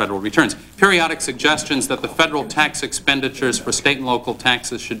 Periodic suggestions that the federal tax expenditures for state and local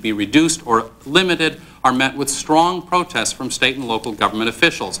taxes should be reduced or limited are met with strong protests from state and local government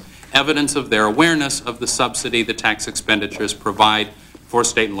officials, evidence of their awareness of the subsidy the tax expenditures provide for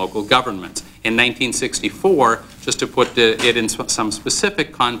state and local governments. In 1964, just to put it in some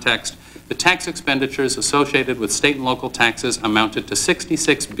specific context, the tax expenditures associated with state and local taxes amounted to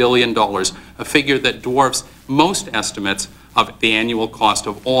 $66 billion, a figure that dwarfs most estimates of the annual cost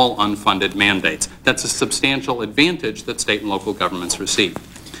of all unfunded mandates. That's a substantial advantage that state and local governments receive.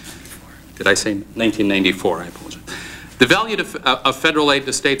 Did I say 1994? I apologize. The value of federal aid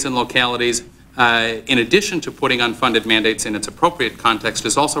to states and localities, in addition to putting unfunded mandates in its appropriate context,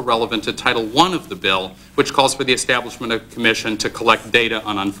 is also relevant to Title I of the bill, which calls for the establishment of a commission to collect data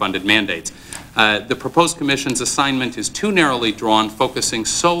on unfunded mandates. The proposed commission's assignment is too narrowly drawn, focusing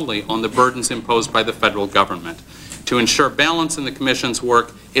solely on the burdens imposed by the federal government. To ensure balance in the commission's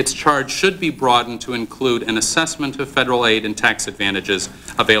work, its charge should be broadened to include an assessment of federal aid and tax advantages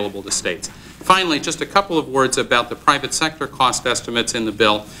available to states. Finally, just a couple of words about the private sector cost estimates in the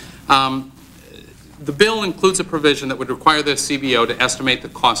bill. The bill includes a provision that would require the CBO to estimate the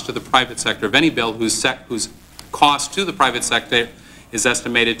cost to the private sector of any bill whose cost to the private sector is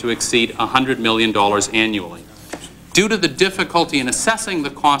estimated to exceed $100 million annually. Due to the difficulty in assessing the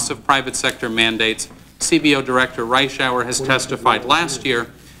costs of private sector mandates, CBO Director Reischauer has testified last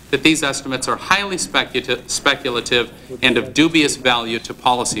year that these estimates are highly speculative and of dubious value to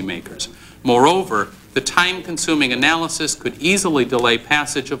policymakers. Moreover, the time-consuming analysis could easily delay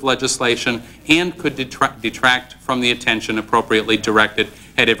passage of legislation and could detract from the attention appropriately directed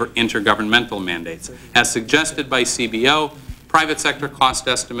at intergovernmental mandates. As suggested by CBO, private sector cost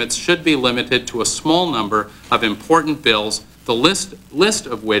estimates should be limited to a small number of important bills, the list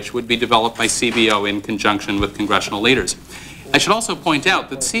of which would be developed by CBO in conjunction with congressional leaders. I should also point out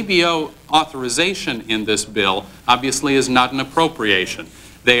that CBO authorization in this bill obviously is not an appropriation.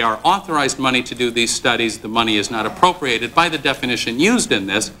 They are authorized money to do these studies. The money is not appropriated. By the definition used in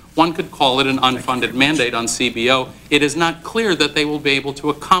this, one could call it an unfunded mandate on CBO. It is not clear that they will be able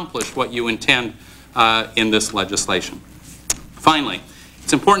to accomplish what you intend in this legislation. Finally,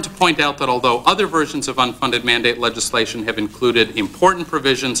 it's important to point out that although other versions of unfunded mandate legislation have included important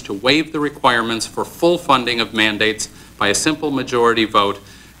provisions to waive the requirements for full funding of mandates by a simple majority vote,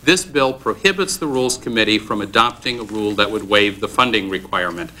 this bill prohibits the Rules Committee from adopting a rule that would waive the funding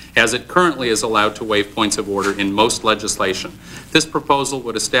requirement, as it currently is allowed to waive points of order in most legislation. This proposal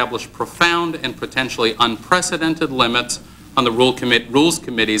would establish profound and potentially unprecedented limits on the Rules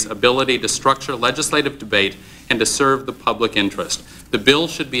Committee's ability to structure legislative debate and to serve the public interest. The bill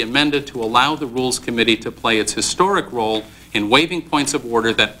should be amended to allow the Rules Committee to play its historic role in waiving points of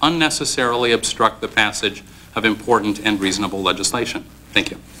order that unnecessarily obstruct the passage of important and reasonable legislation. Thank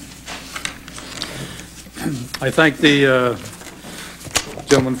you. I thank the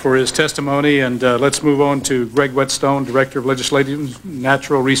gentleman for his testimony, and let's move on to Greg Whetstone, Director of Legislative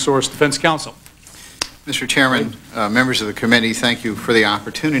Natural Resource Defense Council. Mr. Chairman, members of the committee, thank you for the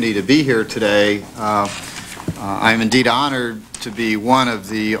opportunity to be here today. I am indeed honored to be one of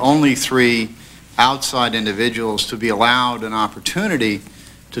the only 3 outside individuals to be allowed an opportunity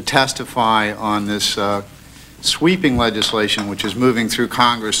to testify on this sweeping legislation which is moving through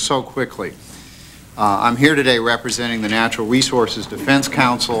Congress so quickly. I'm here today representing the Natural Resources Defense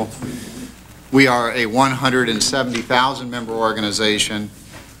Council. We are a 170,000 member organization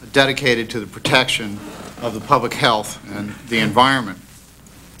dedicated to the protection of the public health and the environment.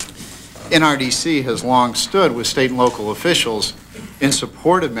 NRDC has long stood with state and local officials in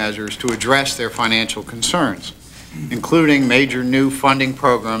support of measures to address their financial concerns, including major new funding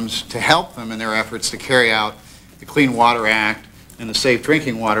programs to help them in their efforts to carry out the Clean Water Act and the Safe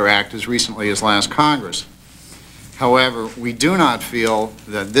Drinking Water Act as recently as last Congress. However, we do not feel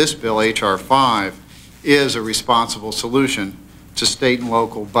that this bill, H.R. 5, is a responsible solution to state and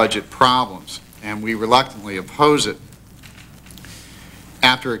local budget problems, and we reluctantly oppose it.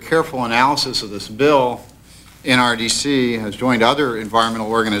 After a careful analysis of this bill, NRDC has joined other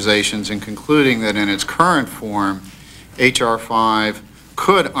environmental organizations in concluding that in its current form, H.R. 5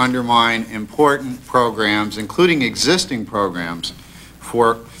 could undermine important programs, including existing programs,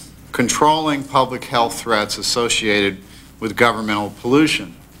 for controlling public health threats associated with governmental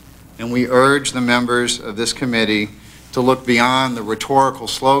pollution. And we urge the members of this committee to look beyond the rhetorical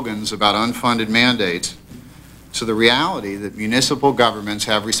slogans about unfunded mandates to the reality that municipal governments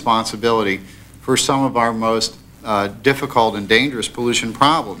have responsibility for some of our most difficult and dangerous pollution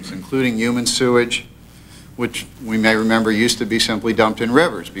problems, including human sewage, which we may remember used to be simply dumped in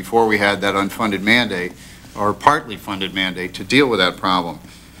rivers before we had that unfunded mandate or partly funded mandate to deal with that problem.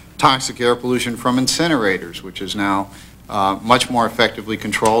 Toxic air pollution from incinerators, which is now much more effectively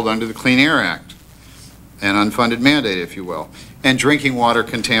controlled under the Clean Air Act, an unfunded mandate, if you will, and drinking water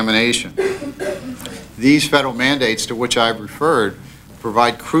contamination. These federal mandates to which I've referred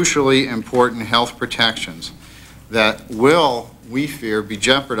provide crucially important health protections that will, we fear, be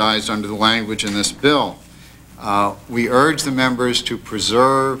jeopardized under the language in this bill. We urge the members to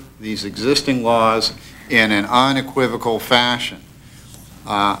preserve these existing laws in an unequivocal fashion.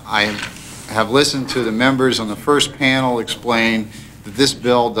 I have listened to the members on the first panel explain that this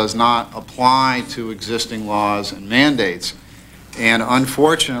bill does not apply to existing laws and mandates. And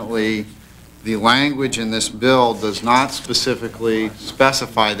unfortunately, the language in this bill does not specifically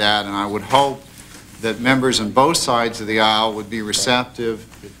specify that, and I would hope that members on both sides of the aisle would be receptive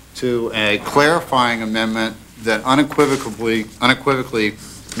to a clarifying amendment that unequivocally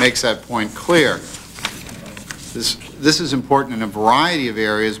makes that point clear. This is important in a variety of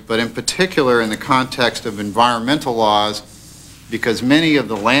areas, but in particular in the context of environmental laws because many of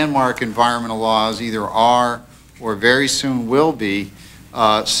the landmark environmental laws either are or very soon will be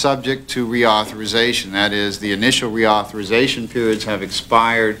subject to reauthorization. That is, the initial reauthorization periods have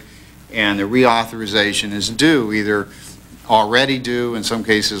expired and the reauthorization is due, either already due, in some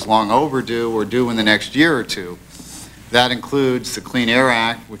cases long overdue, or due in the next year or two. That includes the Clean Air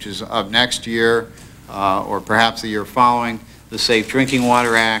Act, which is up next year, or perhaps the year following, the Safe Drinking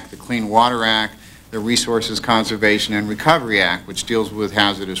Water Act, the Clean Water Act, the Resources Conservation and Recovery Act, which deals with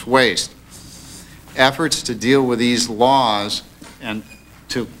hazardous waste. Efforts to deal with these laws and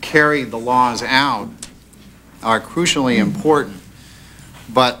to carry the laws out are crucially important.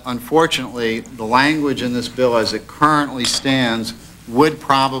 But unfortunately, the language in this bill as it currently stands would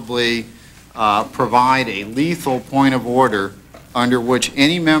probably provide a lethal point of order under which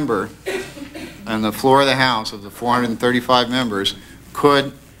any member on the floor of the House of the 435 members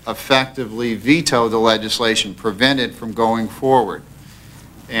could effectively veto the legislation, prevent it from going forward.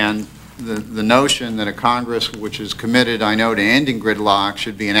 And the notion that a Congress which is committed, I know, to ending gridlock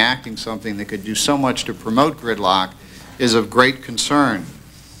should be enacting something that could do so much to promote gridlock is of great concern.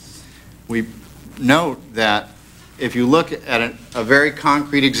 We note that if you look at a very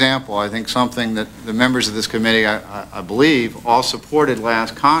concrete example, I think something that the members of this committee, I believe, all supported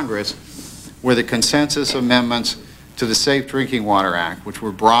last Congress, were the consensus amendments to the Safe Drinking Water Act, which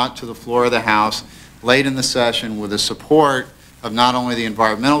were brought to the floor of the House late in the session with the support of not only the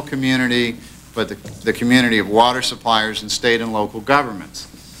environmental community, but the community of water suppliers and state and local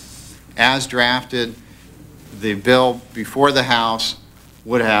governments. As drafted, the bill before the House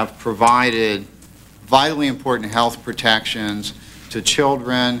would have provided vitally important health protections to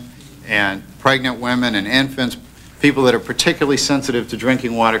children and pregnant women and infants, people that are particularly sensitive to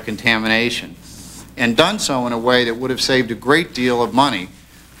drinking water contamination, and done so in a way that would have saved a great deal of money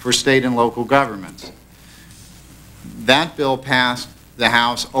for state and local governments. That bill passed the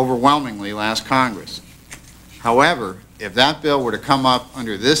House overwhelmingly last Congress. However, if that bill were to come up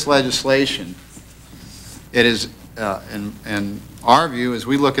under this legislation, it is, in our view, as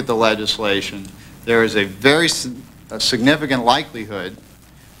we look at the legislation, there is a very significant likelihood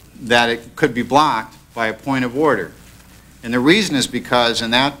that it could be blocked by a point of order. And the reason is because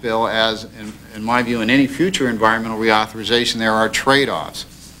in that bill, as in my view in any future environmental reauthorization, there are trade-offs.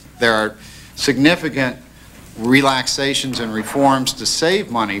 There are significant relaxations and reforms to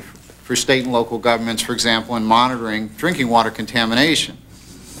save money for state and local governments, for example, in monitoring drinking water contamination.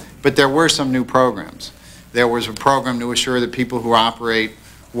 But there were some new programs. There was a program to assure that people who operate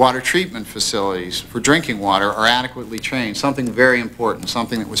water treatment facilities for drinking water are adequately trained, something very important,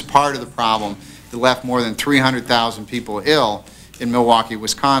 something that was part of the problem that left more than 300,000 people ill in Milwaukee,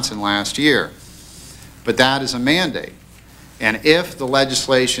 Wisconsin last year. But that is a mandate. And if the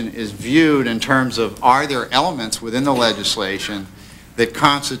legislation is viewed in terms of are there elements within the legislation that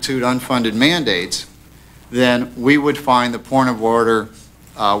constitute unfunded mandates, then we would find the point of order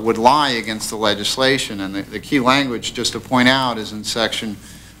would lie against the legislation. And the key language, just to point out, is in section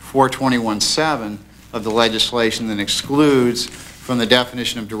 421(7) of the legislation that excludes from the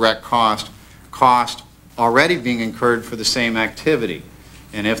definition of direct cost already being incurred for the same activity.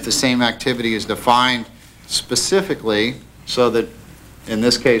 And if the same activity is defined specifically so that, in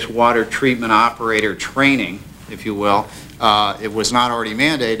this case, water treatment operator training, if you will, it was not already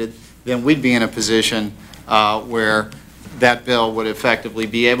mandated, then we'd be in a position where that bill would effectively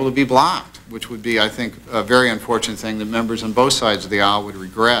be able to be blocked, which would be, I think, a very unfortunate thing that members on both sides of the aisle would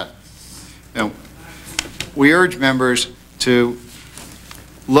regret. Now, we urge members to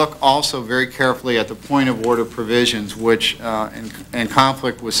look also very carefully at the point of order provisions, which, in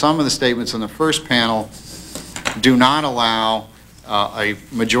conflict with some of the statements in the first panel, do not allow a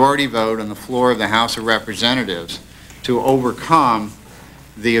majority vote on the floor of the House of Representatives to overcome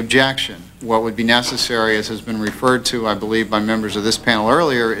the objection. What would be necessary, as has been referred to, I believe, by members of this panel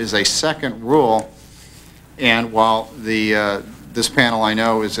earlier, is a second rule. And while this panel, I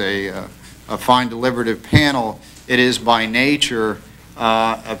know, is a fine deliberative panel, it is by nature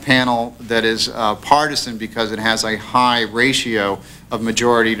a panel that is partisan because it has a high ratio of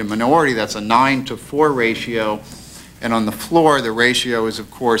majority to minority. That's a 9-to-4 ratio. And on the floor, the ratio is, of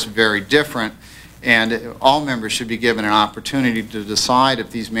course, very different. And all members should be given an opportunity to decide if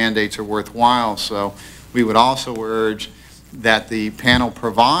these mandates are worthwhile. So we would also urge that the panel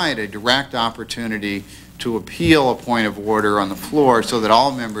provide a direct opportunity to appeal a point of order on the floor so that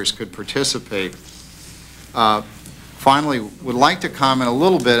all members could participate. Finally, would like to comment a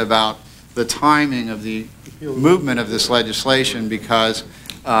little bit about the timing of the movement of this legislation, because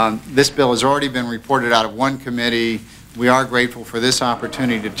this bill has already been reported out of one committee. We are grateful for this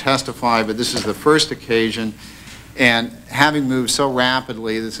opportunity to testify, but this is the first occasion. And having moved so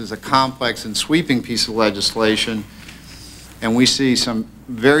rapidly, this is a complex and sweeping piece of legislation, and we see some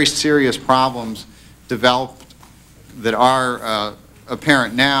very serious problems developed that are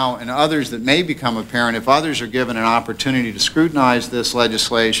apparent now, and others that may become apparent if others are given an opportunity to scrutinize this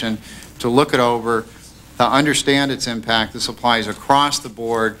legislation, to look it over, to understand its impact. This applies across the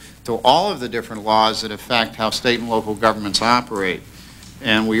board to all of the different laws that affect how state and local governments operate.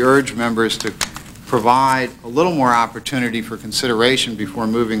 And we urge members to provide a little more opportunity for consideration before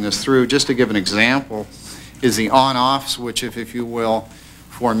moving this through. Just to give an example, is the on-off switch, if you will,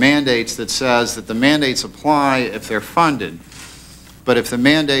 for mandates that says that the mandates apply if they're funded, but if the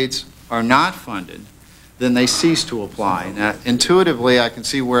mandates are not funded, then they cease to apply. Now, intuitively, I can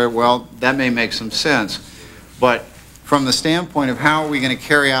see where, well, that may make some sense, but from the standpoint of how are we going to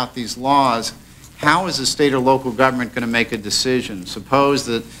carry out these laws, how is the state or local government going to make a decision? Suppose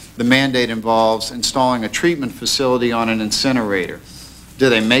that the mandate involves installing a treatment facility on an incinerator. Do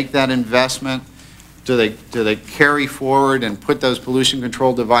they make that investment? Do they carry forward and put those pollution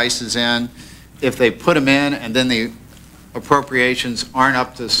control devices in? If they put them in and then the appropriations aren't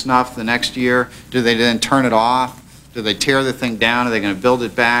up to snuff the next year, do they then turn it off? Do they tear the thing down? Are they going to build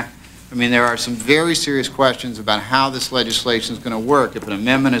it back? I mean, there are some very serious questions about how this legislation is going to work. If an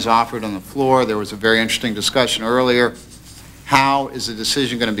amendment is offered on the floor, there was a very interesting discussion earlier. How is the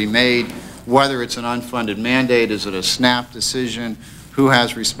decision going to be made? Whether it's an unfunded mandate, is it a snap decision? Who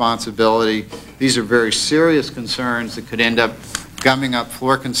has responsibility? These are very serious concerns that could end up gumming up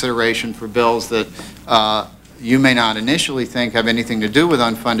floor consideration for bills that you may not initially think have anything to do with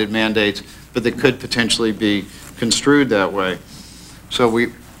unfunded mandates, but that could potentially be construed that way. So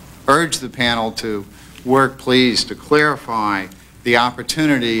we urge the panel to work, please, to clarify the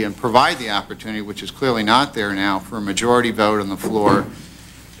opportunity and provide the opportunity, which is clearly not there now, for a majority vote on the floor,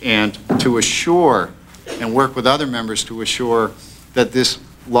 and to assure and work with other members to assure that this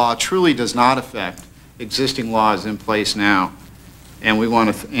law truly does not affect existing laws in place now. And we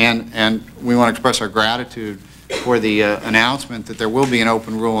want to we want to express our gratitude for the announcement that there will be an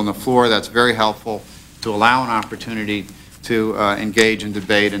open rule on the floor. That's very helpful to allow an opportunity to engage in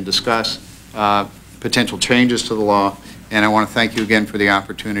debate and discuss potential changes to the law. And I want to thank you again for the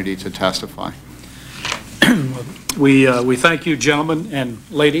opportunity to testify. We thank you, gentlemen and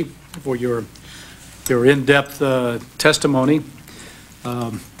lady, for your in-depth testimony.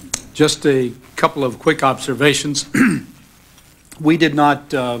 Just a couple of quick observations. We did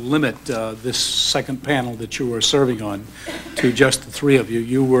not limit this second panel that you were serving on to just the three of you.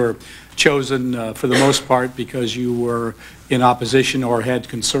 You were chosen for the most part because you were in opposition or had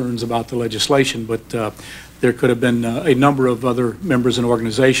concerns about the legislation, but there could have been a number of other members and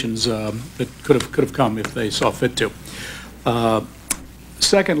organizations that could have come if they saw fit to.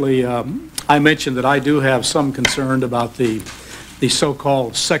 Secondly, I mentioned that I do have some concern about the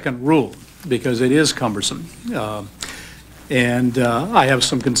so-called second rule because it is cumbersome. And I have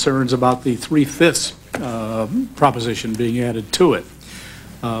some concerns about the 3/5 proposition being added to it.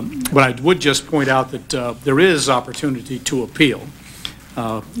 But I would just point out that there is opportunity to appeal.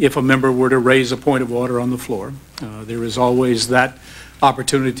 If a member were to raise a point of order on the floor, there is always that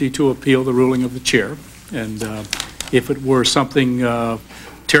opportunity to appeal the ruling of the chair. And if it were something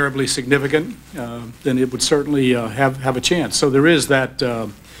terribly significant, then it would certainly have a chance. So there is that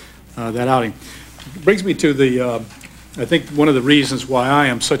outing. It brings me to the I think one of the reasons why I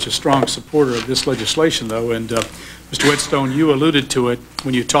am such a strong supporter of this legislation, though, and Mr. Whetstone, you alluded to it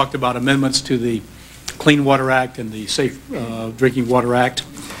when you talked about amendments to the Clean Water Act and the Safe Drinking Water Act.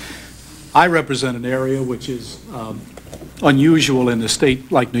 I represent an area which is unusual in a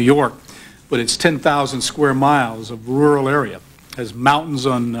state like New York, but it's 10,000 square miles of rural area. It has mountains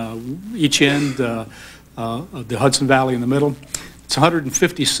on each end of the Hudson Valley in the middle. It's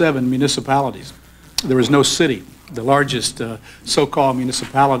 157 municipalities. There is no city. The largest so-called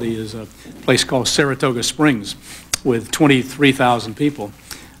municipality is a place called Saratoga Springs with 23,000 people.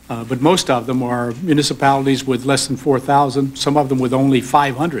 But most of them are municipalities with less than 4,000, some of them with only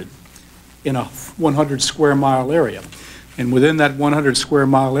 500 in a 100 square mile area. And within that 100 square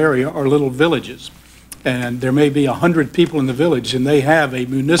mile area are little villages. And there may be 100 people in the village and they have a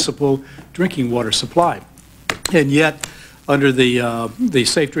municipal drinking water supply. And yet, under the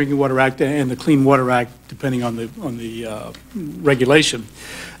Safe Drinking Water Act and the Clean Water Act, depending on the regulation,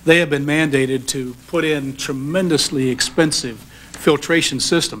 they have been mandated to put in tremendously expensive filtration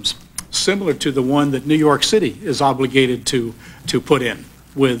systems, similar to the one that New York City is obligated to put in,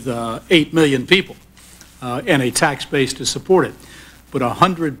 with 8 million people and a tax base to support it. But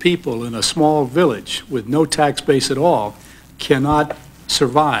 100 people in a small village with no tax base at all cannot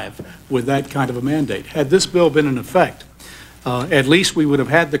survive with that kind of a mandate. Had this bill been in effect, at least we would have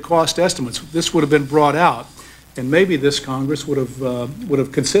had the cost estimates. This would have been brought out, and maybe this Congress would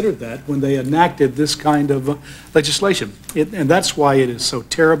have considered that when they enacted this kind of legislation. And that's why it is so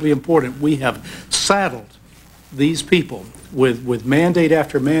terribly important. We have saddled these people with mandate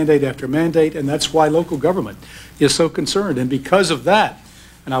after mandate after mandate, and that's why local government is so concerned. And because of that,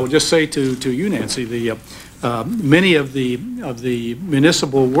 and I would just say to you, Nancy, many of the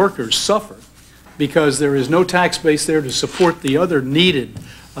municipal workers suffer because there is no tax base there to support the other needed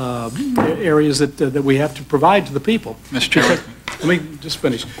areas that we have to provide to the people. Mr. Chairman. Let me just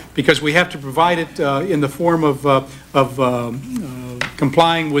finish. Because we have to provide it in the form of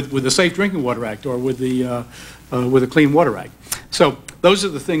complying with the Safe Drinking Water Act or with the Clean Water Act. So those are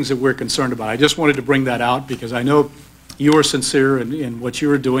the things that we're concerned about. I just wanted to bring that out because I know you are sincere in what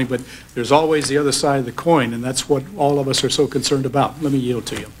you are doing, but there's always the other side of the coin, and that's what all of us are so concerned about. Let me yield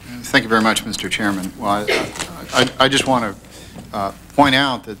to you. Thank you very much, Mr. Chairman. Well, I just want to point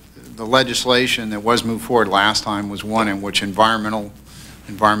out that the legislation that was moved forward last time was one in which environmental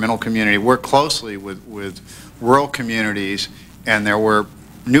community worked closely with rural communities, and there were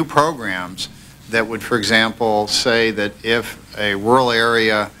new programs that would, for example, say that if a rural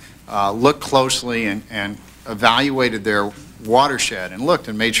area looked closely and evaluated their watershed and looked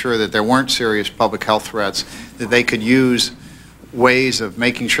and made sure that there weren't serious public health threats, that they could use ways of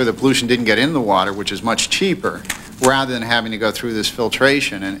making sure that pollution didn't get in the water, which is much cheaper, rather than having to go through this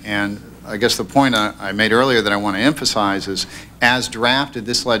filtration. And I guess the point I made earlier that I want to emphasize is, as drafted,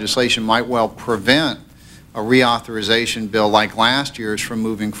 this legislation might well prevent a reauthorization bill like last year's from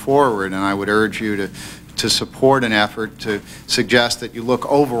moving forward, and I would urge you to support an effort to suggest that you look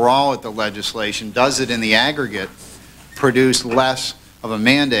overall at the legislation. Does it in the aggregate produce less of a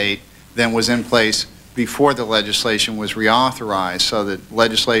mandate than was in place before the legislation was reauthorized, so that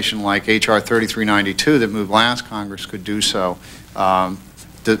legislation like H.R. 3392 that moved last Congress could do so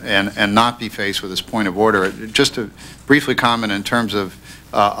and not be faced with this point of order? Just to briefly comment in terms of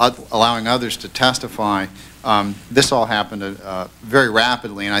allowing others to testify, this all happened very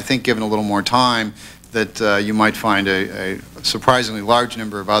rapidly, and I think given a little more time that you might find a surprisingly large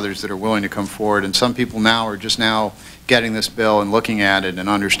number of others that are willing to come forward, and some people now are just now getting this bill and looking at it and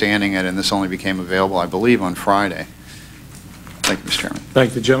understanding it, and this only became available, I believe, on Friday. Thank you, Mr. Chairman.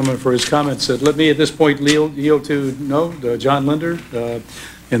 Thank the gentleman for his comments. Let me at this point yield to John Linder.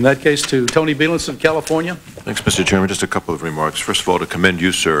 In that case, to Tony Bielenson of California. Thanks, Mr. Chairman. Just a couple of remarks. First of all, to commend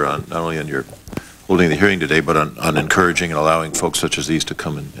you, sir, not only on your holding the hearing today, but on encouraging and allowing folks such as these to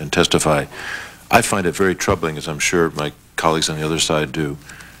come and testify. I find it very troubling, as I'm sure my colleagues on the other side do,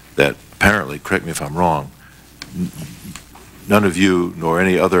 that apparently, correct me if I'm wrong, none of you nor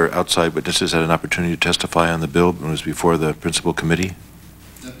any other outside witnesses had an opportunity to testify on the bill when it was before the principal committee?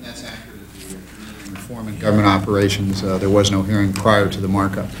 That's accurate. In Reform and Government Operations, there was no hearing prior to the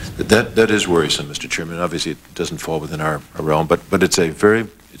markup. That is worrisome, Mr. Chairman. Obviously, it doesn't fall within our realm, but it's a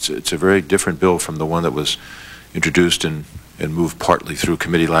very different bill from the one that was introduced and moved partly through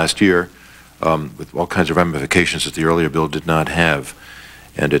committee last year, with all kinds of ramifications that the earlier bill did not have.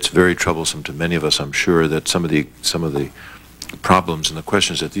 And it's very troublesome to many of us, I'm sure, that some of the problems and the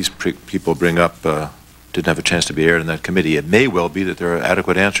questions that these people bring up didn't have a chance to be aired in that committee. It may well be that there are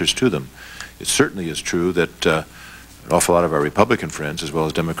adequate answers to them. It certainly is true that an awful lot of our Republican friends, as well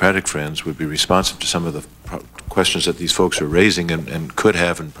as Democratic friends, would be responsive to some of the questions that these folks are raising and could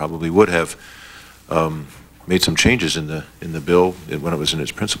have and probably would have made some changes in the bill when it was in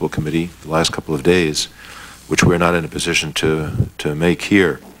its principal committee the last couple of days, which we're not in a position to make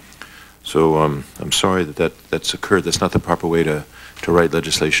here. So I'm sorry that's occurred. That's not the proper way to write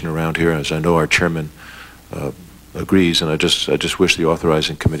legislation around here, as I know our chairman agrees, and I just wish the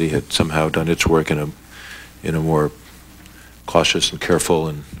authorizing committee had somehow done its work in a more cautious and careful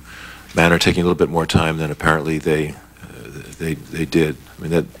and manner, taking a little bit more time than apparently they did. I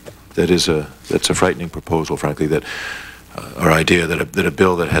mean, that's a frightening proposal, frankly, that our idea that a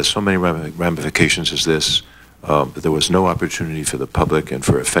bill that has so many ramifications as this, that there was no opportunity for the public and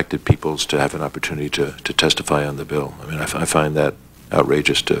for affected peoples to have an opportunity to testify on the bill. I mean, I find that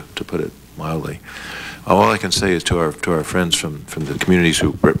outrageous, to put it mildly. All I can say is to our friends from the communities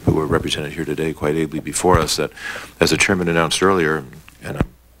who were represented here today quite ably before us, that, as the chairman announced earlier, and I'm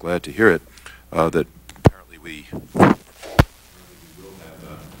glad to hear it, that apparently we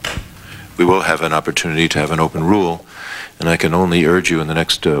will have an opportunity to have an open rule, and I can only urge you in the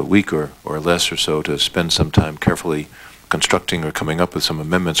next week or less or so to spend some time carefully constructing or coming up with some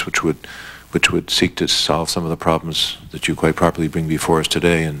amendments which would seek to solve some of the problems that you quite properly bring before us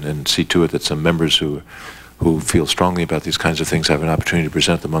today, and see to it that some members who who feel strongly about these kinds of things have an opportunity to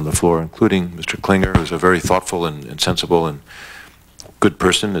present them on the floor, including Mr. Klinger, who's a very thoughtful and sensible and good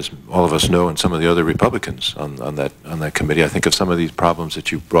person, as all of us know, and some of the other Republicans on that committee. I think if some of these problems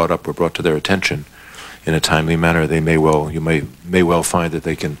that you brought up were brought to their attention in a timely manner, you may well find that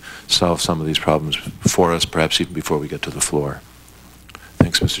they can solve some of these problems for us, perhaps even before we get to the floor.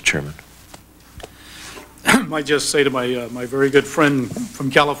 Thanks, Mr. Chairman. I might just say to my very good friend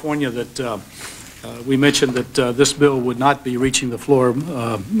from California that we mentioned that this bill would not be reaching the floor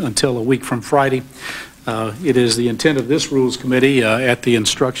until a week from Friday. It is the intent of this Rules Committee, at the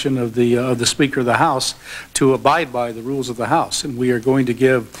instruction of the Speaker of the House, to abide by the rules of the House, and we are going to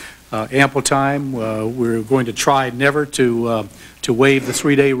give ample time. We're going to try never to waive the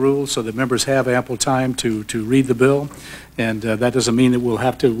 3-day rule, so that members have ample time to read the bill. And that doesn't mean that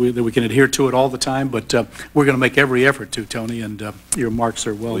that we can adhere to it all the time, but we're going to make every effort to, Tony, and your remarks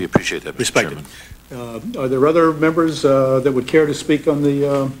are well We appreciate that, Mr. respected. Chairman. Are there other members that would care to speak on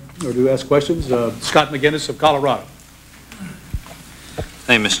the, or to ask questions? Scott McGinnis of Colorado.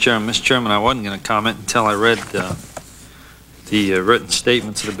 Hey, Mr. Chairman. Mr. Chairman, I wasn't going to comment until I read the written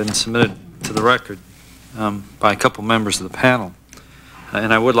statements that have been submitted to the record by a couple members of the panel.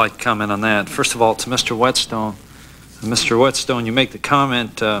 And I would like to comment on that. First of all, to Mr. Whetstone. Mr. Whetstone, you make the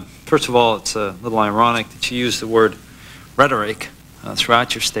comment, first of all, it's a little ironic that you use the word rhetoric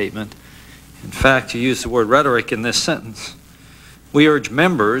throughout your statement. In fact, you use the word rhetoric in this sentence. We urge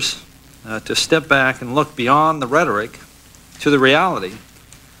members to step back and look beyond the rhetoric to the reality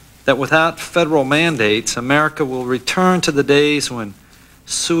that without federal mandates, America will return to the days when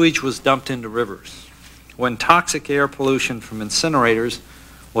sewage was dumped into rivers, when toxic air pollution from incinerators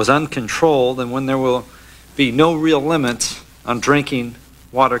was uncontrolled, and when there will be no real limits on drinking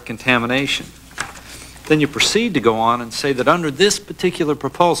water contamination. Then you proceed to go on and say that under this particular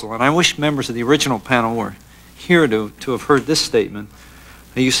proposal, and I wish members of the original panel were here to have heard this statement,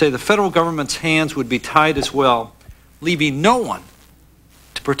 you say the federal government's hands would be tied as well, leaving no one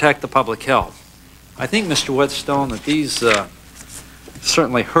to protect the public health. I think, Mr. Whetstone, that these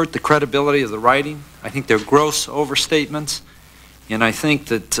certainly hurt the credibility of the writing. I think they're gross overstatements, and I think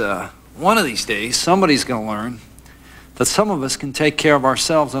that one of these days somebody's going to learn that some of us can take care of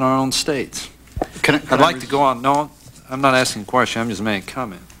ourselves in our own states. I'd like to go on. No, I'm not asking a question. I'm just making a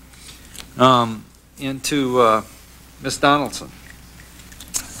comment. And to Ms. Donaldson,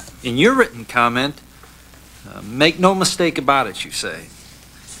 in your written comment, make no mistake about it, you say,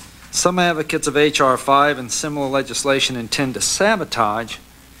 some advocates of H.R. 5 and similar legislation intend to sabotage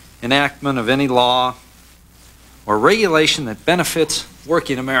enactment of any law or regulation that benefits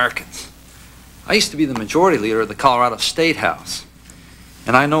working Americans. I used to be the majority leader of the Colorado State House,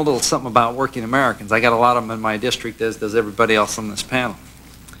 and I know a little something about working Americans. I got a lot of them in my district, as does everybody else on this panel.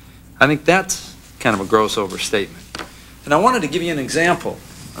 I think that's kind of a gross overstatement. And I wanted to give you an example.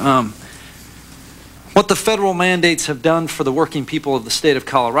 What the federal mandates have done for the working people of the state of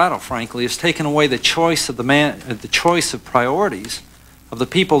Colorado, frankly, is taken away the choice of the choice of priorities of the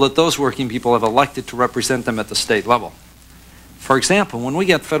people that those working people have elected to represent them at the state level. For example, when we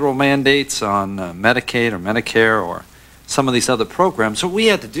get federal mandates on Medicaid or Medicare or some of these other programs, what we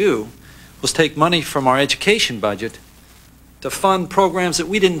had to do was take money from our education budget to fund programs that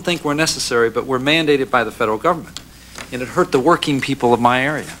we didn't think were necessary but were mandated by the federal government. And it hurt the working people of my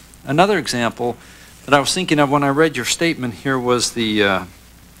area. Another example that I was thinking of when I read your statement here was the, and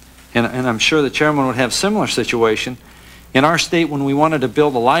I'm sure the chairman would have a similar situation, in our state when we wanted to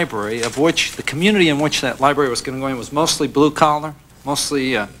build a library, of which the community in which that library was going to go in was mostly blue collar,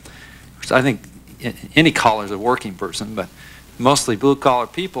 mostly, I think any collar is a working person, but mostly blue collar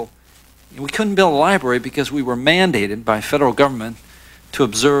people. And we couldn't build a library because we were mandated by federal government to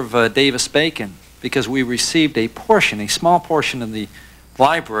observe Davis-Bacon, because we received a portion, a small portion of the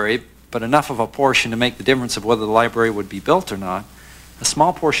library, but enough of a portion to make the difference of whether the library would be built or not. A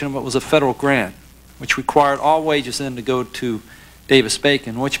small portion of it was a federal grant, which required all wages then to go to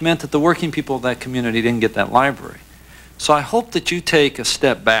Davis-Bacon, which meant that the working people of that community didn't get that library. So I hope that you take a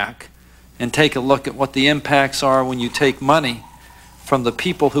step back and take a look at what the impacts are when you take money from the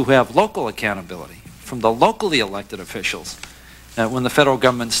people who have local accountability, from the locally elected officials, when the federal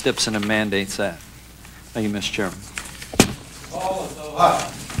government steps in and mandates that. Thank you, Mr. Chairman.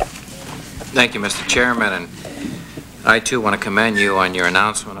 Thank you, Mr. Chairman, and I too want to commend you on your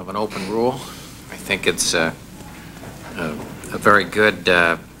announcement of an open rule. I think it's a very good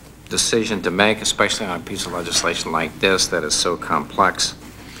decision to make, especially on a piece of legislation like this that is so complex.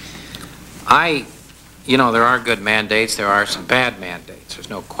 You know, there are good mandates, there are some bad mandates. There's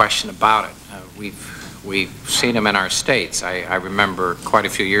no question about it. We've seen them in our states. I remember quite a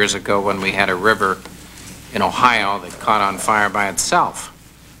few years ago when we had a river in Ohio that caught on fire by itself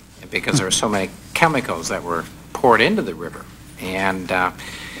because there were so many chemicals that were poured into the river. And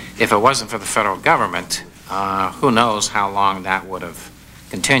if it wasn't for the federal government, who knows how long that would have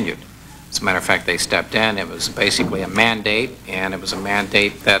continued. As a matter of fact, they stepped in. It was basically a mandate, and it was a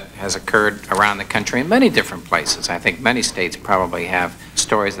mandate that has occurred around the country in many different places. I think many states probably have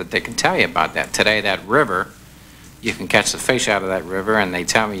stories that they can tell you about that. Today, that river, you can catch the fish out of that river, and they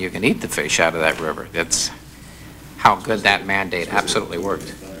tell me you can eat the fish out of that river. That's how good that mandate absolutely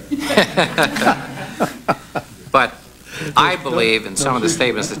worked. But I believe, and some of the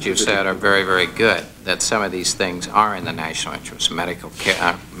statements that you've said are very, very good, that some of these things are in the national interest. Medical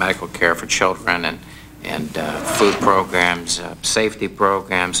care for children and food programs, safety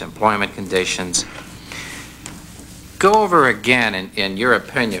programs, employment conditions. Go over again, in your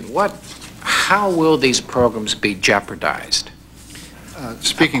opinion, how will these programs be jeopardized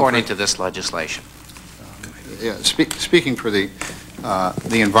according to this legislation? Yeah, speaking for the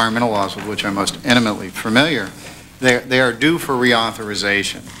environmental laws with which I'm most intimately familiar, they are due for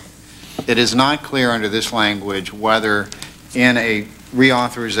reauthorization. It is not clear under this language whether in a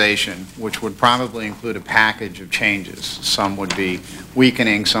reauthorization, which would probably include a package of changes, some would be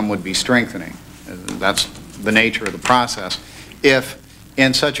weakening, some would be strengthening. That's the nature of the process. If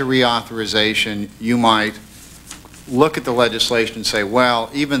in such a reauthorization you might look at the legislation and say,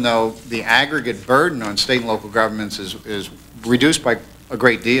 well, even though the aggregate burden on state and local governments is reduced by a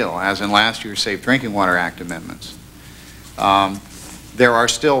great deal, as in last year's Safe Drinking Water Act amendments, there are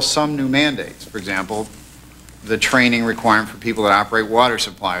still some new mandates. For example, the training requirement for people that operate water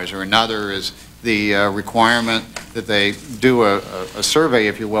suppliers, or another is the requirement that they do a survey,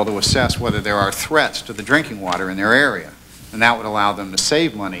 if you will, to assess whether there are threats to the drinking water in their area. And that would allow them to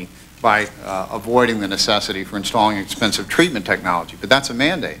save money by avoiding the necessity for installing expensive treatment technology. But that's a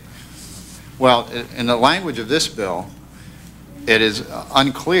mandate. Well, in the language of this bill, it is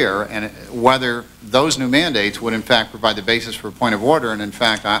unclear whether those new mandates would in fact provide the basis for a point of order, and in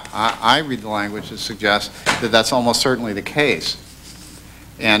fact I read the language to suggest that that's almost certainly the case.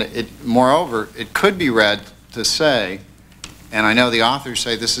 And moreover, it could be read to say, and I know the authors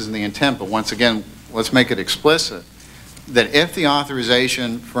say this isn't the intent, but once again, let's make it explicit, that if the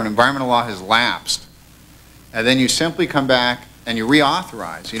authorization for an environmental law has lapsed, and then you simply come back and you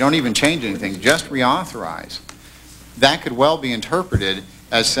reauthorize, you don't even change anything, just reauthorize, that could well be interpreted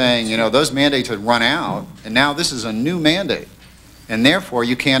as saying, you know, those mandates had run out, and now this is a new mandate, and therefore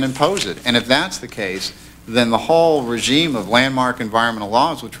you can't impose it. And if that's the case, then the whole regime of landmark environmental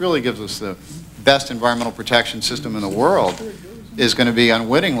laws, which really gives us the best environmental protection system in the world, is going to be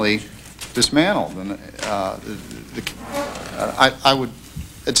unwittingly dismantled. And I would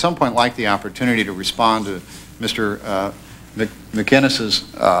at some point like the opportunity to respond to Mr. McInnes's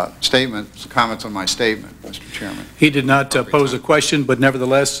statement, comments on my statement, Mr. Chairman. He did not pose a question, but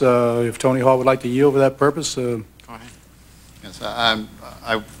nevertheless, if Tony Hall would like to yield for that purpose. Go ahead. Yes,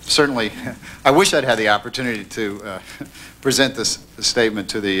 I certainly, I wish I'd had the opportunity to present this statement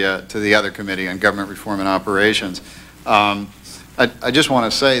to the other committee on government reform and operations. I just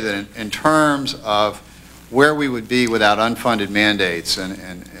want to say that in terms of where we would be without unfunded mandates,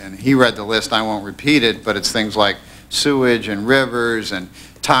 and he read the list, I won't repeat it, but it's things like sewage and rivers and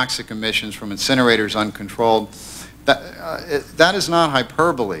toxic emissions from incinerators uncontrolled. That is not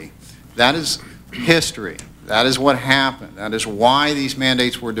hyperbole. That is history. That is what happened. That is why these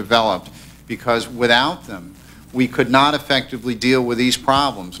mandates were developed, because without them, we could not effectively deal with these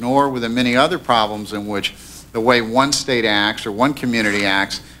problems, nor with the many other problems in which the way one state acts or one community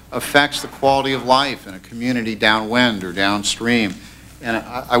acts affects the quality of life in a community downwind or downstream. And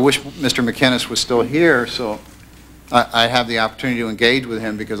I wish Mr. McInnes was still here so I have the opportunity to engage with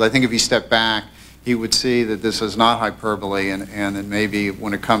him, because I think if he stepped back, he would see that this is not hyperbole, and that maybe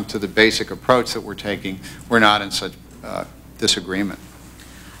when it comes to the basic approach that we're taking, we're not in such disagreement.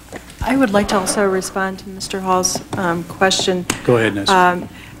 I would like to also respond to Mr. Hall's question. Go ahead, Nancy.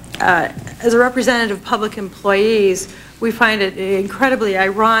 As a representative of public employees, we find it incredibly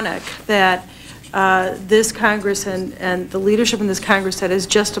ironic that this Congress and the leadership in this Congress that has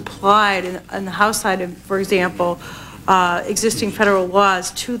just applied on the House side, for example, existing federal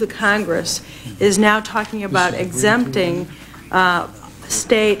laws to the Congress is now talking about exempting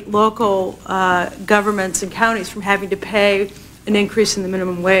state, local governments and counties from having to pay an increase in the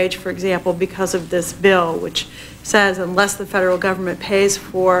minimum wage, for example, because of this bill, which says unless the federal government pays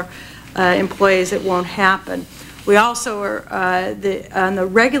for employees, it won't happen. We also are, on the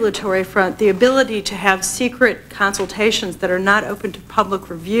regulatory front, the ability to have secret consultations that are not open to public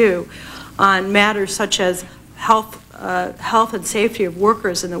review on matters such as health health and safety of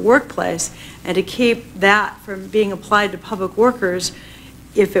workers in the workplace, and to keep that from being applied to public workers,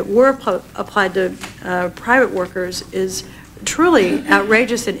 if it were applied to private workers, is truly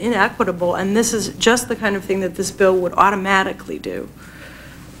outrageous and inequitable, and this is just the kind of thing that this bill would automatically do.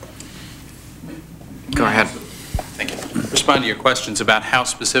 Go ahead. Thank you. Respond to your questions about how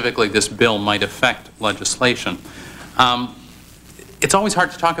specifically this bill might affect legislation. It's always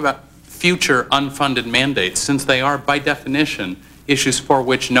hard to talk about future unfunded mandates, since they are, by definition, issues for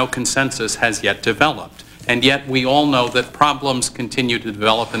which no consensus has yet developed. And yet we all know that problems continue to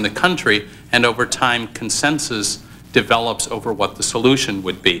develop in the country, and over time consensus develops over what the solution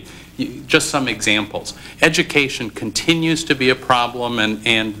would be. Just some examples. Education continues to be a problem,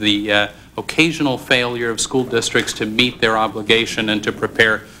 and the occasional failure of school districts to meet their obligation and to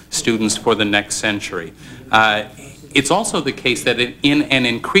prepare students for the next century. It's also the case that in an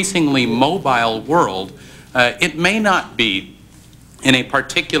increasingly mobile world, it may not be in a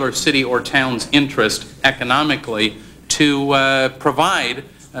particular city or town's interest economically to provide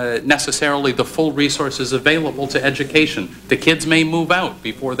necessarily the full resources available to education. The kids may move out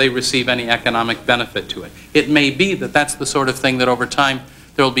before they receive any economic benefit to it. It may be that that's the sort of thing that over time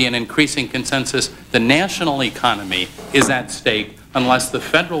there will be an increasing consensus. The national economy is at stake unless the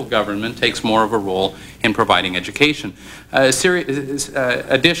federal government takes more of a role in providing education.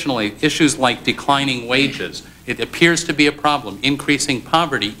 Additionally, issues like declining wages. It appears to be a problem, increasing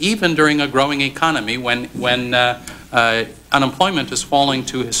poverty, even during a growing economy when unemployment is falling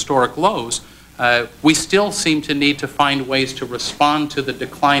to historic lows. We still seem to need to find ways to respond to the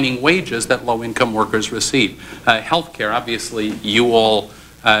declining wages that low-income workers receive. Healthcare, obviously, you all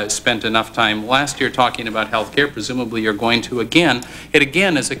spent enough time last year talking about health care. Presumably you're going to again. It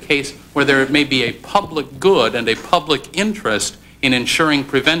again is a case where there may be a public good and a public interest in ensuring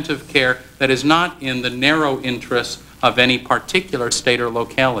preventive care that is not in the narrow interests of any particular state or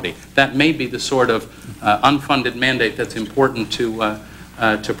locality. That may be the sort of unfunded mandate that's important to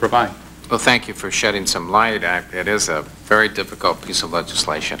provide. Well, thank you for shedding some light. It is a very difficult piece of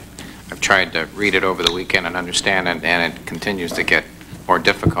legislation. I've tried to read it over the weekend and understand it, and it continues to get more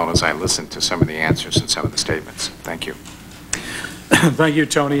difficult as I listen to some of the answers and some of the statements. Thank you. Thank you,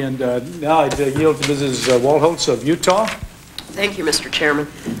 Tony. And now I yield to Mrs. Walholtz of Utah. Thank you, Mr. Chairman.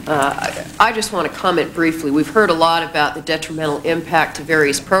 I just want to comment briefly. We've heard a lot about the detrimental impact to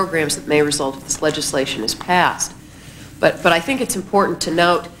various programs that may result if this legislation is passed. But I think it's important to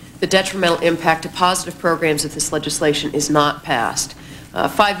note the detrimental impact to positive programs if this legislation is not passed.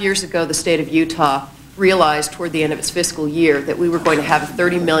 5 years ago, the state of Utah realized toward the end of its fiscal year that we were going to have a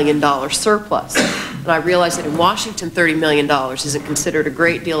 $30 million surplus. And I realize that in Washington, $30 million isn't considered a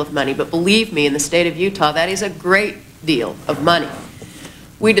great deal of money, but believe me, in the state of Utah, that is a great deal of money.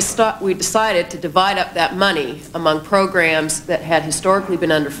 We decided to divide up that money among programs that had historically been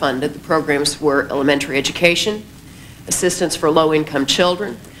underfunded. The programs were elementary education, assistance for low-income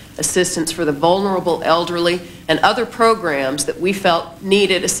children, assistance for the vulnerable elderly, and other programs that we felt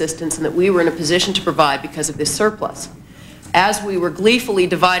needed assistance and that we were in a position to provide because of this surplus. As we were gleefully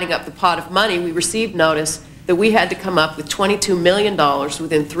dividing up the pot of money, we received notice that we had to come up with $22 million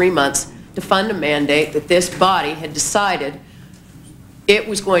within 3 months to fund a mandate that this body had decided it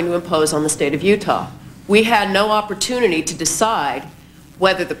was going to impose on the state of Utah. We had no opportunity to decide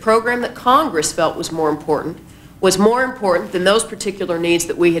whether the program that Congress felt was more important than those particular needs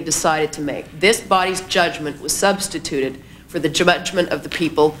that we had decided to make. This body's judgment was substituted for the judgment of the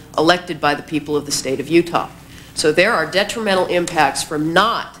people elected by the people of the state of Utah. So there are detrimental impacts from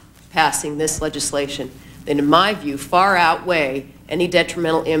not passing this legislation that, in my view, far outweigh any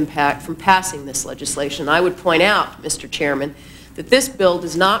detrimental impact from passing this legislation. I would point out, Mr. Chairman, that this bill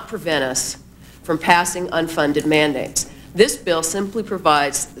does not prevent us from passing unfunded mandates. This bill simply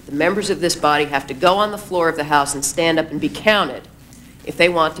provides that the members of this body have to go on the floor of the House and stand up and be counted if they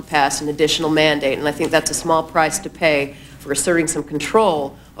want to pass an additional mandate. And I think that's a small price to pay for asserting some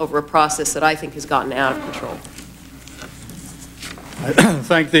control over a process that I think has gotten out of control. I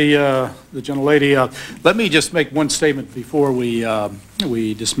thank the gentlelady. Let me just make one statement before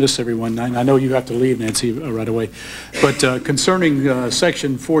we dismiss everyone. I know you have to leave, Nancy, right away. But concerning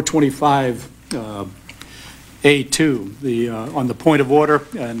Section 425, A2, on the point of order,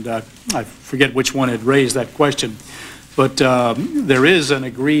 and I forget which one had raised that question, but there is an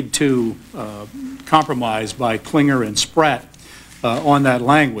agreed-to compromise by Klinger and Spratt on that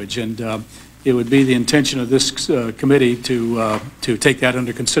language, and it would be the intention of this committee to take that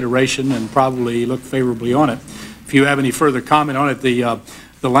under consideration and probably look favorably on it. If you have any further comment on it,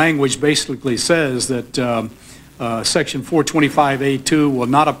 the language basically says that Section 425A2 will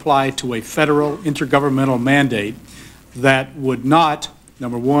not apply to a federal intergovernmental mandate that would not,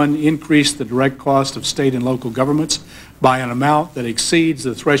 number one, increase the direct cost of state and local governments by an amount that exceeds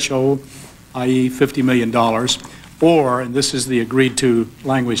the threshold, i.e. $50 million, or, and this is the agreed to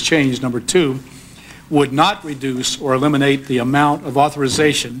language change, number two, would not reduce or eliminate the amount of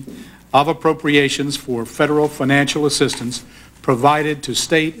authorization of appropriations for federal financial assistance provided to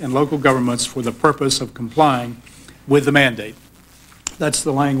state and local governments for the purpose of complying with the mandate. That's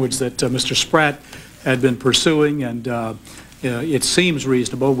the language that Mr. Spratt had been pursuing, and it seems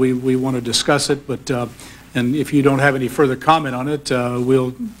reasonable. We want to discuss it, but and if you don't have any further comment on it,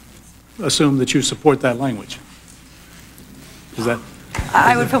 we'll assume that you support that language. Is that?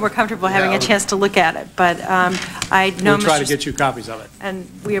 I would feel more comfortable having a chance to look at it, but I know we'll try to get you copies of it. And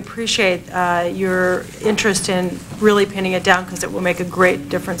we appreciate your interest in really pinning it down, because it will make a great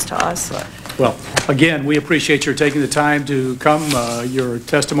difference to us. Right. Well, again, we appreciate your taking the time to come. Your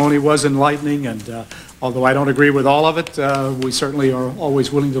testimony was enlightening, and although I don't agree with all of it, we certainly are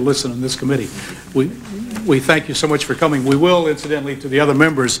always willing to listen in this committee. We thank you so much for coming. We will, incidentally, to the other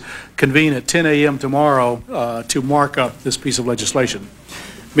members, convene at 10 a.m. tomorrow to mark up this piece of legislation.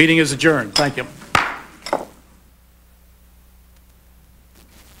 Meeting is adjourned. Thank you.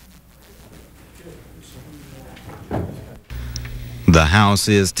 The House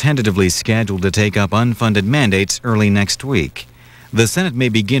is tentatively scheduled to take up unfunded mandates early next week. The Senate may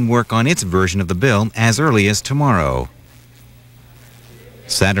begin work on its version of the bill as early as tomorrow.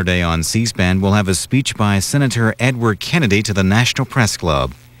 Saturday on C-SPAN, we'll have a speech by Senator Edward Kennedy to the National Press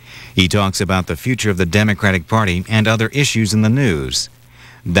Club. He talks about the future of the Democratic Party and other issues in the news.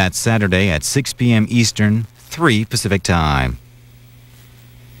 That's Saturday at 6 p.m. Eastern, 3 Pacific Time.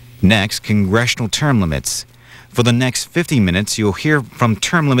 Next, congressional term limits. For the next 50 minutes, you'll hear from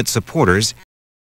term limit supporters